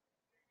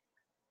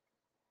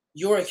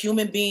 You're a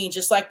human being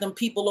just like them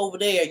people over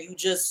there. You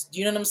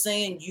know what I'm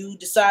saying? You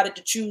decided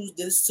to choose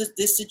this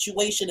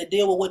situation to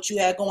deal with what you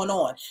had going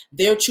on.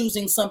 They're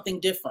choosing something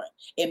different.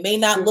 It may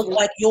not look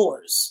like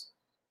yours,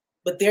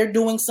 but they're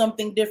doing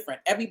something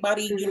different.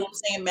 Everybody, you know what I'm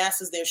saying,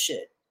 masters their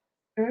shit.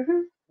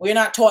 We're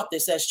not taught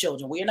this as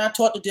children. We're not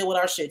taught to deal with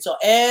our shit. So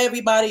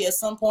everybody at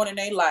some point in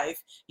their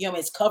life,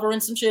 is covering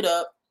some shit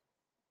up,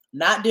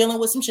 not dealing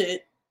with some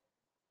shit,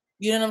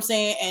 you know what I'm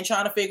saying, and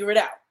trying to figure it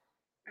out.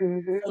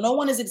 So no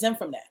one is exempt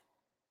from that.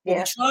 What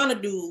we're trying to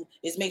do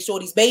is make sure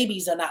these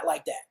babies are not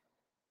like that.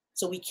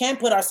 So we can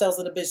put ourselves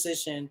in a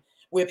position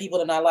where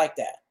people are not like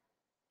that.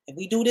 If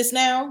we do this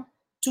now,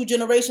 2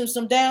 generations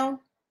from down,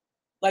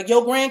 like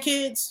your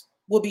grandkids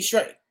will be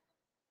straight.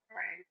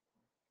 Right.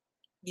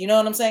 You know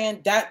what I'm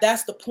saying?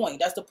 That's the point.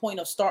 That's the point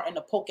of starting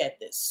to poke at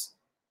this.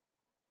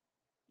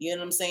 You know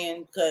what I'm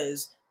saying?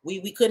 Because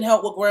we couldn't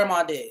help what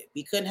grandma did.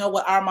 We couldn't help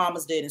what our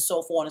mamas did, and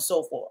so forth and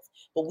so forth.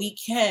 But we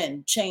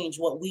can change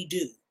what we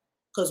do,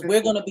 because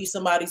we're going to be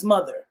somebody's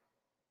mother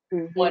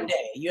one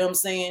day. You know what I'm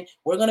saying?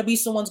 We're going to be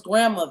someone's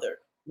grandmother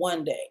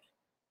one day.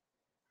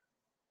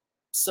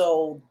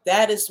 So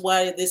that is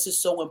why this is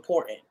so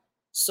important.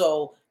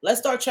 So let's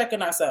start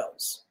checking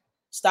ourselves.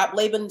 Stop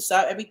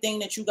everything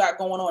that you got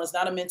going on. It's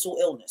not a mental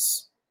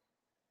illness.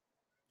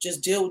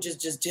 Just deal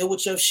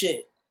with your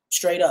shit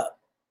straight up.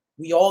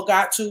 We all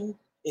got to.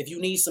 If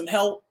you need some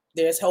help,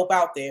 there's help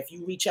out there. If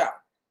you reach out,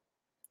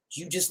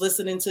 you just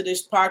listening to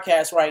this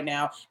podcast right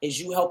now is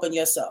you helping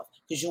yourself,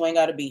 because you ain't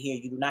got to be here.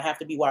 You do not have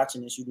to be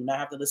watching this. You do not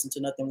have to listen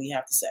to nothing we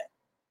have to say.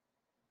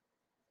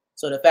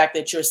 So the fact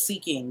that you're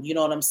seeking, you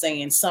know what I'm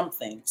saying,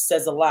 something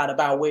says a lot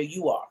about where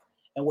you are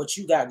and what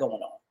you got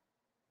going on.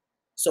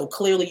 So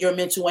clearly your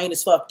mental ain't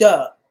as fucked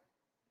up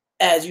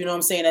as, you know what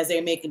I'm saying, as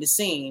they're making the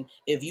scene,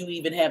 if you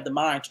even have the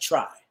mind to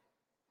try.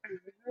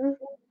 Mm-hmm.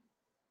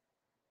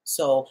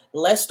 So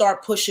let's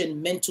start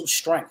pushing mental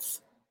strength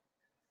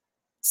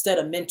instead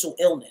of mental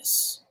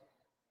illness.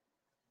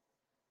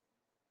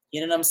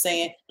 You know what I'm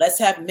saying? Let's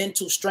have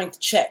mental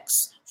strength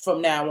checks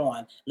from now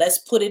on. Let's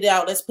put it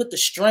out. Let's put the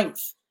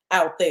strength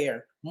out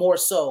there more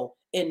so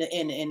in the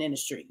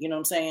industry. You know what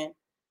I'm saying?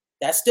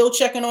 That's still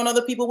checking on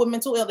other people with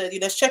mental illness.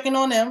 That's checking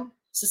on them.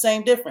 It's the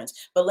same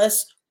difference. But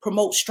let's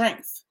promote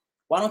strength.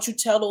 Why don't you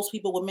tell those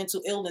people with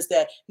mental illness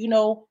that, you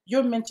know,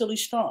 you're mentally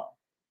strong.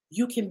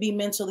 You can be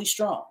mentally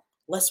strong.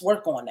 Let's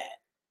work on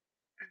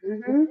that.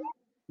 Mm-hmm.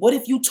 What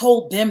if you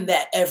told them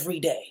that every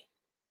day?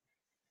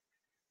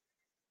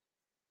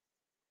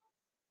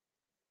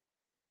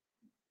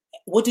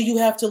 What do you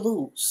have to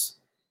lose?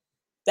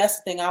 That's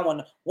the thing I want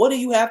to. What do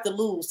you have to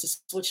lose to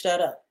switch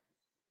that up?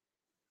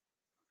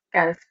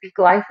 Gotta speak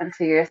life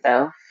into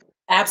yourself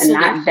and Absolutely.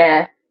 not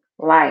death.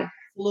 Life.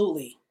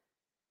 Absolutely.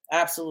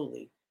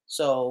 Absolutely.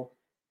 So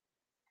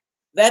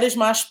that is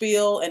my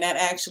spiel, and that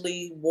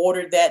actually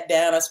watered that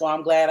down. That's why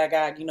I'm glad I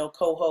got, you know,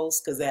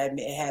 co-hosts, because had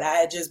I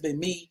had just been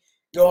me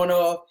going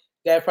off,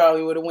 that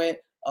probably would have went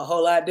a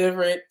whole lot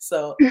different.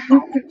 So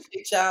I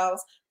appreciate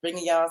y'all's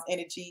bringing y'all's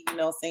energy, you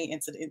know, saying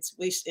into the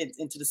intuition,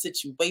 into the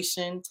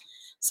situation.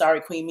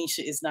 Sorry, Queen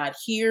Misha is not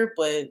here,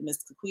 but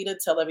Miss Kaquita,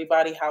 tell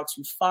everybody how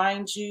to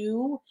find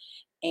you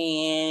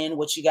and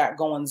what you got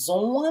going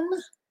on.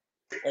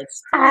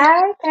 Let's do it.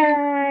 Hi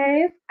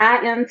guys, I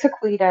am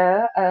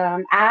Taquita.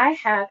 I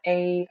have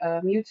a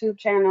YouTube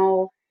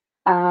channel.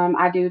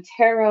 I do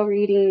tarot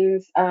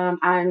readings.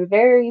 I'm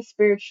very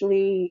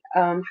spiritually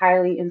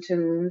highly in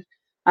tune.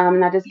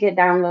 And I just get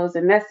downloads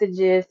and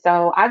messages.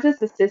 So I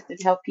just assist and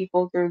help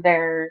people through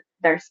their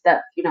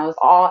stuff. You know, it's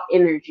all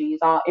energy,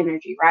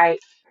 right?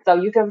 So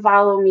you can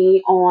follow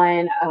me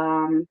on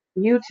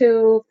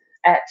YouTube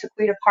at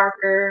Taquita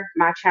Parker.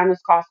 My channel is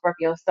called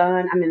Scorpio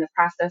Sun. I'm in the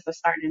process of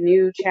starting a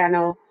new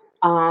channel.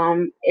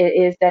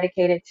 It is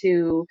dedicated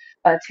to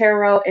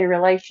tarot and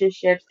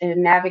relationships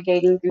and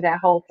navigating through that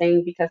whole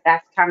thing, because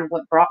that's kind of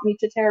what brought me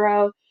to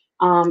tarot.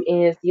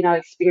 Is, you know,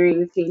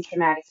 experiencing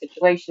traumatic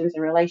situations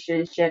and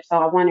relationships. So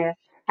I want to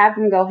have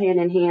them go hand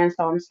in hand.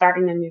 So I'm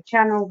starting a new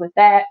channel with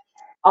that.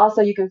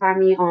 Also, you can find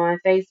me on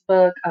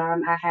Facebook.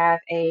 I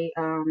have a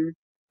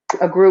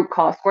group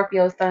called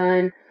Scorpio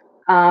Sun.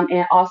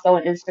 And also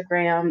on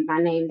Instagram,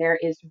 my name there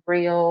is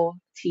Real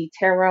T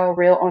Tarot,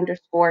 real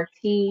underscore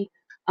T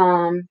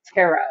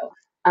Tarot.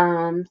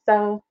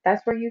 So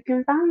that's where you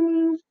can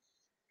find me.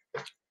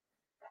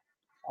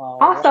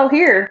 Also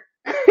here.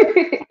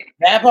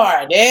 That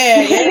part,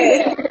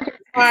 yeah.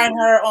 Find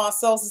her on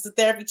SolSista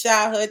Therapy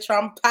Childhood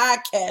Trauma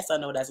Podcast. I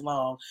know that's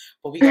long,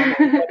 but we're gonna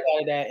make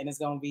out of that, and it's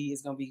gonna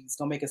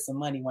make us some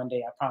money one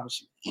day. I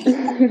promise you.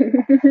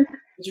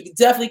 But you can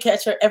definitely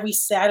catch her every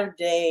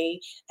Saturday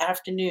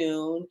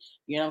afternoon.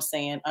 You know what I'm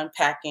saying?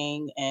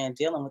 Unpacking and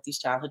dealing with these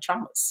childhood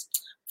traumas.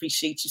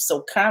 Appreciate you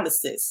so kindly,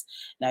 sis.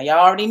 Now y'all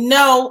already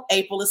know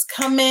April is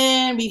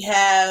coming. We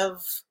have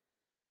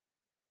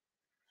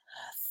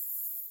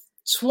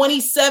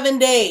 27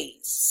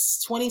 days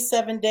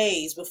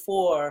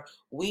before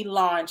we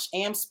launch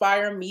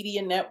Amspire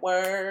Media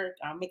Network.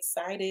 I'm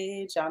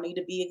excited. Y'all need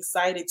to be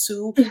excited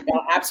too.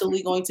 Y'all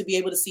absolutely going to be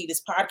able to see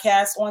this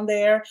podcast on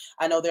there.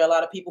 I know there are a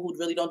lot of people who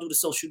really don't do the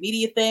social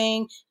media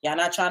thing. Y'all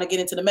not trying to get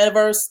into the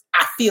metaverse.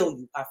 I feel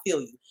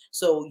you.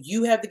 So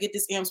you have to get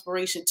this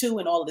inspiration too,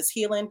 and all of this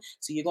healing.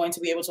 So you're going to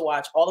be able to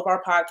watch all of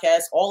our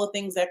podcasts, all the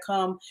things that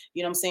come,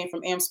 you know what I'm saying,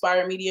 from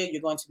Amspire Media.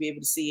 You're going to be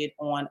able to see it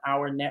on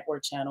our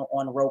network channel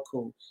on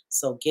Roku.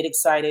 So get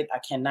excited. I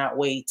cannot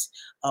wait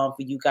for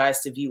you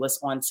guys to view us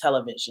on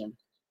television.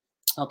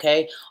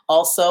 Okay.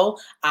 Also,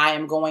 I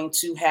am going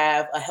to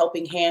have a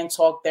Helping Hand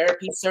Talk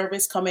therapy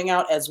service coming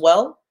out as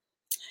well.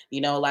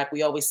 You know, like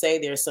we always say,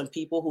 there's some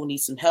people who need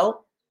some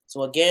help.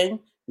 So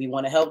again, we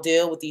want to help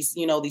deal with these,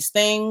 you know, these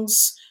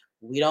things.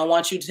 We don't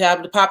want you to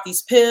have to pop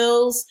these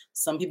pills.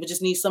 Some people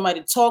just need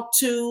somebody to talk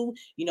to,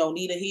 you know,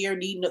 need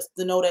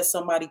to know that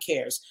somebody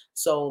cares.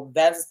 So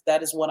that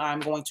is what I'm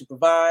going to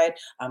provide.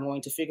 I'm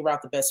going to figure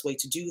out the best way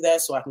to do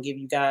that so I can give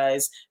you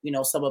guys, you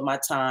know, some of my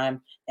time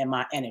and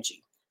my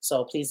energy.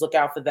 So please look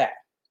out for that.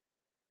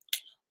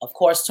 Of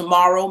course,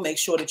 tomorrow, make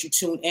sure that you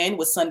tune in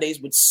with Sundays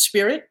with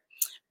Spirit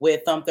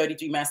with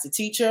 33 Master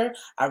Teacher.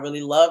 I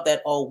really love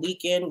that all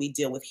weekend we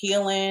deal with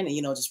healing and,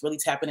 you know, just really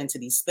tapping into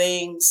these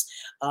things.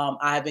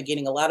 I've been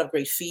getting a lot of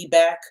great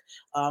feedback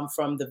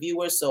from the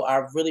viewers. So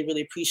I really,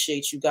 really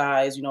appreciate you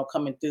guys, you know,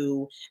 coming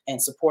through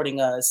and supporting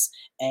us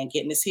and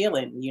getting this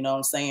healing, you know what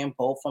I'm saying?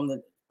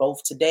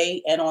 Both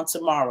today and on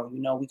tomorrow.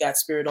 You know, we got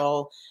spirit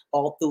all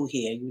through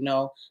here. You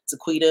know,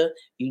 Taquita,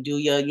 you do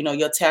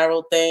your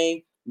tarot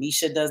thing.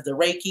 Misha does the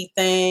Reiki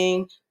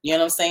thing. You know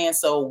what I'm saying?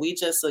 So we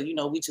just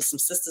some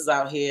sisters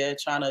out here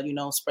trying to, you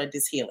know, spread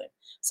this healing.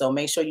 So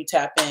make sure you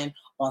tap in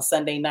on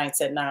Sunday nights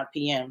at 9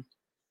 p.m.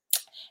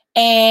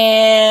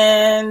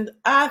 And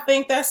I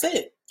think that's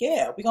it.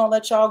 Yeah, we're going to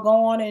let y'all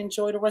go on and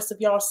enjoy the rest of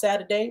y'all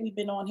Saturday. We've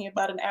been on here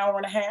about an hour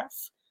and a half.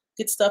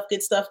 Good stuff,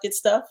 good stuff, good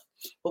stuff.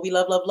 But we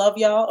love, love, love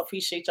y'all.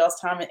 Appreciate y'all's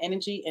time and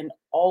energy. And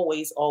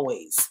always,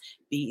 always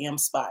be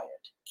inspired.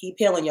 Keep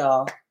healing,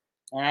 y'all.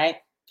 All right?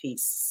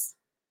 Peace.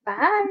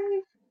 Bye.